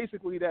stated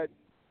basically that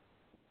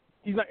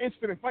he's not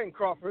interested in fighting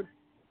Crawford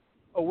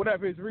or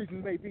whatever his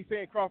reasons may be,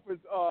 saying Crawford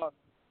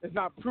is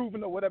not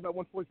proven or whatever at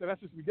 147.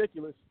 That's just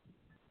ridiculous.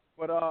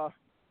 But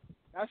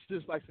that's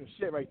just like some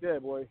shit right there,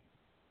 boy.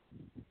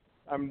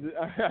 I'm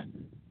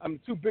the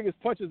two biggest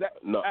punches at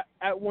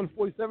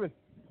 147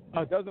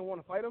 doesn't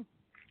want to fight him.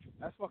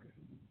 That's fucking.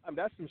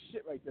 That's some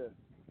shit right there.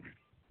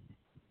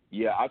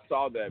 Yeah, I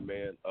saw that,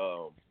 man.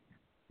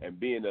 And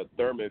being a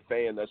Thurman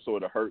fan, that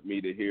sort of hurt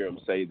me to hear him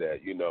say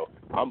that. You know,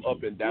 I'm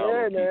up and down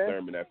on Keith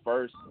Thurman. At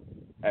first,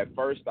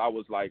 I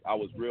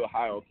was real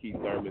high on Keith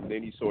Thurman.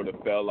 Then he sort of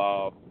fell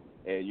off,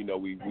 and you know,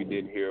 we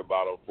didn't hear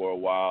about him for a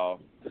while.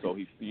 So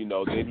it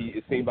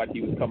seemed like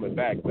he was coming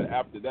back. But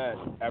after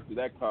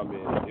that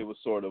comment, it was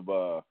sort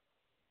of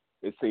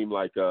it seemed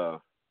like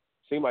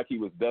he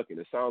was ducking.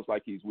 It sounds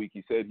like he's weak.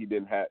 He said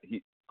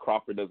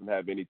Crawford doesn't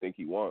have anything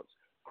he wants.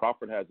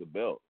 Crawford has a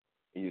belt,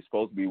 and you're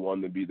supposed to be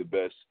one to be the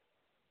best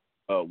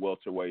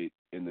welterweight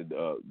in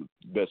the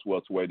best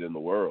welterweight in the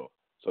world.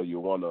 So you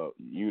want to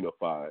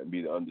unify and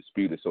be the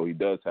undisputed. So he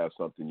does have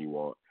something you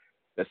want.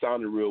 That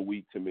sounded real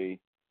weak to me.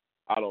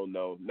 I don't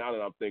know. Now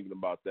that I'm thinking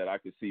about that, I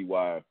can see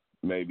why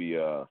maybe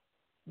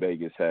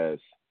Vegas has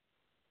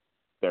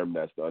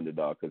Thurman as the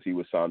underdog, because he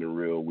was sounding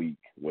real weak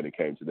when it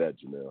came to that,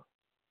 Janelle.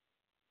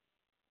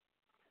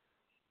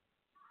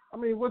 I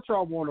mean, what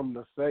y'all want them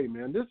to say,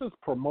 man? This is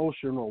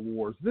promotional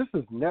wars. This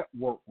is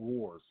network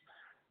wars.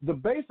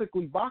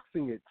 Basically,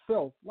 boxing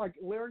itself, like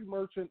Larry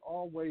Merchant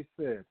always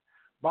said,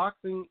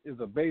 boxing is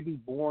a baby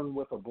born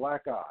with a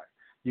black eye.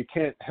 You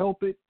can't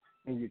help it,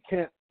 and you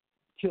can't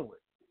kill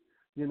it.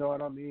 You know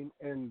what I mean?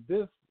 And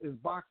this is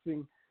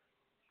boxing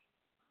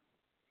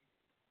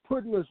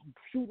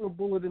shooting a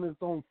bullet in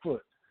its own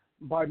foot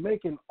by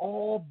making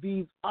all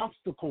these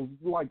obstacles,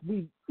 like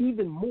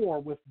even more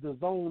with the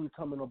Zone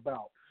coming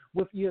about,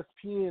 with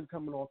ESPN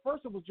coming on.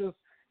 First it was just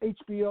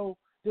HBO,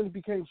 then it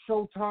became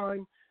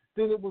Showtime,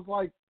 then it was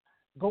like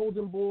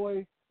Golden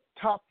Boy,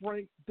 Top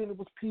Rank, then it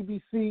was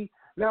PBC,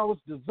 now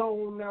it's the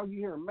Zone, now you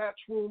hear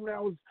Matchroom,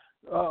 now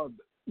it's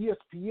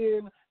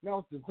ESPN, now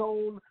it's the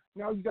Zone,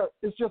 now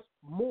it's just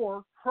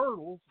more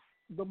hurdles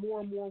the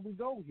more and more we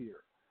go here.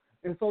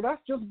 And so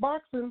that's just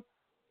boxing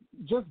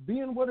just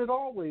being what it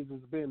always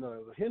has been, a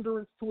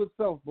hindrance to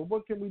itself. But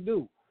what can we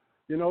do?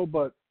 You know,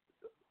 but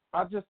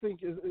I just think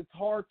it's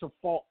hard to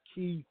fault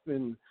Keith,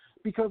 and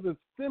because it's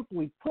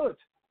simply put,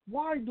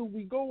 why do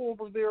we go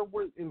over there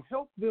and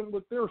help them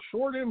with their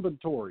short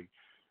inventory?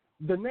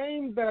 The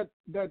name that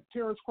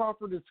Terrence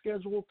Crawford is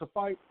scheduled to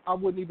fight, I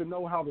wouldn't even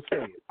know how to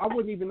say it. I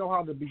wouldn't even know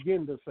how to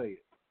begin to say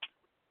it.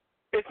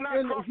 It's not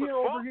Crawford's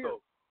fault,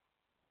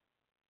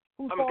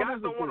 though. Guys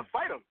don't want to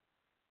fight him.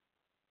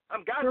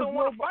 Guys don't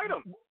want to fight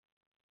him.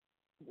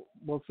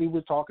 Well, see,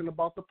 we're talking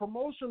about the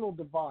promotional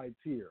divides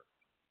here.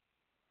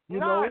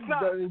 It's not.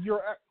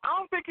 I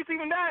don't think it's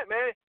even that,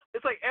 man.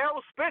 It's like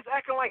Errol Spence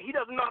acting like he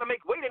doesn't know how to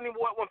make weight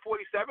anymore at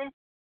 147.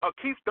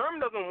 Keith Thurman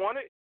doesn't want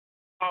it.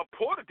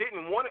 Porter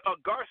didn't want it.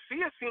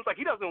 Garcia seems like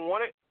he doesn't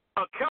want it.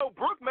 Kell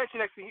Brook mentioned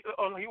that he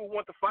would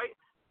want to fight,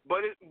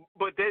 but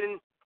then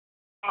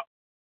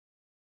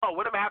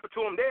whatever happened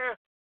to him there,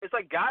 it's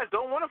like guys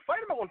don't want to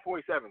fight him at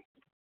 147.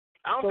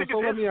 I don't think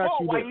it's his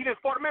fault why he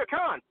didn't fight Amir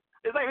Khan.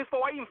 It's like his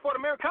fault why he didn't fight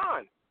Amir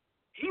Khan.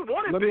 He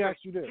wanted Let me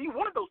ask you this. He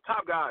wanted those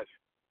top guys.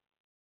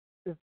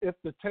 If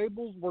the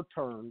tables were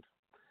turned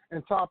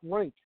and Top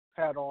Rank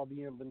had all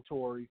the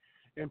inventory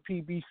and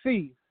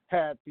PBC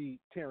had the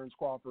Terrence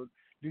Crawford,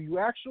 do you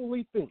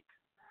actually think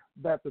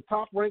that the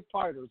top ranked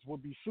fighters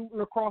would be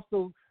shooting across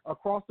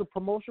the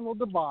promotional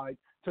divide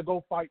to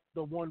go fight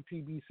the one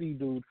PBC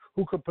dude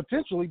who could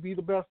potentially be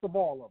the best of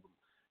all of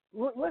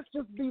them? Let's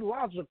just be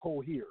logical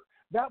here.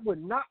 That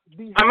would not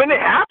be. I mean, it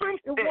happened.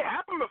 It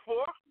happened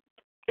before.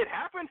 It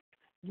happened.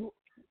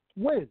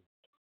 When?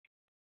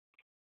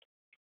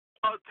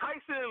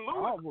 Tyson and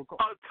Lewis.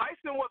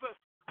 Tyson was a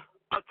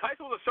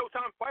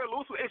Showtime fighter.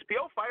 Lewis was an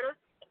HBO fighter.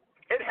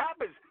 It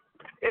happens.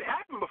 It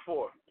happened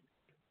before.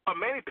 A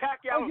Manny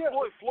Pacquiao and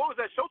Floyd was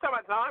at Showtime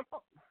at the time.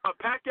 A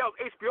Pacquiao's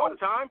HBO at the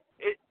time.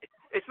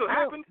 It still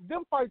happened.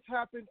 Them fights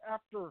happened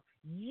after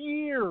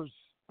years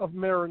of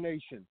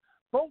marination.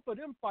 Both of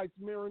them fights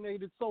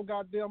marinated so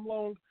goddamn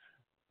long.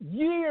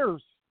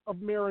 Years of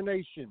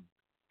marination.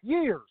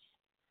 Years.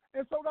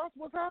 And so that's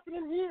what's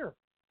happening here.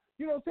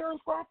 You know,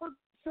 Terrence Crawford,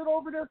 sit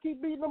over there,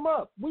 keep beating them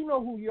up. We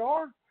know who you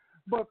are.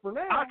 But for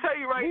now, I'll tell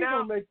you right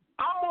now,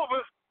 I'm more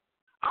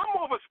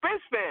of a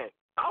Spence fan.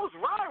 I was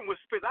riding with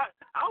Spence.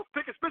 I was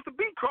picking Spence to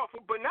beat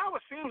Crawford, but now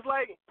it seems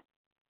like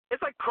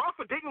it's like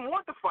Crawford didn't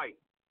want to fight.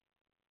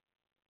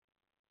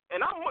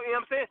 And you know what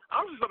I'm saying?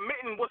 I'm just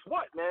admitting what's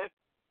what, man.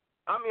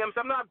 I mean,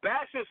 I'm not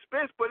bashing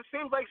Spence, but it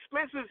seems like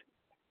Spence is,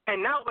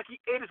 and now like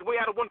he ate his way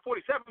out of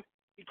 147.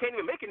 He can't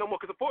even make it no more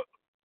because he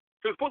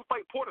was supposed to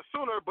fight Porter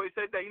sooner, but he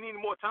said that he needed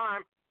more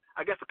time,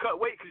 I guess, to cut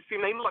weight because he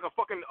seemed like he looked like a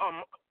fucking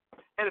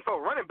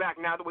NFL running back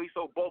now the way he's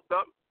so bulked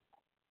up.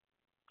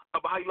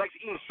 About how he likes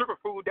eating sugar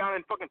food down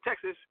in fucking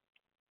Texas.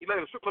 He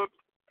likes a strip club,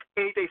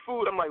 eat their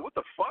food. I'm like, what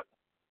the fuck?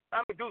 I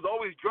mean, dude's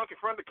always drunk in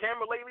front of the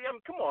camera lately. I mean,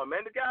 come on,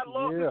 man. The guy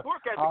loves his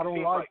work ethic. I don't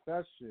like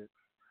that shit.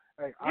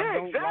 Hey, I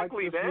don't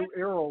exactly, like this man. new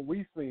Errol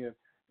we seeing.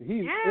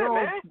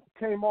 Errol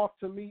came off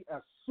to me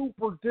as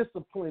super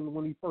disciplined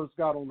when he first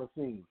got on the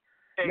scene.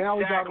 Exactly. Now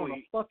he got on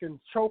a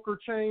fucking choker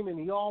chain, and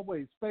he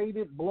always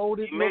faded,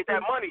 bloated. He made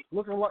that money.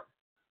 Looking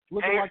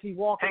like he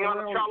walking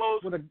around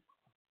with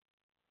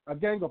a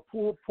gang of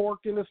pulled pork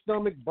in his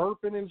stomach,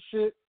 burping and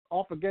shit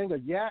off a gang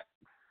of yak.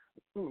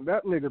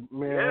 That nigga,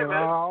 man,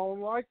 I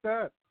don't like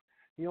that.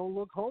 He don't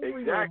look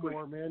hungry no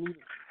more, man.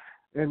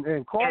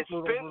 And Crawford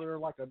over there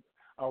like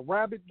a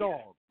rabid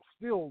dog,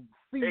 still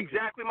seizing.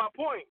 Exactly my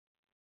point.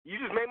 You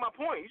just made my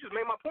point.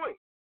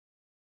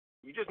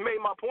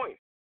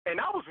 And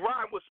I was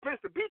riding with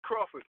Spence to beat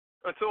Crawford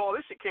until all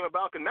this shit came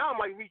about. Cause now I'm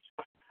like,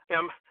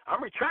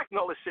 I'm retracting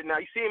all this shit now.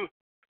 You see him.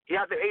 He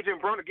had the Adrian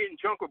Broner getting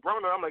drunk with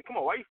Broner. I'm like, come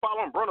on, why you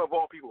following Broner of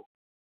all people?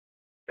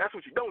 That's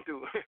what you don't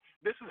do.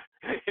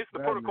 It's the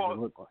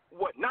protocol.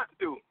 What not to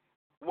do.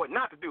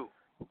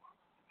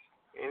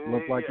 And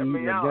look like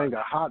eating a gang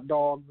of hot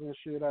dogs and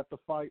shit at the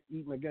fight.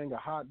 Eating a gang of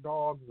hot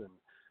dogs and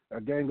a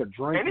gang of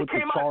drinks with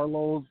the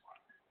Charlos.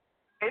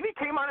 And he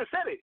came out and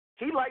said it.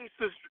 He likes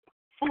his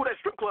food at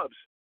strip clubs.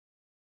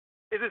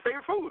 It's his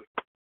favorite food.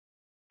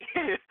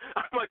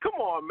 I'm like, come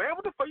on, man.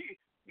 What the fuck?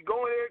 You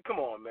go in there? Come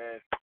on,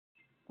 man.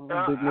 Big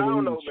I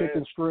don't know,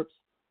 chicken man. strips,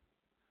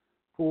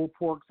 pulled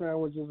pork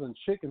sandwiches, and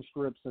chicken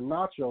strips and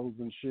nachos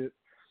and shit.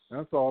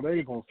 That's all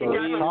they gonna serve.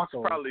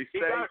 Tacos. Probably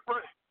safe.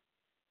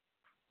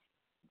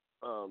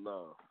 Oh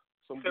no,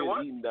 some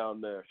good eating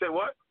down there. Say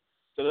what?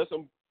 So there's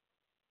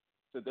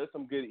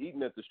some good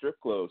eating at the strip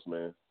clubs,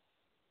 man.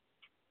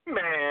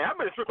 Man, I've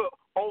been to strip club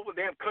all over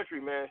the damn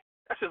country, man.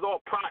 That's just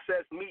all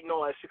processed meat and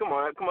all that shit. Come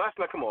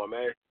on,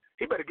 man.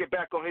 He better get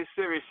back on his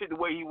serious shit the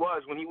way he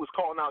was when he was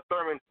calling out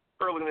Thurman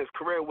early in his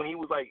career, when he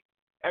was like,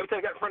 every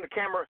time he got in front of the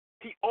camera,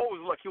 he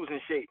always looked like he was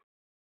in shape.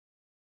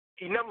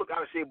 He never looked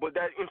out of shape, but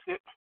that instant,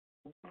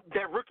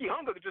 that rookie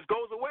hunger just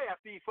goes away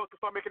after he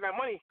fucking start making that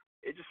money.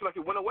 It just like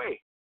it went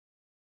away.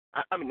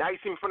 I mean, now you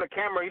see him in front of the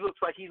camera, he looks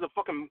like he's a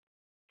fucking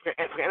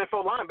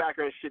NFL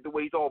linebacker and shit, the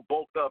way he's all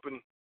bulked up. And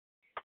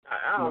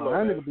I don't know.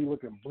 That man. nigga be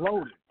looking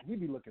bloated. He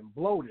be looking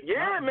bloated.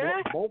 Yeah,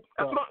 man. Bulked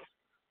up.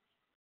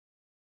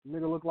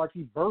 Nigga look like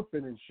he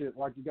burping and shit,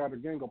 like he got a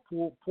gang of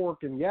pulled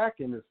pork and yak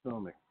in his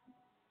stomach.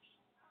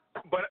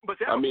 But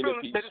I mean, if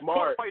he's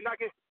smart, he's not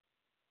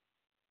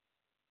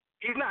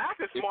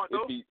acting smart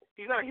though.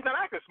 He's not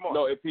acting smart.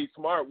 No, if he's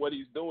smart, what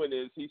he's doing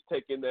is he's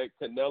taking that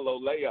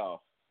Canelo layoff.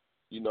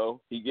 You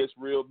know, he gets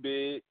real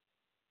big,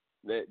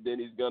 then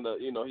he's gonna,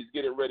 you know, he's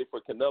getting ready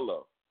for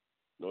Canelo.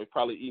 You know, he's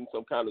probably eating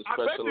some kind of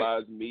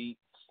specialized meats.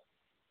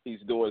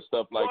 He's doing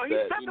stuff like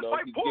that. You know,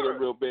 he's getting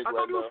real big right now.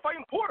 I thought he was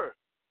fighting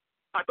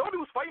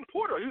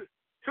Porter. He was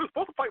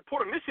supposed to fight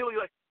Porter initially.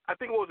 Like I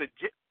think it was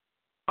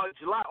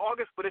July,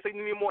 August, but they say he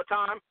needed more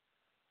time.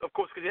 Of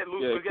course, because he had to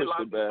lose, he had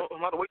a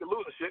lot of weight to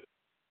lose and shit.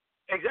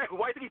 Exactly.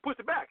 Why do you think he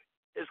pushed it back?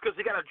 It's because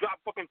he got to drop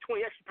fucking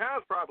 20 extra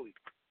pounds probably.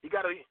 He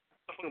got to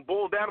fucking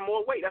boil down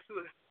more weight. That's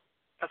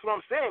what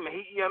I'm saying, man.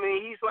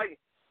 He's like,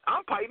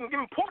 I'm probably even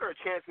giving Porter a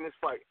chance in this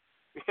fight.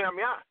 You know what I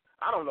mean?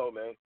 I don't know,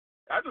 man.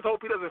 I just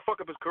hope he doesn't fuck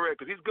up his career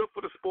because he's good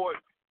for the sport,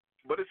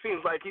 but it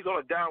seems like he's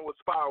on a downward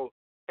spiral,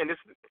 and this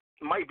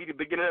might be the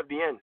beginning of the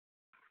end.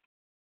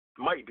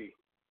 Might be.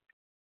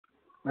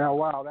 Now,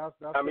 wow, that's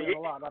saying a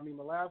lot. I mean,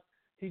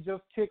 he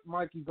just kicked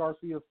Mikey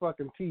Garcia's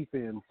fucking teeth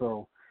in,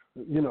 so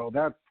you know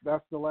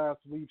that's the last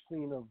we've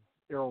seen of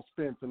Errol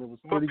Spence, and it was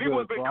pretty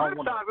good.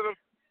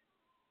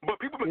 But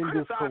people have been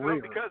criticizing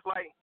him because,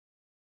 like,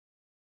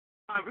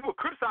 people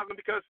criticize him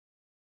because,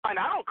 and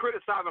I don't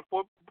criticize him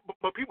for,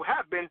 but people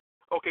have been.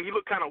 Okay, he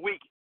looked kind of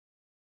weak.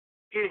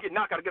 He didn't get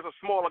knocked out against a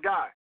smaller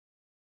guy,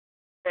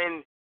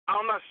 and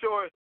I'm not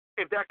sure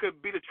if that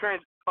could be the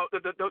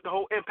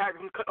whole impact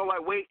of him cutting all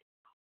that weight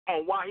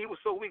on why he was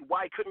so weak,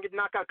 why he couldn't get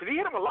knocked out. Because he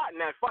hit him a lot in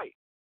that fight,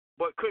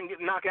 but couldn't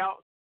get knocked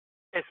out.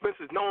 And Spence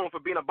is known for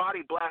being a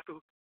body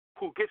blaster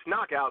who gets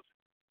knockouts,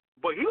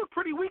 but he looked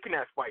pretty weak in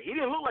that fight. He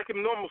didn't look like his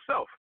normal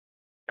self.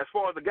 as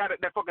far as the guy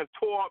that fucking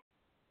tore up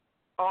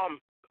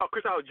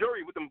Chris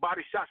Algieri with them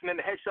body shots and then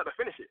the headshot to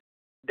finish it.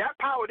 That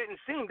power didn't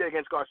seem there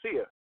against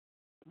Garcia.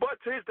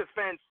 But to his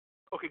defense,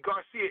 okay,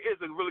 Garcia is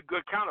a really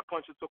good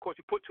counterpuncher, so of course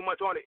you put too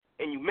much on it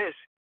and you miss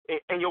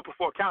and you open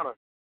for a counter.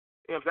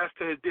 You know, that's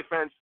to his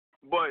defense.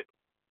 But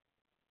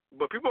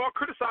people are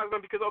criticizing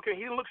him because, okay,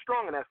 he didn't look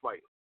strong in that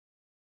fight.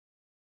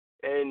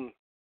 And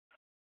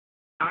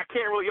I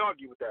can't really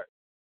argue with that.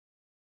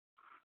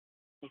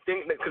 You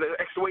think that because the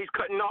extra weight he's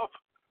cutting off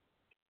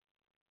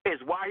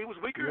is why he was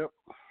weaker? Yep.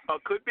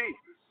 Could be.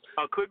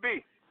 Could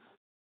be.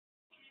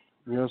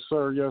 Yes,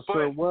 sir. Yes, But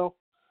sir. Well,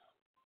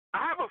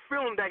 I have a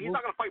feeling that he's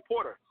not going to fight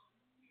Porter.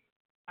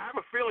 I have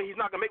a feeling he's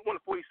not going to make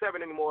 147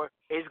 anymore,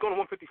 and he's going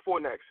to 154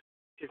 next,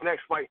 his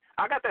next fight.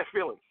 I got that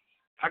feeling.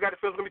 I got the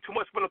feeling it's going to be too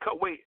much for him to cut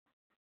weight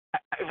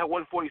at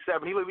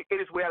 147. He ate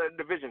his way out of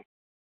the division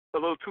a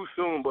little too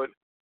soon, but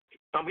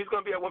he's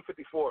going to be at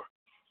 154.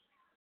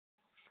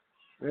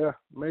 yeah,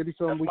 maybe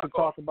something we That's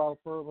can talk about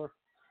a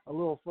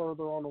little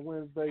further on the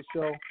Wednesday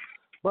show.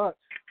 But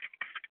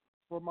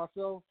for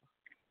myself,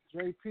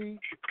 JP,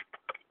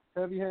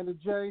 Heavy-Handed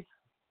J,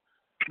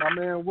 my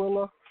man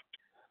Willa,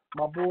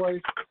 my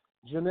boy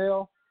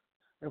Janelle,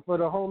 and for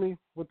the homie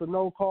with the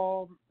no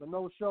call, the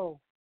no show,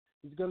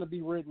 he's going to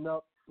be written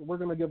up. We're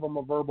going to give him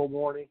a verbal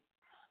warning.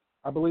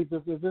 I believe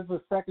this is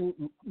the second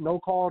no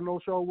call, no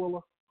show,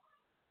 Willa?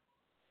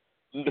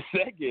 The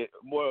second,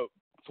 more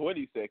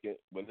 22nd,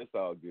 but it's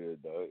all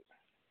good, dog.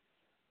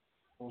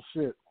 Oh,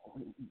 shit.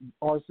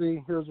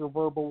 RC, here's your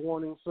verbal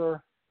warning,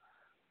 sir.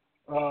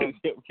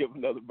 Give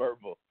another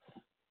verbal.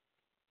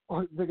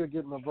 Nigga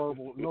getting a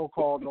verbal, no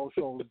call, no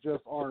shows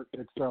just aren't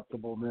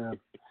acceptable, man.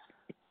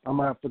 I'm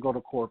going to have to go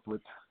to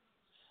corporate.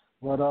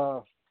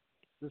 But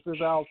this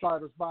is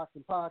Outsiders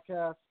Boxing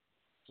Podcast.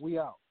 We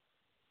out.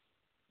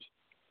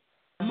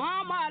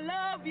 Mama, I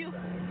love you.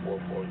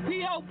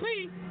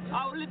 P.O.P.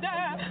 all the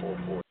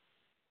time.